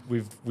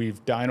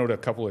we've dynoed a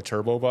couple of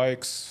turbo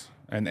bikes,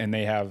 and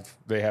they have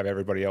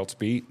everybody else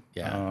beat.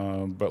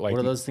 Yeah. But like, what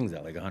are those things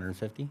at? Like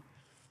 150?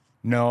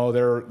 No,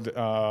 they're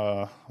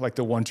like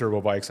the one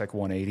turbo bike's like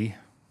 180.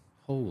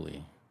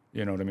 Holy.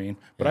 You know what I mean?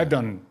 But yeah.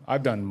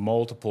 I've done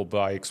multiple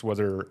bikes,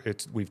 whether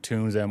we've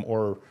tuned them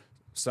or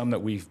some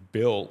that we've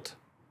built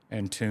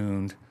and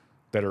tuned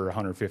that are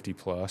 150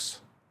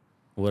 plus.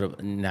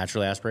 What,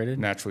 naturally aspirated?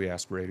 Naturally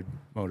aspirated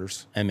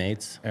motors.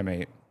 M8s?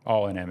 M8,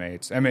 all in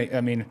M8s. M8.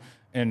 I mean,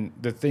 and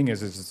the thing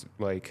is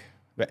like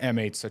the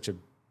M8's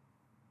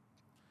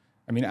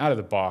out of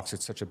the box,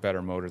 it's such a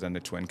better motor than the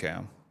twin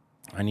cam.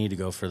 I need to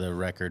go for the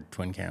record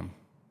twin cam.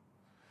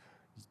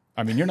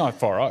 I mean, you're not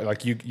far out.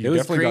 Like you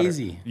definitely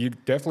crazy. You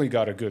definitely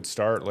got a good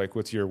start, like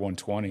with your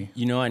 120.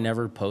 I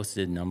never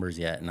posted numbers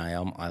yet, and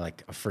I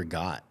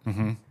forgot.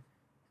 Mm-hmm.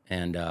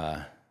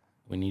 And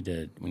we need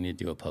to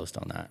do a post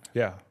on that.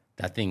 Yeah,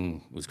 that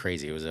thing was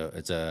crazy.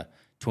 It's a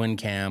twin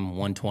cam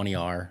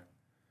 120R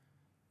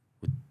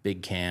with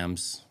big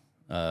cams,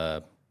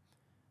 dark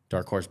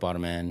horse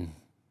bottom end,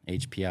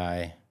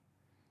 HPI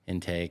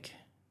intake,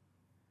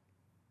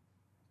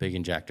 big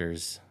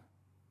injectors.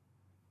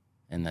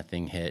 And that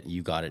thing hit,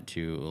 you got it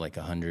to like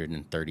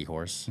 130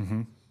 horse.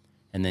 Mm-hmm.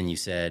 And then you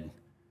said,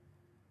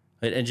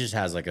 it just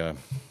has like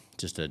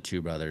just a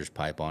Two Brothers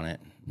pipe on it.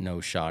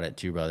 No shot at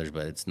Two Brothers,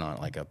 but it's not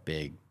like a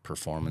big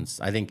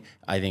performance. I think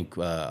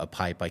a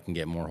pipe, I can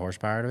get more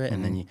horsepower out of it. Mm-hmm.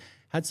 And then you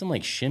had some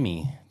like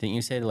shimmy. Didn't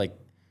you say like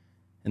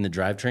in the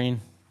drivetrain?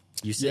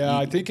 You said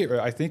I think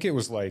it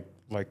was like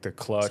the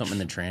clutch. Something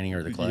in the tranny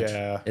or the clutch.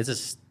 Yeah.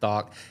 It's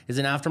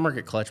an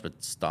aftermarket clutch,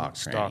 but stock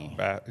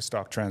tranny.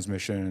 Stock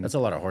transmission. That's a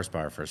lot of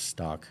horsepower for a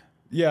stock.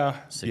 Yeah.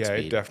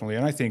 Speed. Definitely.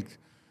 And I think,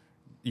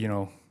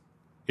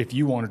 if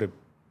you wanted to,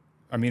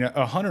 a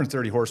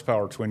 130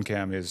 horsepower twin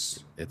cam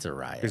it's a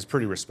riot. Is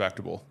pretty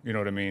respectable. You know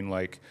what I mean?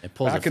 Like it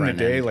pulls back in the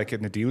day, like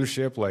in the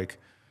dealership, like,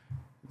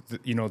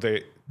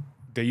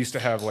 they used to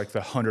have like the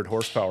 100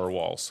 horsepower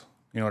walls.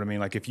 You know what I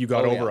mean? Like if you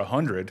got over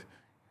 100,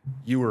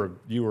 you were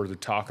the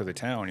talk of the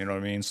town, you know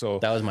what I mean? So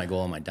that was my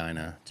goal in my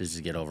dyna, just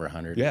to get over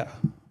 100. Yeah.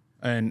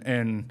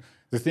 And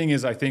the thing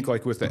is, I think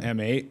like with the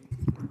M8,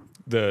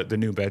 the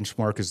new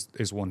benchmark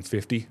is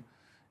 150.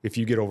 If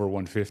you get over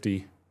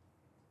 150,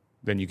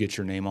 then you get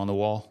your name on the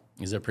wall.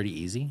 Is that pretty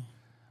easy?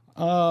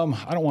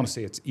 I don't want to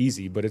say it's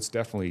easy, but it's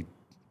definitely.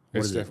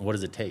 What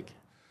does it take?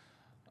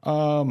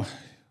 To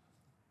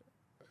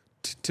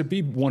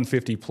be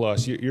 150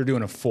 plus, you're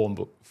doing a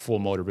full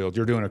motor build.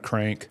 You're doing a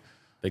crank.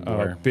 Big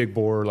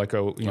bore. like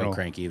a,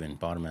 crank even,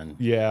 bottom end.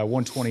 Yeah,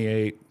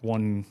 128,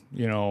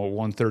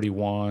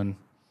 131,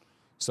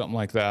 something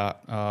like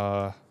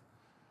that.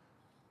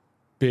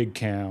 Big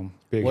cam,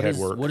 big head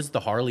work. What is the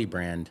Harley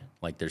brand,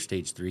 like their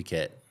Stage 3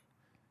 kit?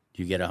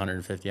 Do you get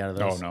 150 out of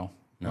those? Oh, no.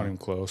 Not even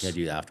close. You gotta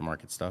do the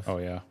aftermarket stuff. Oh,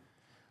 yeah.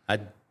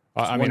 I've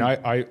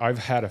I've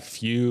had a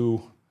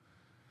few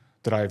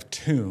that I've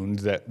tuned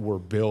that were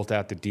built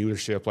at the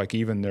dealership, like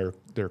even their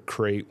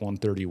crate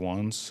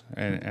 131s,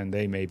 and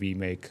they maybe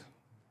make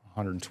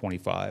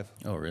 125.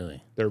 Oh,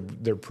 really?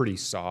 They're pretty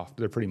soft.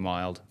 They're pretty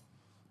mild.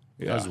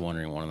 Yeah. I was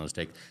wondering one of those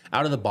takes.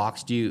 Out of the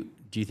box, do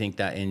you think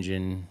that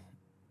engine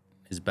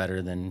is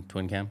better than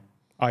twin cam?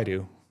 I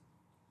do.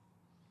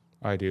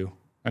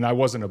 And I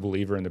wasn't a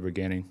believer in the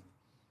beginning.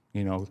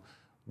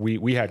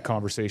 We had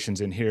conversations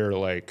in here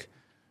like,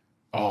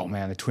 oh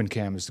man, the twin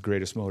cam is the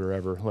greatest motor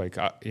ever. Like,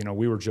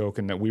 we were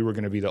joking that we were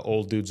going to be the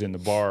old dudes in the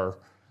bar,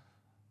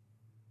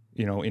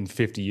 in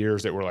 50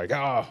 years that were like,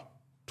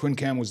 twin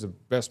cam was the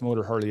best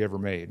motor Harley ever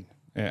made.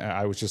 And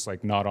I was just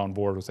like not on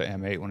board with the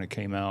M8 when it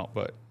came out,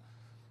 but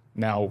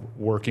now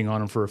working on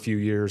them for a few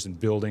years and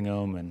building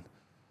them and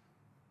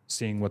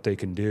seeing what they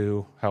can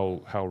do,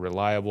 how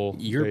reliable.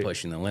 You're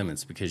pushing the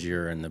limits because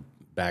you're in the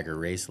bagger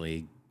race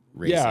league.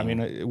 Racing. Yeah, I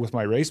mean, with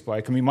my race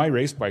bike, my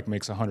race bike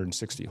makes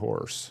 160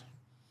 horse.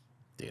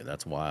 Dude,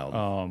 that's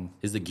wild.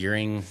 Is the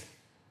gearing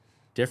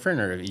different,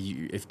 or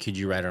could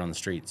you ride it on the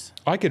streets?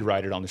 I could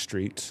ride it on the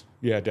streets.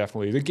 Yeah,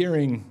 definitely. The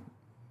gearing,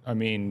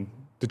 in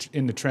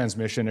the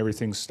transmission,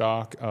 everything's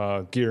stock.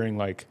 Gearing,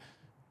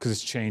 because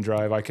it's chain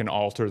drive, I can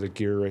alter the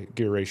gear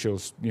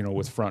ratios,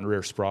 with front and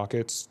rear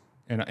sprockets,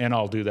 and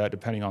I'll do that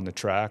depending on the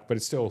track. But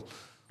it's still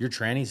your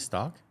tranny's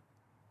stock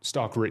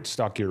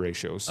gear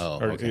ratios. Oh,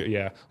 okay.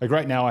 Yeah. Like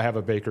right now, I have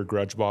a Baker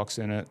Grudge box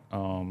in it.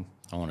 I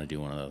want to do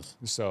one of those.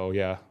 So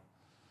yeah.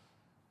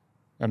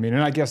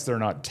 And I guess they're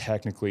not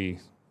technically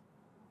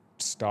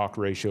stock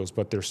ratios,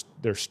 but they're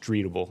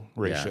streetable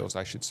ratios.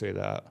 I should say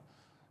that.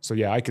 So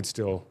yeah,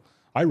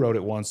 I rode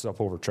it once up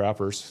over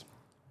Trappers.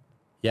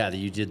 Yeah,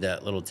 you did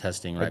that little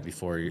testing right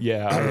before.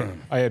 Yeah,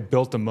 I had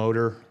built the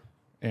motor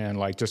and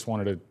just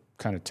wanted to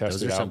kind of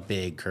test it out. Those are some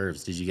big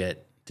curves.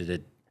 Did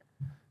it?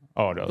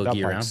 Oh no, that bike's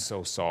around?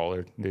 So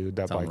solid, dude.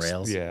 That bike's on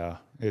rails. Yeah,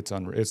 it's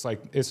not.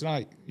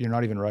 You're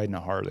not even riding a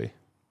Harley,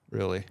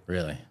 really.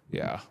 Really?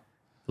 Yeah.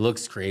 It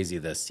looks crazy.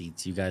 The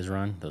seats you guys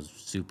run, those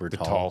super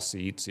tall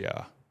seats.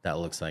 Yeah. That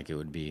looks like it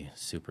would be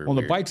super. Well,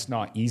 weird. the bike's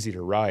not easy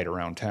to ride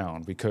around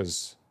town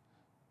because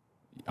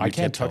I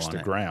can't touch the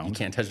ground. You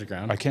can't touch the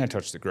ground? I can't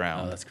touch the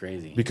ground. Oh, that's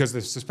crazy. Because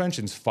the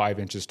suspension's 5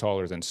 inches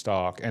taller than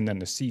stock, and then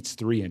the seat's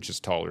 3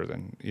 inches taller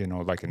than,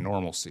 like a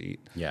normal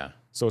seat. Yeah.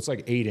 So it's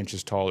 8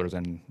 inches taller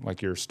than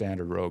your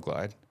standard Road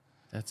Glide.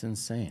 That's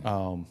insane.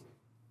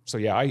 So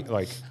yeah,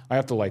 I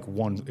have to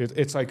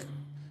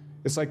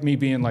it's like me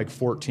being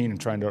 14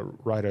 and trying to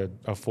ride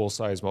a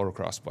full-size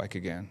motocross bike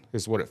again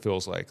is what it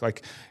feels like.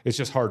 It's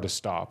just hard to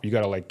stop. You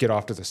got to get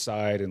off to the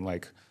side and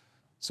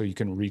so you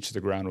can reach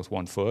the ground with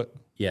 1 foot.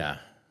 Yeah.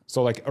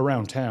 So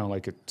around town,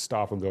 it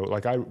stop and go.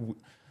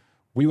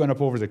 We went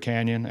up over the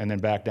canyon and then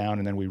back down,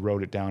 and then we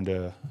rode it down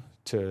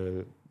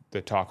to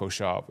the taco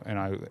shop.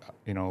 And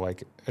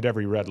at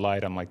every red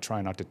light, I'm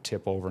trying not to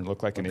tip over and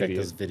look like an idiot.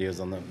 Those videos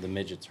on the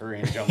midgets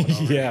hurrying, jumping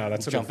over. Yeah,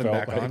 that's what jumping it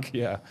felt back like. on.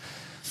 Yeah.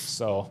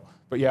 So,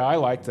 but yeah, I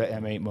like the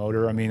M8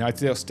 motor. I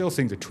still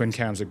think the twin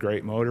cam's a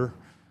great motor,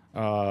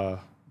 but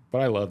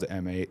I love the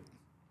M8.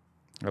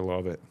 I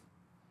love it.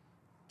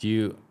 Do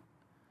you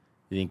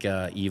think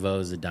Evo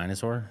is a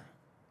dinosaur?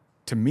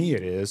 To me,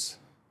 it is.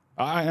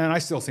 And I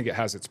still think it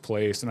has its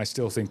place, and I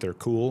still think they're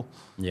cool.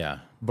 Yeah.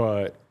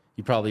 But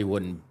you probably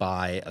wouldn't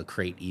buy a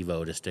crate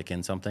Evo to stick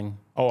in something.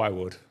 Oh, I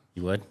would.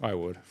 You would? I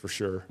would, for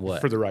sure.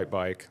 What? For the right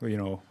bike,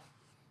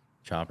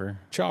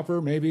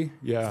 Chopper, maybe.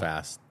 Yeah.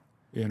 Fast.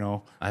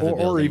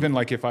 Or even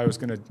if I was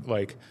gonna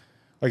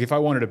if I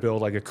wanted to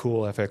build a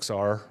cool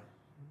FXR,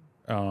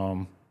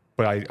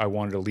 but I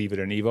wanted to leave it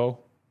an Evo,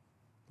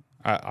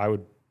 I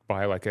would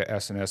buy a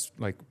SNS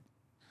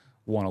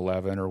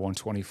 111 or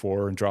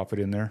 124 and drop it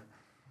in there,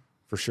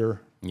 for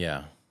sure.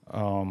 Yeah.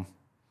 You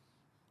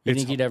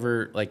think you'd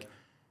ever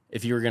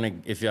if you were gonna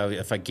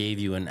if I gave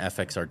you an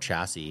FXR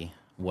chassis,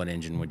 what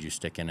engine would you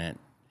stick in it?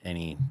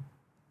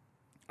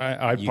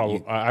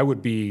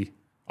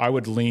 I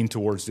would lean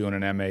towards doing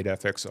an M8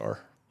 FXR.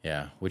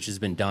 Yeah, which has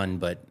been done,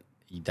 but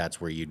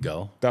that's where you'd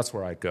go. That's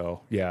where I'd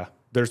go. Yeah,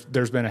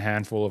 there's been a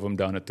handful of them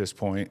done at this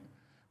point,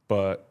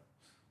 but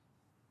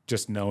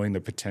just knowing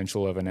the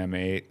potential of an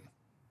M8,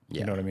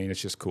 you know what I mean?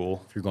 It's just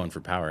cool. If you're going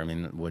for power,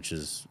 which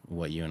is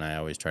what you and I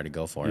always try to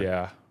go for.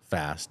 Yeah,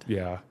 fast.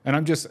 Yeah, and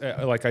I'm just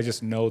I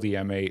just know the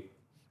M8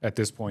 at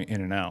this point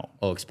in and out.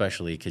 Oh,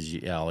 especially because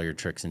all your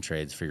tricks and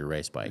trades for your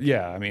race bike.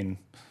 Yeah,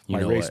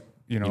 my race.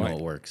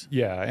 It works.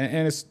 Yeah,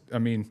 and it's,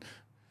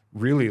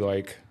 really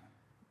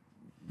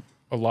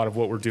a lot of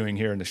what we're doing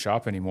here in the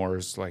shop anymore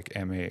is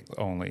M8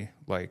 only.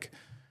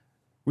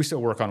 We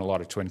still work on a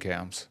lot of twin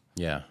cams.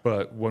 Yeah.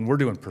 But when we're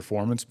doing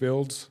performance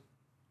builds,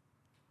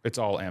 it's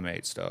all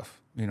M8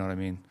 stuff. You know what I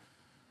mean?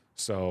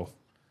 So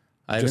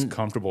just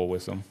comfortable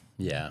with them.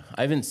 Yeah.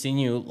 I haven't seen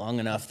you long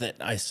enough that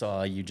I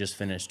saw you just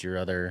finished your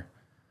other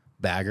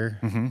bagger.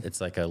 It's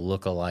like a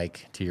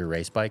look-alike to your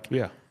race bike.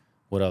 Yeah.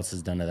 What else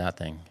is done to that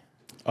thing?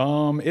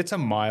 It's a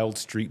mild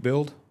street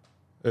build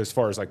as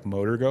far as like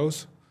motor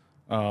goes.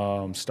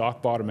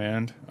 Stock bottom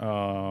end.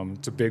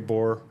 It's a big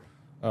bore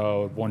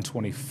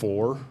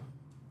 124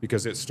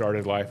 because it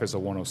started life as a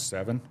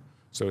 107.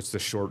 So it's the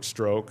short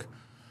stroke.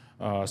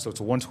 So it's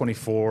a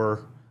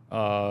 124,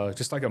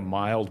 just like a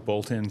mild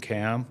bolt-in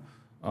cam.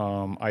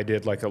 I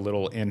did like a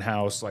little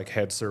in-house like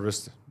head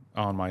service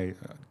on my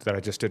that I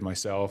just did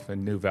myself,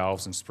 and new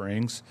valves and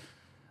springs.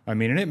 I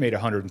mean, and it made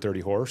 130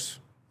 horse.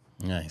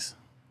 Nice.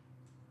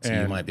 So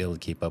you might be able to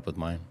keep up with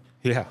mine.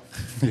 Yeah,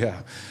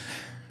 yeah.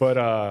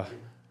 But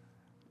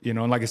you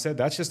know, and like I said,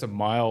 that's just a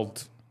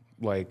mild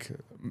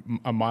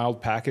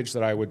package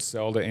that I would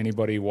sell to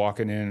anybody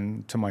walking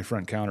in to my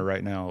front counter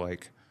right now.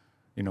 Like,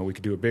 you know, we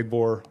could do a big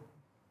bore,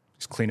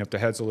 just clean up the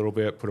heads a little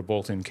bit, put a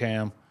bolt-in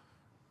cam,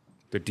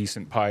 the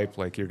decent pipe,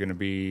 like you're going to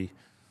be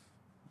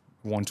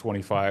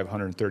 125,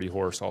 130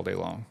 horse all day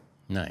long.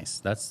 Nice.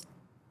 That's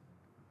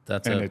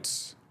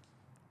it's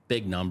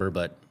big number,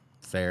 but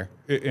fair.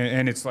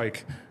 And it's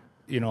like,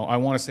 you know, I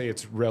want to say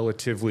it's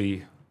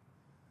relatively,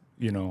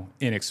 you know,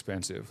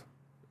 inexpensive.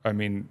 I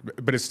mean,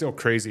 but it's still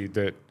crazy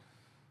that,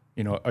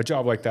 you know, a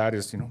job like that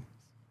is, you know,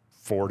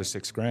 $4,000 to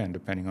 $6,000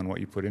 depending on what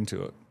you put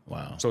into it.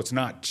 Wow. So it's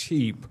not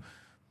cheap,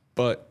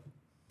 but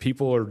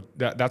people are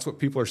that's what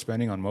people are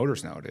spending on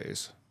motors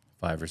nowadays.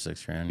 $5,000 or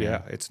 $6,000.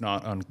 Yeah, it's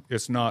not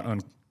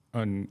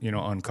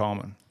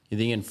uncommon. You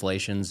think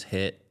inflation's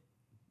hit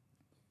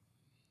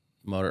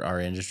our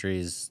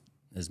industries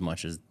as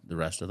much as the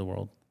rest of the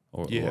world,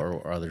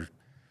 or other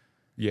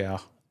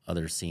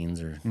other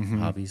scenes or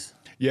hobbies?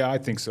 Yeah, I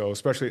think so.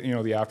 Especially, you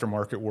know, the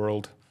aftermarket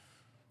world.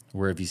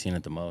 Where have you seen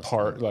it the most?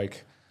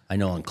 I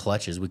know on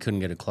clutches, we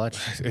couldn't get a clutch.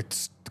 The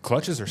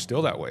clutches are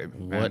still that way,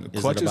 man.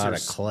 What is it about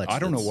a clutch? I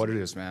don't know what it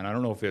is, man. I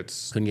don't know if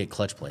it's couldn't get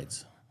clutch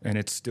plates, and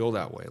it's still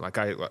that way.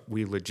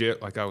 We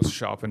legit, like I was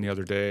shopping the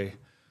other day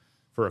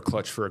for a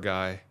clutch for a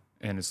guy,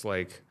 and it's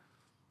like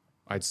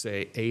I'd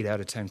say 8 out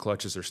of 10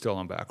 clutches are still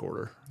on back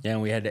order. Yeah,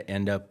 and we had to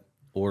end up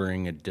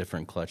ordering a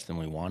different clutch than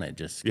we wanted,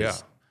 just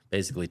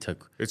basically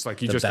took it's like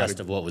the best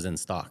of what was in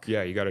stock.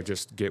 Yeah, you got to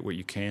just get what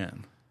you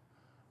can.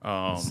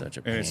 Such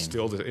a pain. And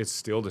it's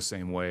still the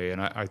same way.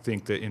 And I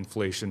think that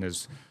inflation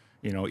is,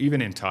 you know,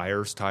 even in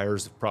tires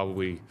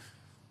probably,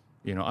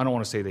 you know, I don't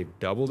want to say they've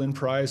doubled in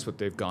price, but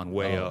they've gone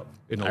way up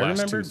in the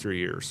last 2-3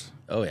 years.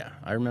 Oh yeah,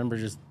 I remember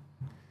you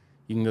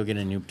can go get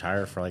a new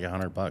tire for like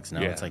 $100.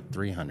 Now it's like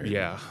 $300.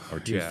 Yeah, or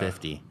 $250.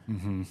 Yeah.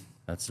 Mm-hmm.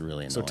 That's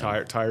really annoying.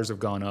 So tires have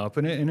gone up,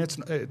 and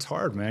it's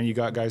hard, man. You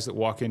got guys that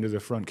walk into the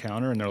front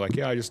counter and they're like,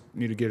 "Yeah, I just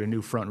need to get a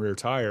new front rear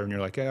tire," and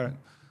you're like, "Yeah,"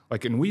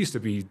 like, and we used to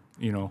be,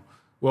 you know.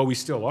 Well, we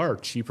still are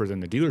cheaper than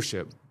the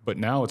dealership, but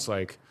now it's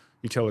like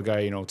you tell a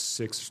guy, you know, it's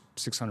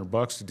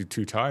 $600 to do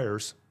 2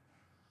 tires,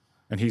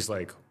 and he's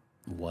like,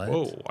 "What?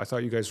 Whoa! I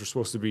thought you guys were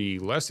supposed to be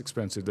less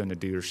expensive than the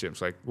dealership."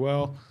 It's like,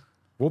 well,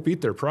 we'll beat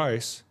their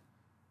price,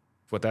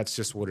 but that's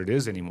just what it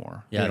is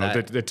anymore. Yeah, you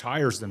know, the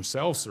tires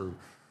themselves are,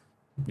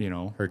 you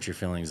know, hurt your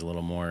feelings a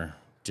little more.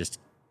 Just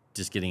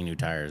getting new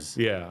tires.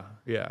 Yeah,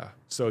 yeah.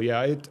 So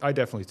yeah, I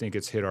definitely think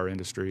it's hit our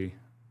industry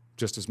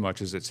just as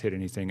much as it's hit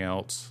anything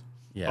else.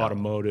 Yeah.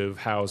 Automotive,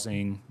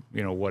 housing,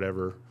 you know,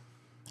 whatever.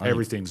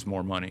 Everything's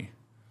more money.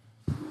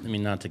 I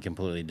mean, not to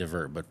completely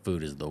divert, but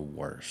food is the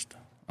worst.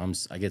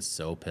 I get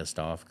so pissed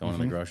off going to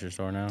the grocery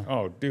store now.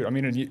 Oh, dude. I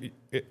mean,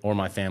 or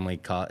my family,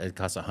 it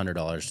costs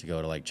 $100 to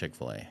go to like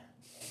Chick-fil-A.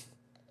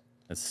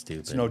 That's stupid.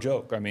 It's no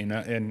joke. I mean,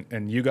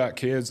 and you got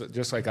kids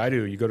just like I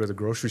do. You go to the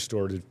grocery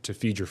store to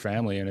feed your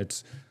family, and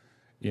it's,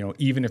 you know,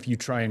 even if you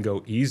try and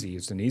go easy,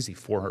 it's an easy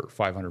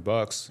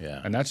 $400-500. Yeah.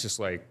 And that's just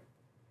like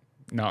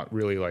not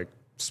really like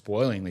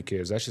spoiling the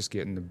kids. That's just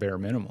getting the bare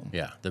minimum.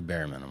 Yeah, the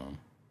bare minimum.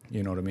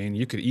 You know what I mean?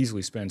 You could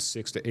easily spend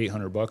 $600 to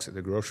 $800 at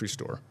the grocery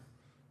store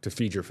to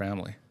feed your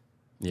family.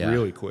 Yeah,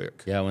 really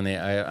quick. Yeah, when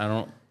I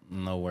don't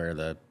know where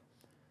the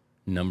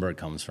number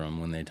comes from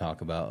when they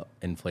talk about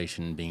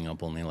inflation being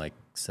up only like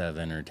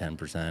 7 or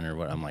 10% or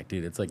what. I'm like,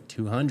 dude, it's like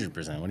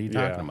 200%. What are you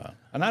talking about?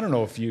 And I don't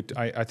know if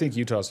I think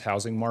Utah's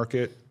housing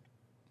market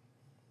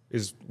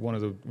is one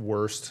of the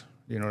worst.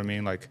 You know what I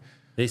mean? Like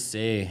they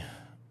say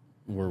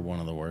we're one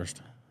of the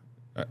worst.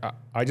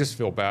 I just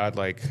feel bad,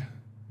 like,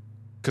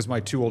 because my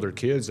 2 older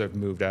kids have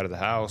moved out of the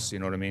house, you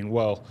know what I mean?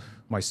 Well,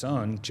 my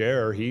son,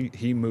 Jer,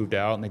 he moved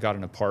out and they got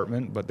an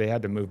apartment, but they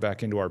had to move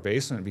back into our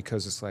basement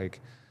because it's like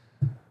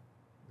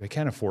they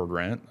can't afford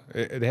rent.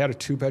 They had a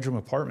 2-bedroom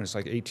apartment. It's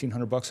like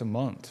 $1,800 a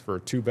month for a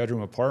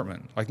 2-bedroom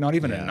apartment. Like not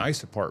even a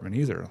nice apartment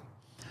either.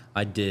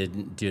 I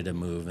did a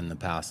move in the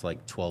past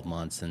like 12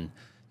 months, and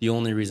the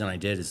only reason I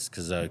did is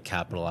because I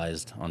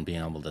capitalized on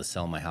being able to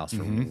sell my house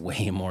for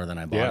way more than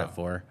I bought it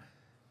for.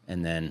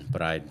 And then,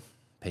 but I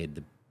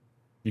paid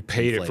You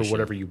paid inflation. It for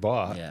whatever you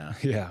bought. Yeah.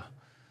 Yeah.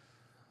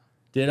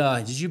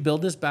 Did you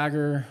build this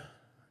bagger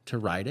to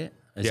ride it?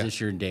 Is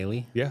this your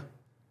daily? Yeah.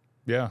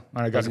 Yeah,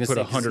 and I got to put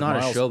 100 it's not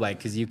miles. a show bike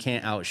because you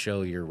can't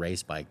outshow your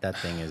race bike. That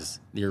thing is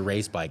your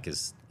race bike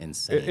is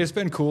insane. It's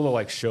been cool to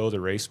like show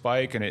the race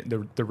bike,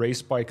 and the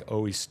race bike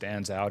always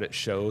stands out at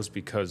shows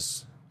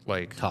because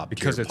like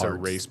because it's a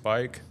race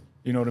bike.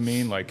 You know what I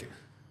mean? Like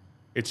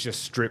it's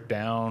just stripped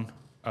down.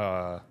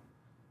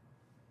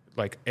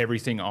 Like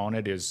everything on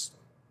it is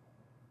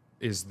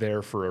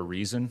there for a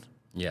reason.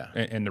 Yeah,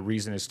 and the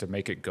reason is to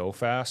make it go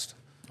fast.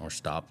 Or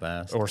stop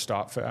fast.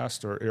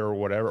 Or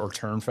whatever, or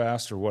turn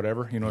fast or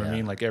whatever. You know what I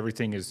mean? Like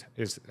everything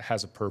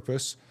has a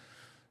purpose.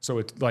 So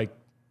it like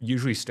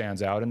usually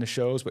stands out in the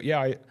shows. But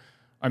yeah,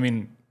 I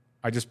mean,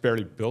 I just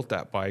barely built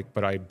that bike,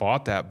 but I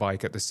bought that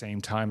bike at the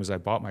same time as I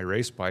bought my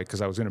race bike because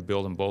I was going to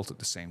build them both at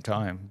the same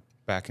time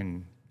back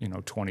in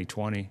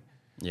 2020.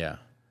 Yeah.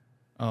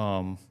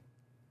 But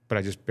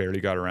I just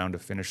barely got around to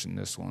finishing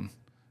this one.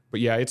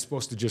 But yeah, it's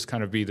supposed to just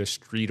kind of be the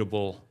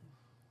streetable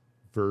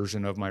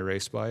version of my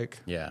race bike.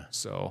 Yeah.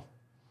 So,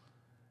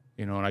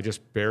 and I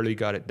just barely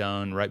got it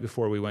done right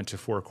before we went to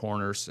Four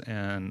Corners,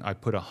 and I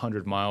put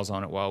 100 miles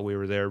on it while we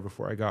were there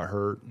before I got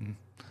hurt, and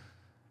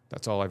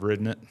that's all I've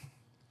ridden it.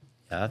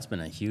 Yeah, that's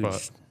been a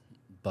huge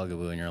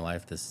bugaboo in your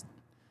life, this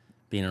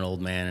being an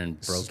old man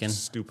and broken.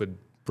 Stupid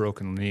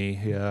broken knee,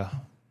 yeah.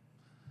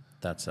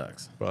 That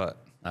sucks. But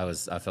I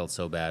felt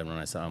so bad when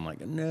I saw him. I'm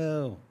like,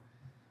 no.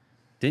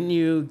 Didn't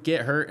you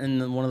get hurt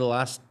in one of the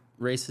last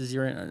races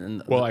you're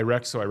in? Well, I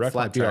wrecked my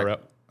BRL.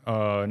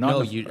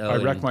 I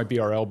wrecked my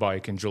BRL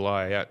bike in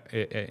July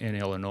in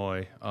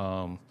Illinois.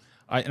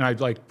 I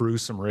like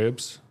bruised some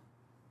ribs,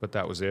 but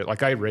that was it.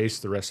 Like I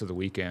raced the rest of the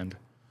weekend.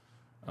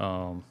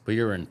 But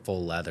you were in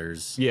full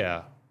leathers.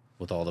 Yeah.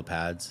 With all the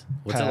pads.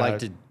 What's it like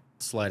to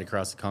slide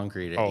across the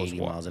concrete at 80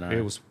 miles an hour?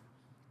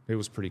 It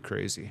was pretty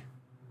crazy.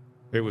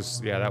 That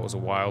was a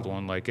wild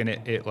one. Like, and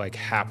it like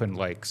happened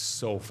like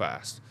so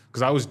fast.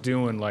 Because I was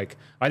doing like,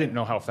 I didn't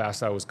know how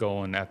fast I was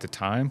going at the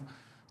time,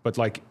 but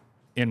like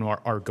in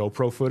our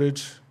GoPro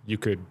footage, you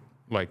could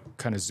like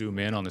kind of zoom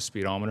in on the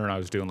speedometer, and I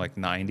was doing like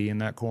 90 in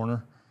that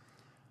corner.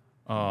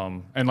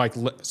 And like,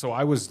 so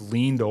I was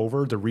leaned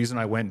over. The reason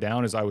I went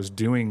down is I was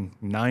doing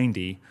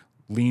 90,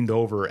 leaned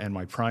over, and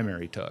my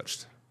primary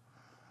touched.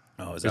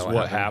 Oh, is that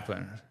what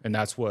happened? And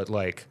that's what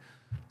like,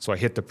 so I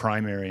hit the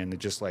primary and it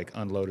just like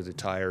unloaded the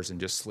tires and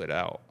just slid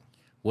out.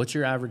 What's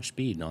your average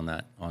speed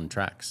on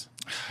tracks?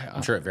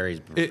 I'm sure it varies.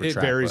 It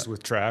varies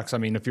with tracks. I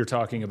mean, if you're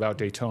talking about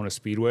Daytona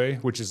Speedway,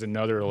 which is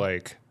another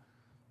like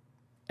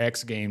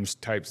X Games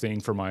type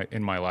thing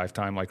in my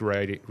lifetime, like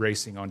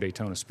racing on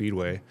Daytona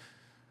Speedway.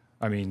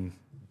 I mean,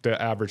 the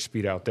average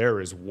speed out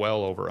there is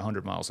well over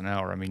 100 miles an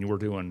hour. I mean, we're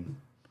doing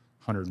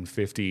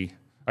 150.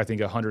 I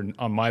think 100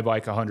 on my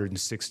bike.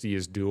 160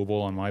 is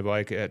doable on my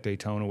bike at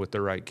Daytona with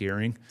the right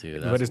gearing.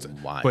 Dude, that's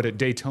wild. But at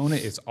Daytona,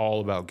 it's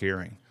all about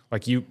gearing.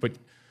 Like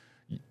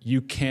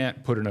you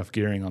can't put enough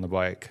gearing on the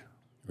bike.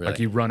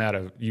 Really?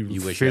 Like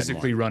you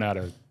physically run out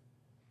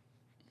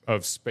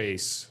of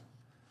space.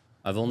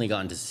 I've only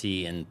gotten to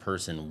see in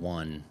person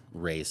one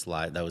race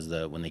live. That was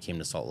when they came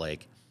to Salt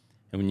Lake.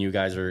 And when you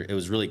guys it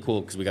was really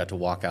cool because we got to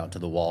walk out to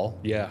the wall.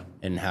 Yeah.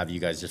 And have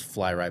you guys just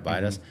fly right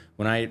by us.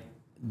 When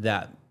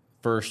that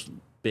first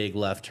big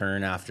left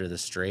turn after the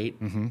straight,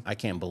 I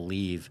can't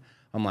believe,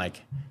 I'm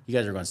like, you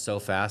guys are going so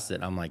fast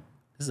that I'm like,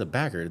 this is a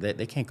bagger.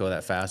 They can't go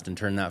that fast and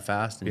turn that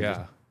fast.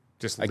 And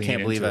just I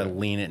can't believe I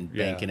lean it and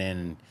bank it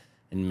in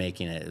and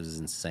making it. It was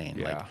insane.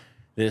 Yeah. Like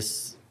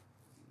this,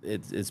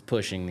 it's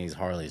pushing these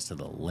Harleys to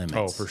the limits.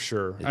 Oh, for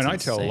sure. It's and I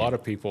insane. tell a lot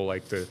of people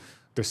like the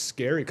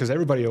scary, because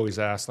everybody always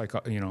asks like,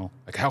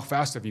 like how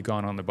fast have you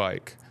gone on the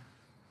bike?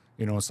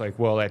 It's like,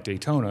 well, at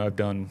Daytona, I've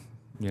done,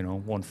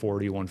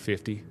 140,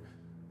 150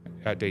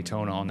 at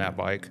Daytona on that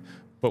bike.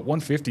 But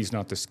 150 is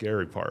not the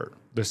scary part.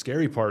 The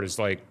scary part is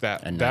like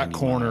that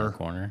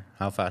corner.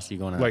 How fast are you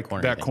going on like that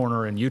corner? That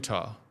corner in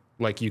Utah.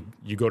 Like you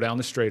go down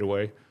the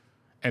straightaway,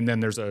 and then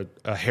there's a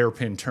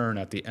hairpin turn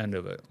at the end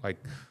of it. Like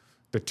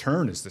the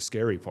turn is the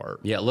scary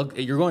part. Yeah, look,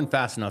 you're going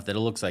fast enough that it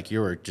looks like you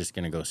were just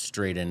going to go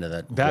straight into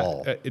that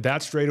wall.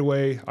 That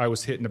straightaway, I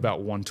was hitting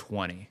about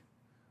 120.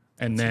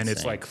 And then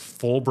it's like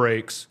full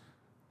brakes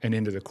and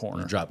into the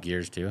corner. You drop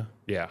gears too?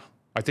 Yeah.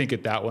 I think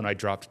at that one, I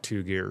dropped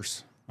 2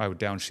 gears. I would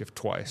downshift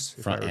twice.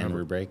 Front and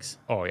rear brakes?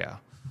 Oh, yeah.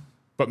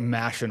 But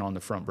mashing on the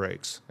front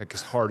brakes, like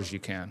as hard as you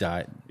can.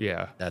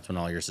 Yeah. That's when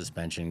all your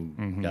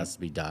suspension has to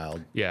be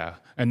dialed. Yeah.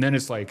 And then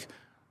it's like,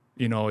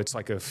 it's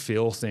like a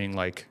feel thing.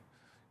 Like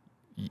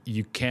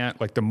you can't,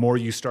 like the more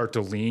you start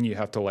to lean, you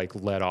have to like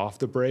let off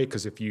the brake.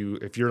 Because if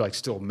you're like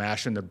still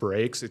mashing the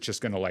brakes, it's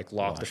just going to like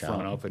lock the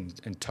front up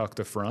and tuck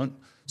the front.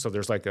 So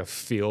there's like a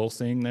feel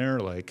thing there.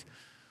 Like,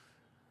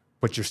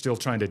 but you're still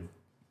trying to,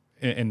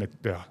 and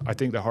I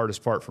think the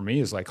hardest part for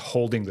me is like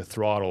holding the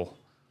throttle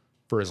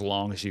for as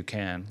long as you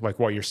can. Like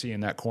while you're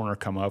seeing that corner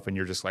come up and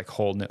you're just like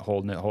holding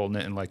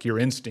it. And like your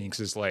instincts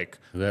is like,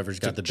 whoever's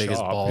got the biggest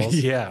balls.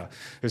 Yeah.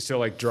 Is to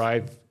like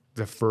drive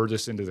the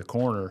furthest into the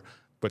corner,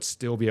 but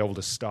still be able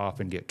to stop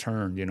and get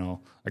turned,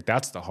 like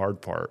that's the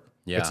hard part.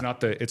 Yeah. It's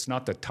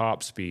not the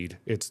top speed.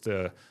 It's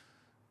the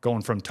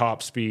going from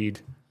top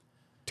speed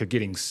to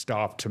getting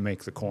stopped to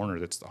make the corner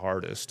that's the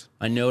hardest.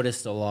 I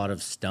noticed a lot of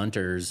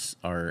stunters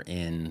are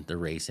in the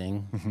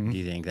racing. Do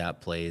you think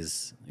that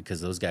plays, because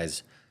those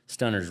guys,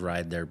 stunters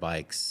ride their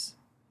bikes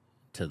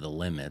to the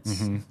limits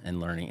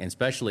and learning, and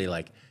especially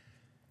like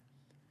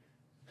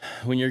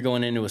when you're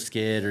going into a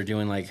skid or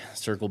doing like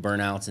circle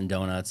burnouts and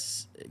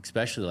donuts,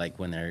 especially like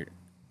when they're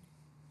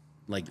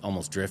like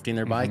almost drifting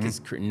their bike,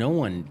 is no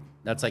one,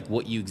 that's like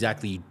what you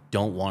exactly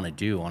don't want to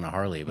do on a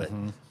Harley, but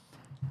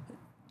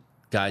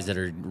guys that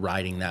are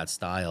riding that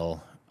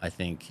style, I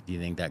think, do you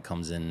think that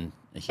comes in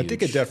a huge... I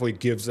think it definitely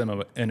gives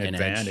them an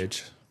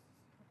advantage.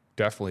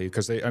 Definitely,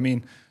 because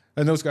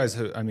and those guys,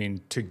 I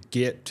mean, to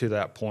get to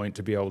that point,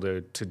 to be able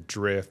to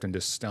drift and to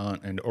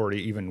stunt and or to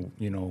even,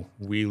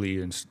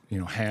 wheelie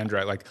and, hand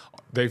drive, like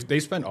they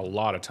spend a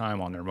lot of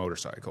time on their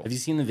motorcycle. Have you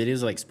seen the videos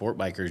of, like, sport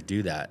bikers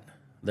do that?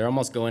 They're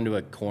almost going to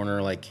a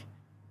corner, like,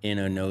 in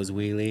a nose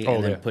wheelie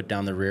and then put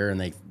down the rear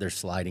and they're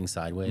sliding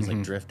sideways,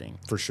 like drifting.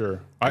 For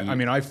sure. I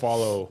mean, I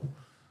follow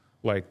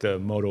like the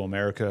Moto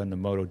America and the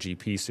Moto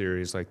GP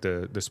series, like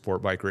the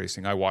sport bike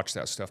racing. I watch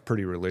that stuff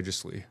pretty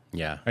religiously.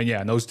 Yeah.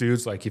 And those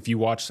dudes, like if you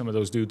watch some of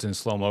those dudes in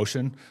slow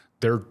motion,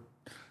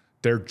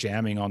 they're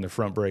jamming on the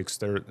front brakes.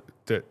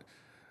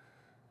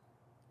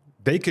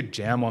 They could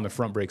jam on the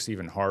front brakes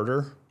even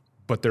harder,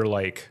 but they're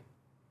like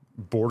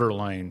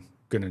borderline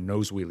gonna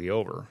nose wheelie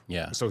over.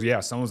 Yeah. So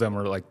some of them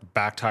are like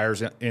back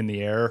tires in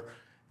the air,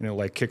 and it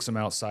like kicks them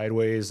out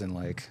sideways and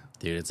like.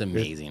 Dude, it's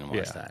amazing to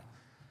watch that.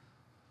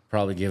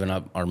 Probably giving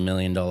up our $1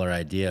 million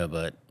idea,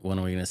 but when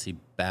are we gonna see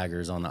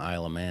baggers on the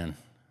Isle of Man?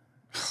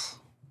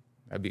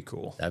 That'd be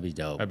cool. That'd be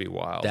dope. That'd be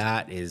wild.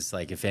 That is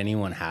like, if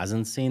anyone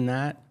hasn't seen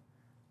that,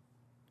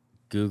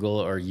 Google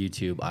or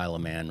YouTube Isle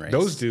of Man race.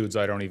 Those dudes,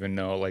 I don't even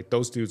know. Like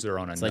those dudes are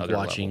on another level. It's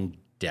like watching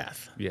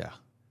death. Yeah.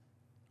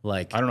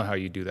 Like, I don't know how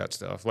you do that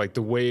stuff. Like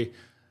the way.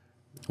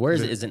 Where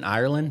is it? Is it in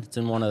Ireland? It's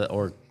in one of the,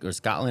 or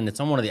Scotland. It's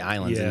on one of the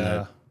islands.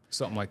 Yeah,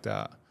 something like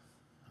that.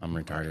 I'm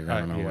retarded. I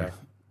don't know where.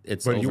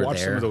 It's but over you watch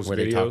there some of those where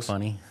videos, they talk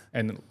funny.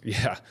 And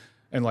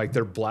and like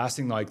they're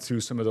blasting like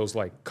through some of those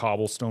like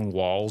cobblestone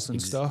walls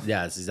and stuff.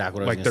 Yeah, that's exactly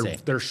what like I was going to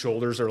say. Their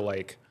shoulders are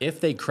like. If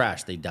they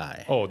crash, they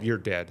die. Oh, you're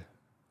dead.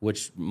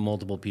 Which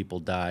multiple people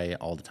die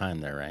all the time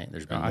there, right?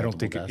 There's been I don't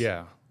think.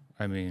 deaths.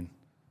 I mean.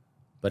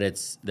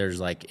 But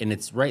there's like, and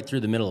it's right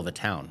through the middle of a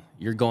town.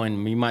 You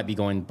might be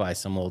going by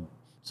some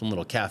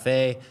little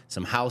cafe,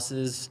 some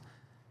houses,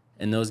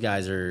 and those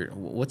guys are,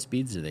 what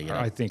speeds do they get?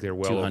 I think they're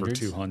well 200s? Over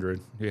 200.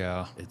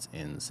 Yeah. It's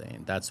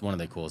insane. That's one of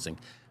the coolest things.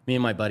 Me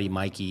and my buddy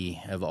Mikey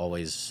have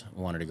always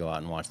wanted to go out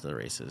and watch the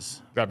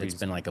races. It's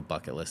been like a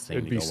bucket list thing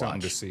to go watch. It'd be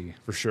something to see,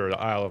 for sure. The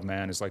Isle of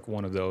Man is like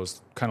one of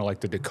those, kind of like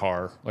the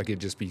Dakar. Like, it'd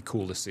just be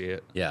cool to see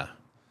it. Yeah.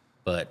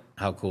 But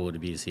how cool would it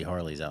be to see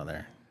Harleys out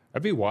there?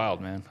 That'd be wild,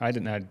 man.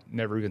 I'd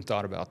never even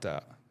thought about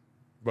that.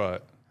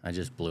 But I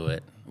just blew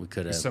it. We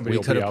could have put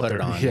there. it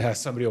on. Yeah,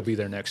 somebody will be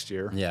there next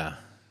year. Yeah.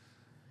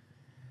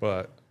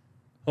 But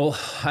well,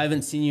 I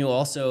haven't seen you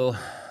also.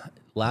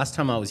 Last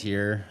time I was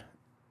here,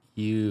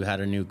 you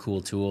had a new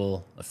cool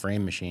tool, a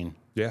frame machine.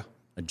 Yeah.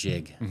 A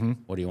jig.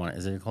 What do you want?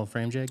 Is it called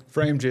frame jig?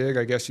 Frame jig,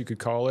 I guess you could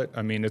call it.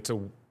 I mean, it's a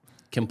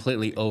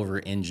completely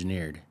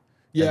over-engineered.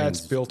 Yeah,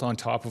 it's built on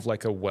top of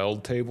like a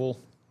weld table,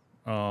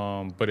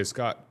 but it's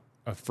got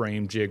a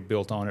frame jig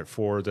built on it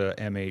for the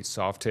M8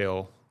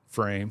 Softail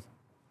frame.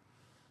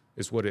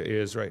 Is what it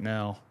is right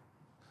now.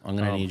 I'm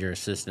gonna need your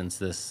assistance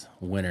this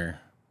winter.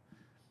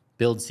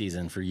 Build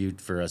season for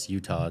us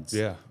Utads.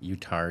 Yeah.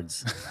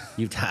 Utads.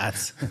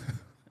 Utads.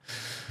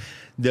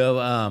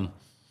 Though,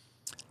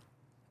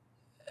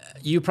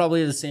 you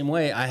probably are the same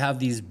way. I have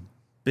these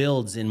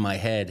builds in my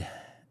head,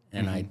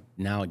 and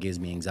now it gives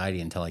me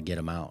anxiety until I get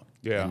them out.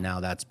 Yeah. And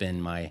now that's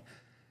been my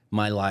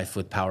life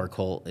with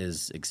Powercult,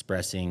 is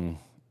expressing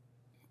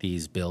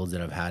these builds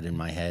that I've had in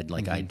my head,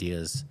 like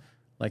ideas,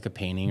 like a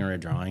painting or a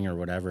drawing or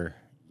whatever,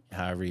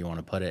 however you want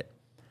to put it.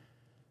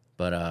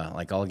 But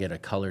like I'll get a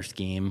color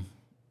scheme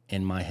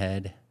in my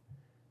head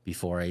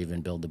before I even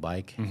build the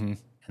bike. And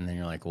then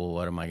you're like, well,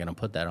 what am I going to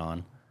put that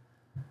on?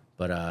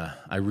 But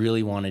I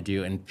really want to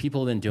do, and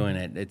people have been doing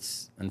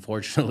it.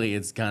 Unfortunately,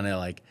 it's kind of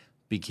like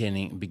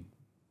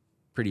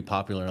pretty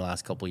popular the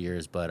last couple of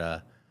years,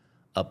 but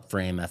up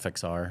frame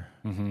FXR,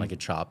 like a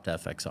chopped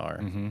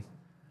FXR.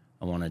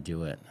 I want to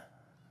do it.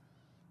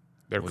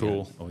 They're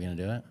cool. Are we going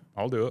to do it?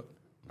 I'll do it.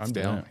 I'm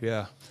down.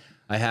 Yeah.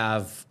 I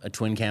have a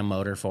twin cam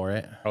motor for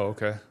it. Oh,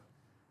 okay.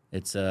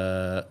 It's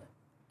and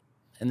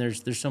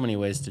there's so many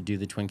ways to do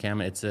the twin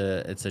cam. It's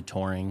a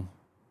touring.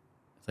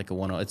 It's like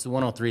it's the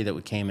 103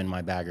 that came in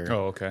my bagger.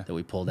 Oh, okay. That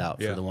we pulled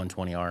out for the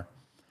 120R.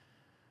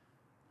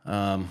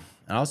 I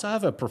also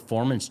have a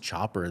performance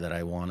chopper that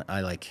I want.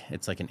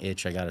 It's like an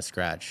itch I got to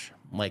scratch.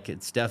 Like,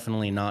 it's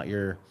definitely not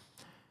your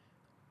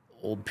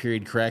old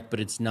period correct, but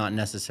it's not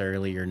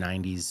necessarily your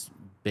 90s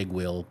big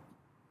wheel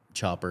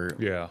chopper.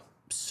 Yeah.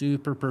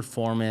 Super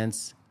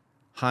performance,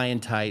 high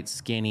and tight,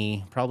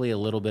 skinny, probably a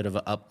little bit of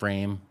an up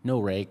frame, no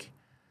rake.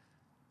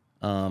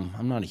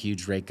 I'm not a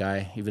huge rake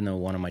guy, even though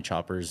one of my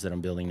choppers that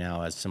I'm building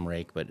now has some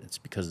rake, but it's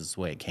because it's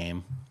the way it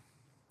came.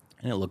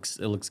 And it looks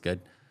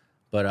good.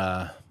 But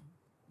a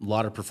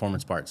lot of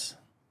performance parts,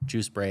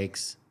 juice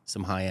brakes,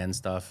 some high-end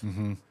stuff.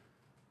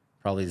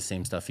 Probably the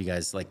same stuff you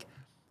guys like,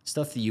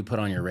 stuff that you put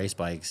on your race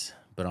bikes,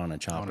 but on a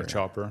chopper. On a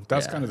chopper.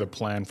 That's kind of the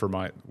plan for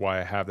why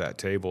I have that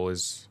table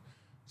is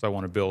I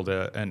want to build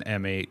an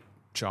M8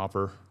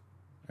 chopper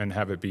and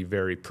have it be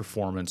very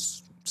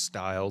performance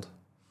styled.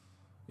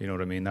 You know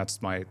what I mean?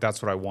 That's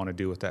what I want to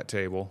do with that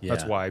table. Yeah.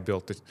 That's why I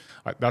built it.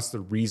 That's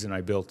the reason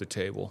I built the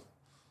table.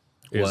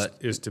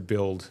 Is to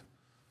build.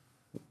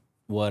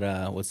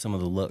 What's some of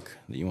the look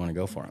that you want to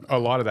go for? A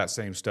lot of that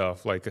same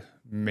stuff, like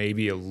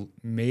maybe a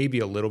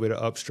little bit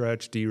of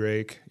upstretch,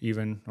 D-rake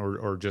even,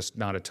 or just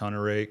not a ton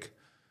of rake.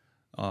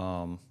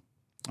 I'm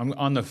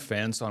on the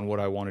fence on what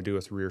I want to do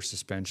with rear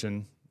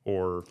suspension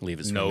or leave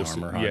a swing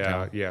arm or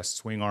hardtail.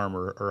 Swing arm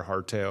or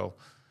hardtail.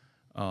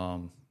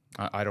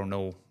 I don't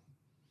know,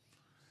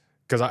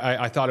 because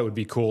I thought it would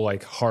be cool,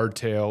 like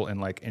hardtail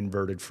and like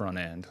inverted front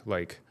end,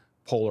 like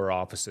polar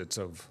opposites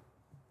of,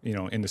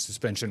 in the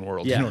suspension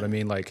world. You know what I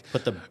mean? Like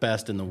put the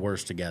best and the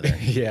worst together.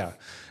 Yeah.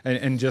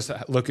 And just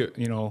look at,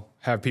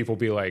 have people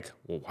be like,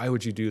 well, why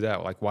would you do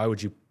that? Like, why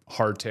would you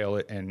hardtail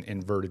it and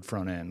inverted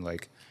front end?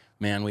 Like,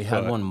 man, we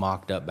had one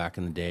mocked up back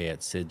in the day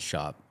at Sid's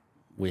shop.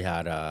 We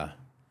had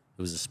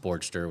it was a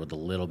Sportster with a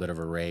little bit of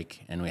a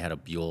rake, and we had a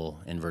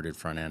Buell inverted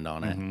front end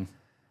on it. And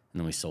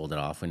then we sold it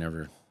off. We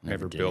never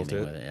did built it.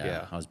 with it.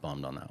 Yeah, I was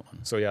bummed on that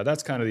one. So yeah,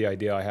 that's kind of the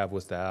idea I have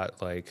with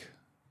that. Like,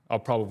 I'll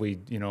probably,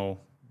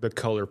 the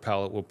color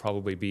palette will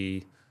probably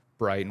be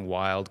bright and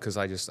wild because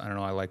I don't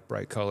know, I like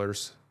bright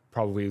colors.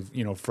 Probably,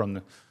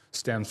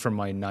 stems from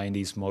my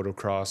 90s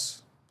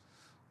motocross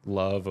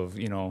love of,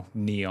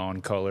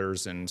 neon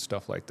colors and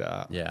stuff like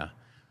that. Yeah.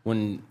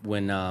 When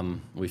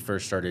we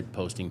first started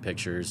posting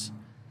pictures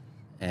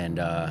and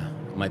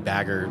my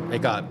bagger,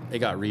 it got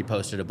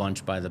reposted a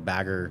bunch by the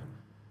bagger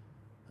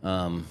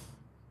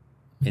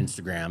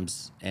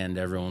Instagrams, and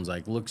everyone's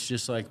like, looks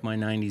just like my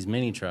 90s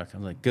mini truck.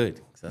 I'm like,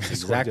 good. That's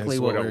exactly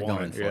what we're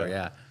going for.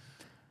 Yeah.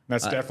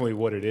 That's definitely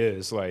what it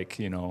is. Like,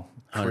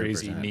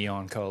 crazy 100%.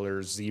 Neon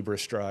colors, zebra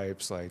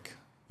stripes, like.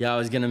 Yeah, I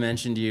was going to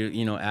mention to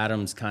you,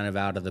 Adam's kind of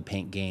out of the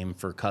paint game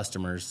for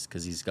customers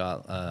because he's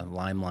got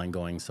Limeline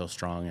going so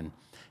strong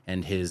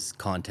and his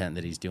content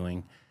that he's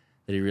doing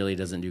that he really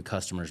doesn't do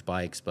customers'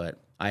 bikes. But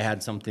I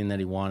had something that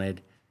he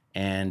wanted,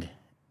 and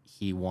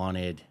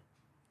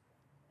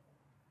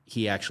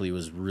he actually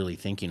was really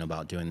thinking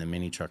about doing the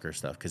mini trucker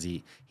stuff because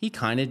he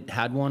kind of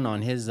had one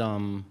on his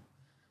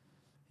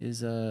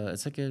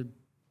it's like a,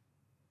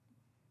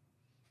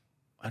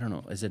 I don't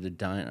know, is it a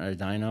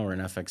dyno or an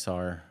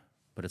FXR?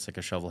 But it's like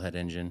a shovel head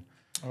engine.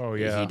 Oh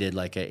yeah, he did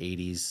like a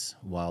 80s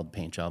wild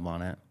paint job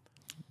on it.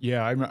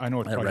 Yeah, I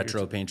know a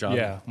retro paint job.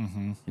 Yeah,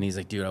 and he's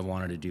like, dude, I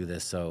wanted to do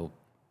this, so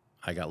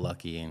I got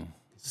lucky and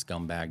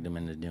scumbagged him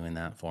into doing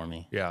that for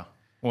me. Yeah,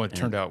 well, it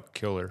turned out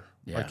killer.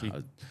 Yeah, I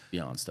was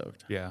beyond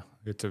stoked. Yeah,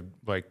 it's a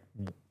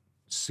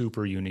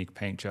super unique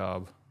paint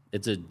job.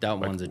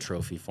 One's a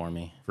trophy for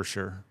me for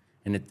sure.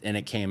 And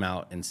it came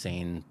out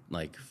insane,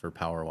 like for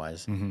power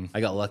wise.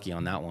 I got lucky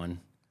on that one.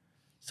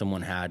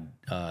 Someone had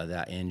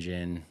that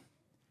engine,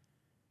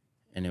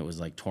 and it was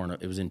like torn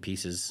up. It was in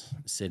pieces,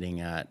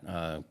 sitting at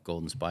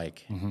Golden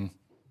Spike,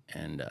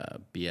 and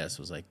BS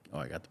was like, "Oh,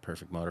 I got the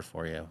perfect motor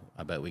for you.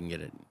 I bet we can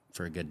get it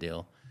for a good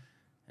deal."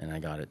 And I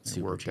got it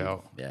super worked cheap.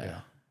 out. Yeah.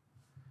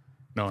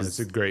 No, it's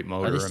a great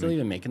motor. Are they still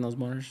even making those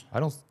motors? I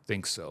don't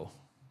think so.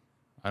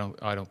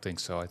 I don't think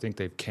so. I think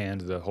they've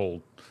canned the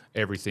whole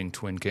everything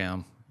twin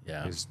cam.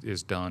 Yeah.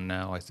 is done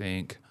now, I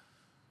think.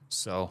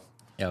 So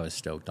yeah, I was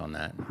stoked on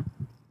that.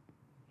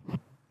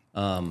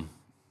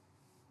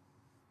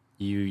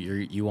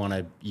 You want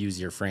to use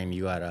your frame.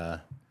 You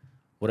got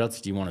what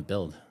else do you want to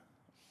build?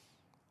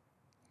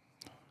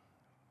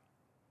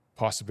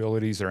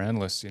 Possibilities are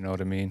endless. You know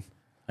what I mean?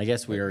 I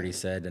guess we already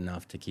said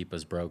enough to keep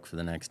us broke for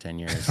the next 10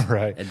 years.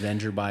 Right.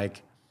 Adventure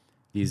bike,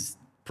 these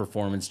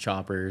performance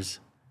choppers.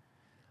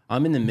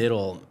 I'm in the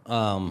middle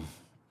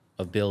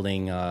of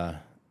building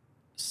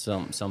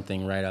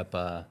something right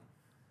up.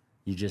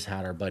 You just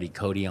had our buddy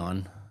Cody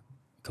on,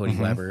 Cody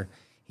Weber.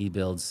 He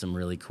builds some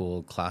really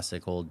cool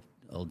classic old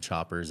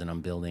choppers, and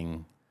I'm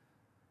building.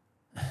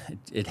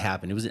 It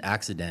happened. It was an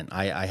accident.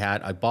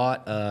 I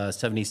bought a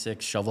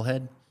 76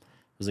 Shovelhead. It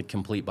was a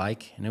complete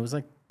bike, and it was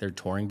like their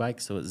touring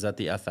bike. So it was at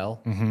the FL,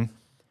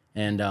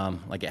 and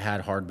like it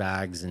had hard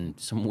bags and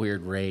some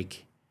weird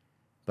rake.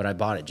 But I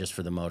bought it just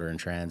for the motor and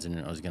trans, and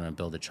I was gonna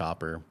build a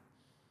chopper.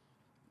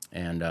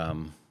 And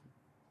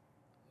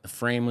the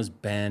frame was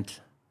bent,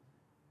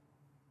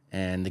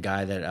 and the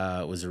guy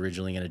that was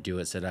originally gonna do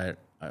it said,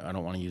 I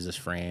don't want to use this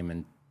frame,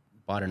 and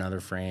bought another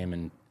frame,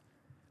 and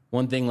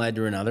one thing led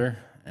to another,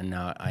 and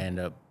now I end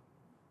up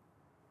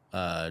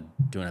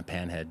doing a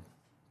panhead.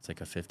 It's like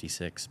a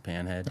 56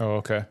 panhead. Oh,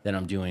 okay. Then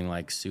I'm doing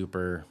like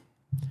super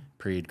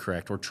period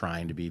correct, or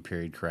trying to be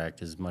period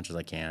correct as much as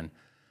I can,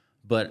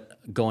 but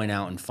going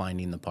out and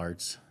finding the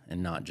parts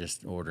and not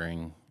just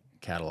ordering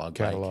catalog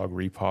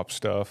repop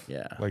stuff.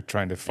 Yeah. Like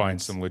trying to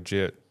find some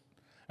legit,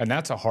 and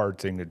that's a hard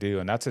thing to do,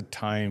 and that's a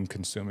time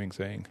consuming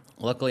thing.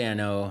 Luckily, I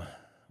know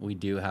we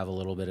do have a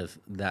little bit of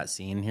that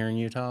scene here in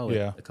Utah with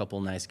Yeah. a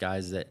couple nice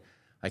guys that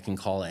I can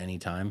call at any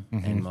time.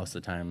 And most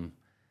of the time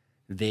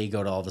they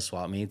go to all the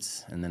swap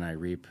meets and then I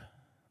reap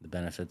the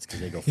benefits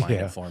because they go find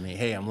Yeah. it for me.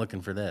 Hey, I'm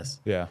looking for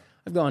this. Yeah.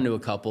 I've gone to a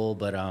couple,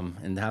 but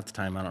and half the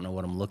time I don't know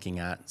what I'm looking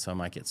at, so I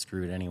might get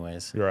screwed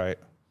anyways. You're right.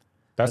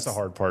 That's the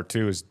hard part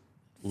too, is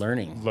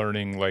Learning.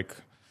 like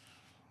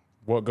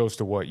what goes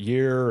to what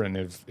year, and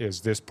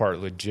is this part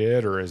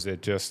legit or is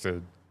it just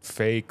a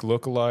fake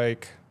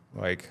lookalike?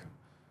 Like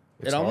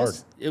it's hard.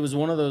 It was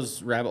one of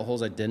those rabbit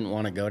holes I didn't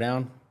want to go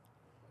down,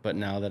 but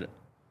now that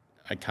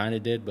I kind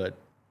of did, but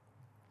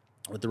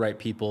with the right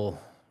people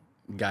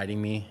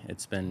guiding me,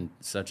 it's been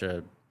such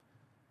a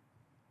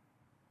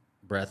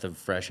breath of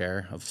fresh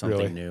air of something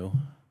Really? new,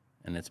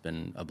 and it's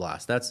been a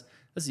blast. That's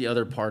the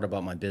other part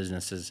about my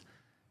business is,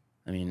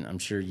 I mean, I'm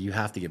sure you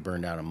have to get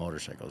burned out on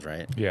motorcycles,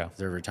 right? Yeah. Is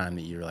there ever a time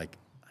that you're like,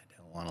 I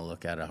don't want to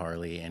look at a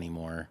Harley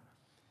anymore,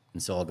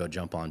 and so I'll go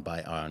jump on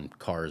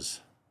cars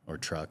or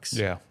trucks.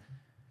 Yeah.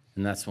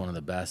 And that's one of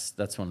the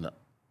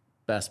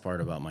best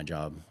part about my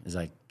job is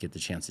I get the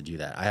chance to do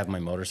that. I have my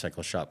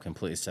motorcycle shop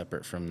completely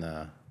separate from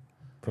the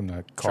car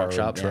truck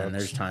shop, trucks. and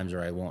there's times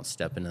where I won't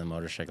step into the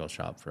motorcycle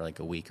shop for like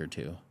a week or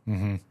two.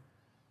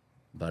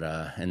 But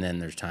and then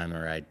there's time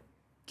where I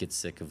get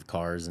sick of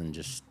cars and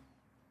just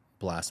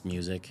blast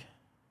music,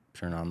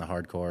 turn on the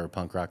hardcore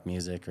punk rock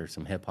music or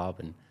some hip hop,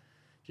 and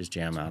just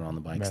jam out on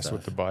the bike Mess stuff.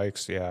 with the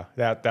bikes. Yeah.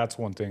 That's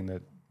one thing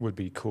that would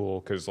be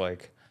cool, because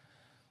like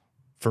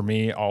for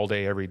me, all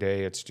day, every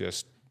day, it's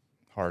just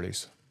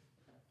Harleys.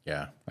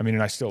 Yeah, I mean,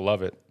 and I still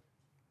love it,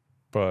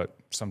 but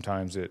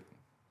sometimes it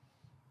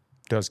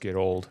does get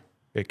old.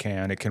 It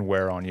can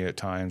wear on you at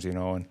times,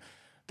 and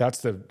that's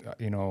the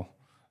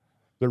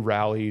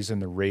rallies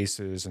and the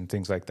races and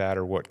things like that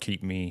are what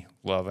keep me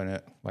loving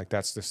it. Like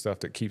that's the stuff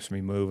that keeps me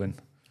moving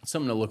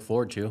something to look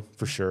forward to,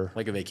 for sure.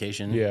 like a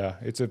vacation. Yeah,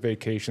 it's a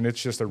vacation.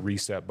 It's just a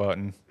reset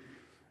button.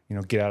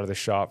 Get out of the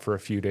shop for a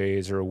few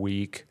days or a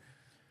week,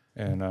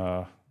 and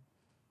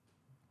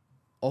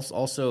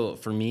Also,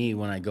 for me,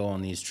 when I go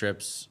on these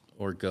trips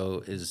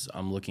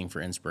I'm looking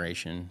for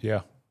inspiration.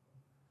 yeah,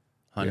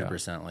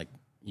 100%. Like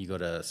you go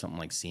to something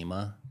like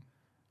SEMA,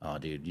 oh,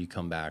 dude, you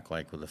come back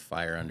like with a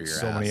fire under your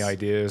ass. so many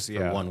ideas. For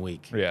Yeah, 1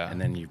 week. Yeah, and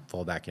then you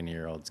fall back into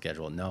your old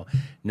schedule.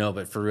 No,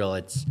 but for real,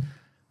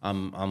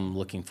 I'm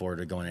looking forward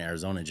to going to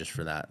Arizona just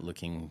for that,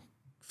 looking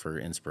for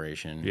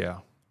inspiration. yeah.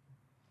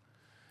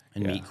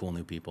 and meet cool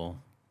new people.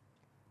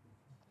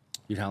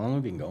 Dude, how long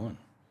have we been going?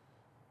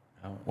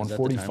 Is that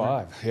the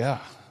timer? 1:45. Yeah,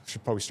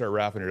 should probably start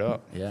wrapping it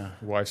up. Yeah.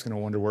 Your wife's gonna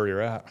wonder where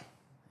you're at.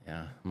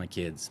 Yeah, my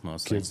kids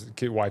mostly.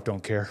 Wife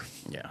don't care.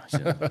 Yeah,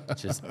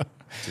 just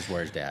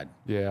where's dad?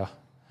 Yeah.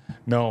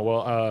 No,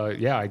 well,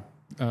 yeah, I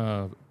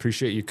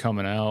appreciate you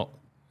coming out.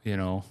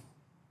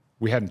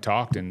 We hadn't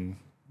talked in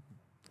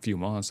a few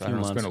months. I don't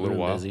know, it's been a little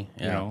while. Busy.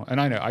 Yeah. And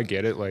I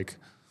get it. Like,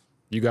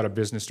 you got a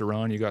business to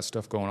run, you got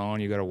stuff going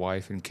on, you got a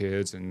wife and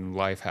kids, and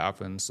life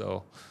happens.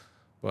 So,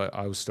 but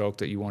I was stoked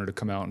that you wanted to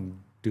come out and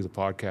do the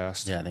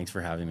podcast. Yeah, thanks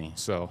for having me.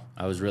 So,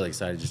 I was really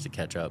excited just to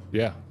catch up.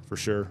 yeah, for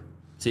sure.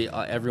 See,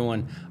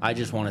 everyone, I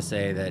just want to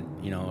say that,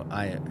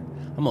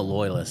 I'm a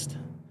loyalist,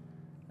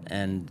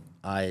 and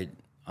I've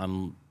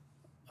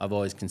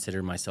always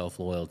considered myself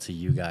loyal to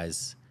you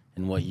guys,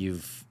 and what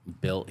you've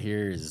built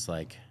here is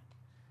like,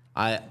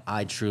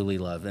 I truly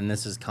love, and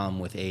this has come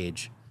with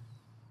age,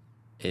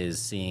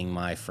 is seeing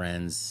my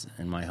friends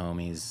and my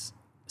homies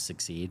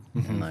succeed.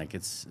 And like,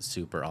 it's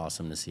super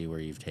awesome to see where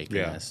you've taken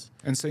this.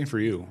 And same for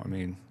you. I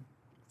mean,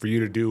 for you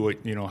to do what,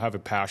 have a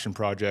passion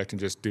project and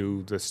just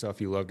do the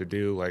stuff you love to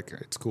do, like,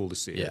 it's cool to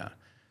see. Yeah.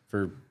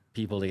 For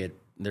people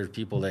there's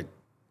people that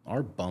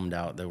are bummed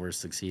out that we're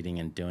succeeding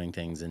and doing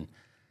things. And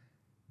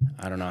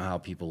I don't know how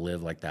people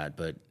live like that,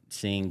 but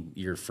seeing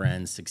your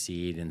friends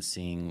succeed and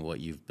seeing what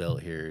you've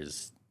built here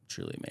is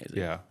truly amazing.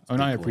 Yeah.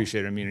 And I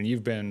appreciate it. I mean, and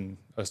you've been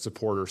a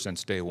supporter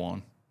since day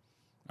one.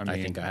 I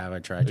think I have. I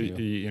tried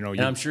to. And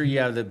I'm sure you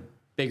have the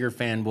bigger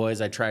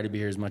fanboys. I try to be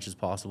here as much as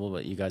possible,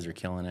 but you guys are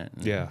killing it.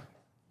 Yeah.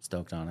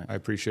 Stoked on it. I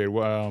appreciate it.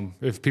 Well,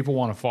 if people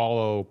want to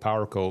follow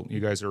Powercult, you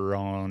guys are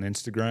on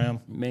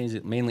Instagram?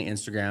 Mainly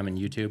Instagram and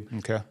YouTube.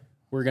 Okay.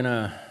 We're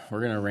gonna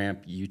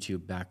ramp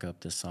YouTube back up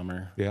this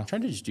summer. Yeah.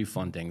 Trying to just do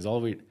fun things.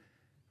 We're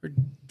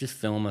just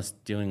film us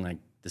doing like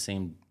the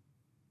same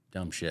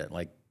dumb shit.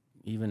 Like,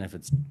 even if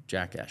it's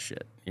jackass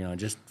shit,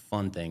 just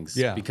fun things.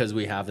 Yeah. Because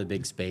we have the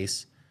big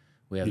space.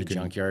 We have the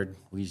junkyard.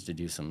 We used to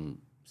do some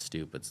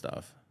stupid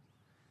stuff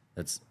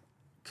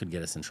could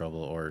get us in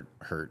trouble or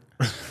hurt.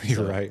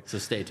 You're right. So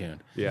stay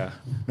tuned. Yeah.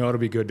 No, it'll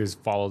be good to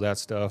follow that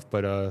stuff.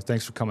 But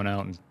thanks for coming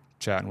out and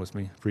chatting with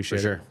me. Appreciate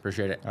it. For sure.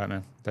 Appreciate it. All right,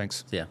 man.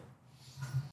 Thanks. See ya.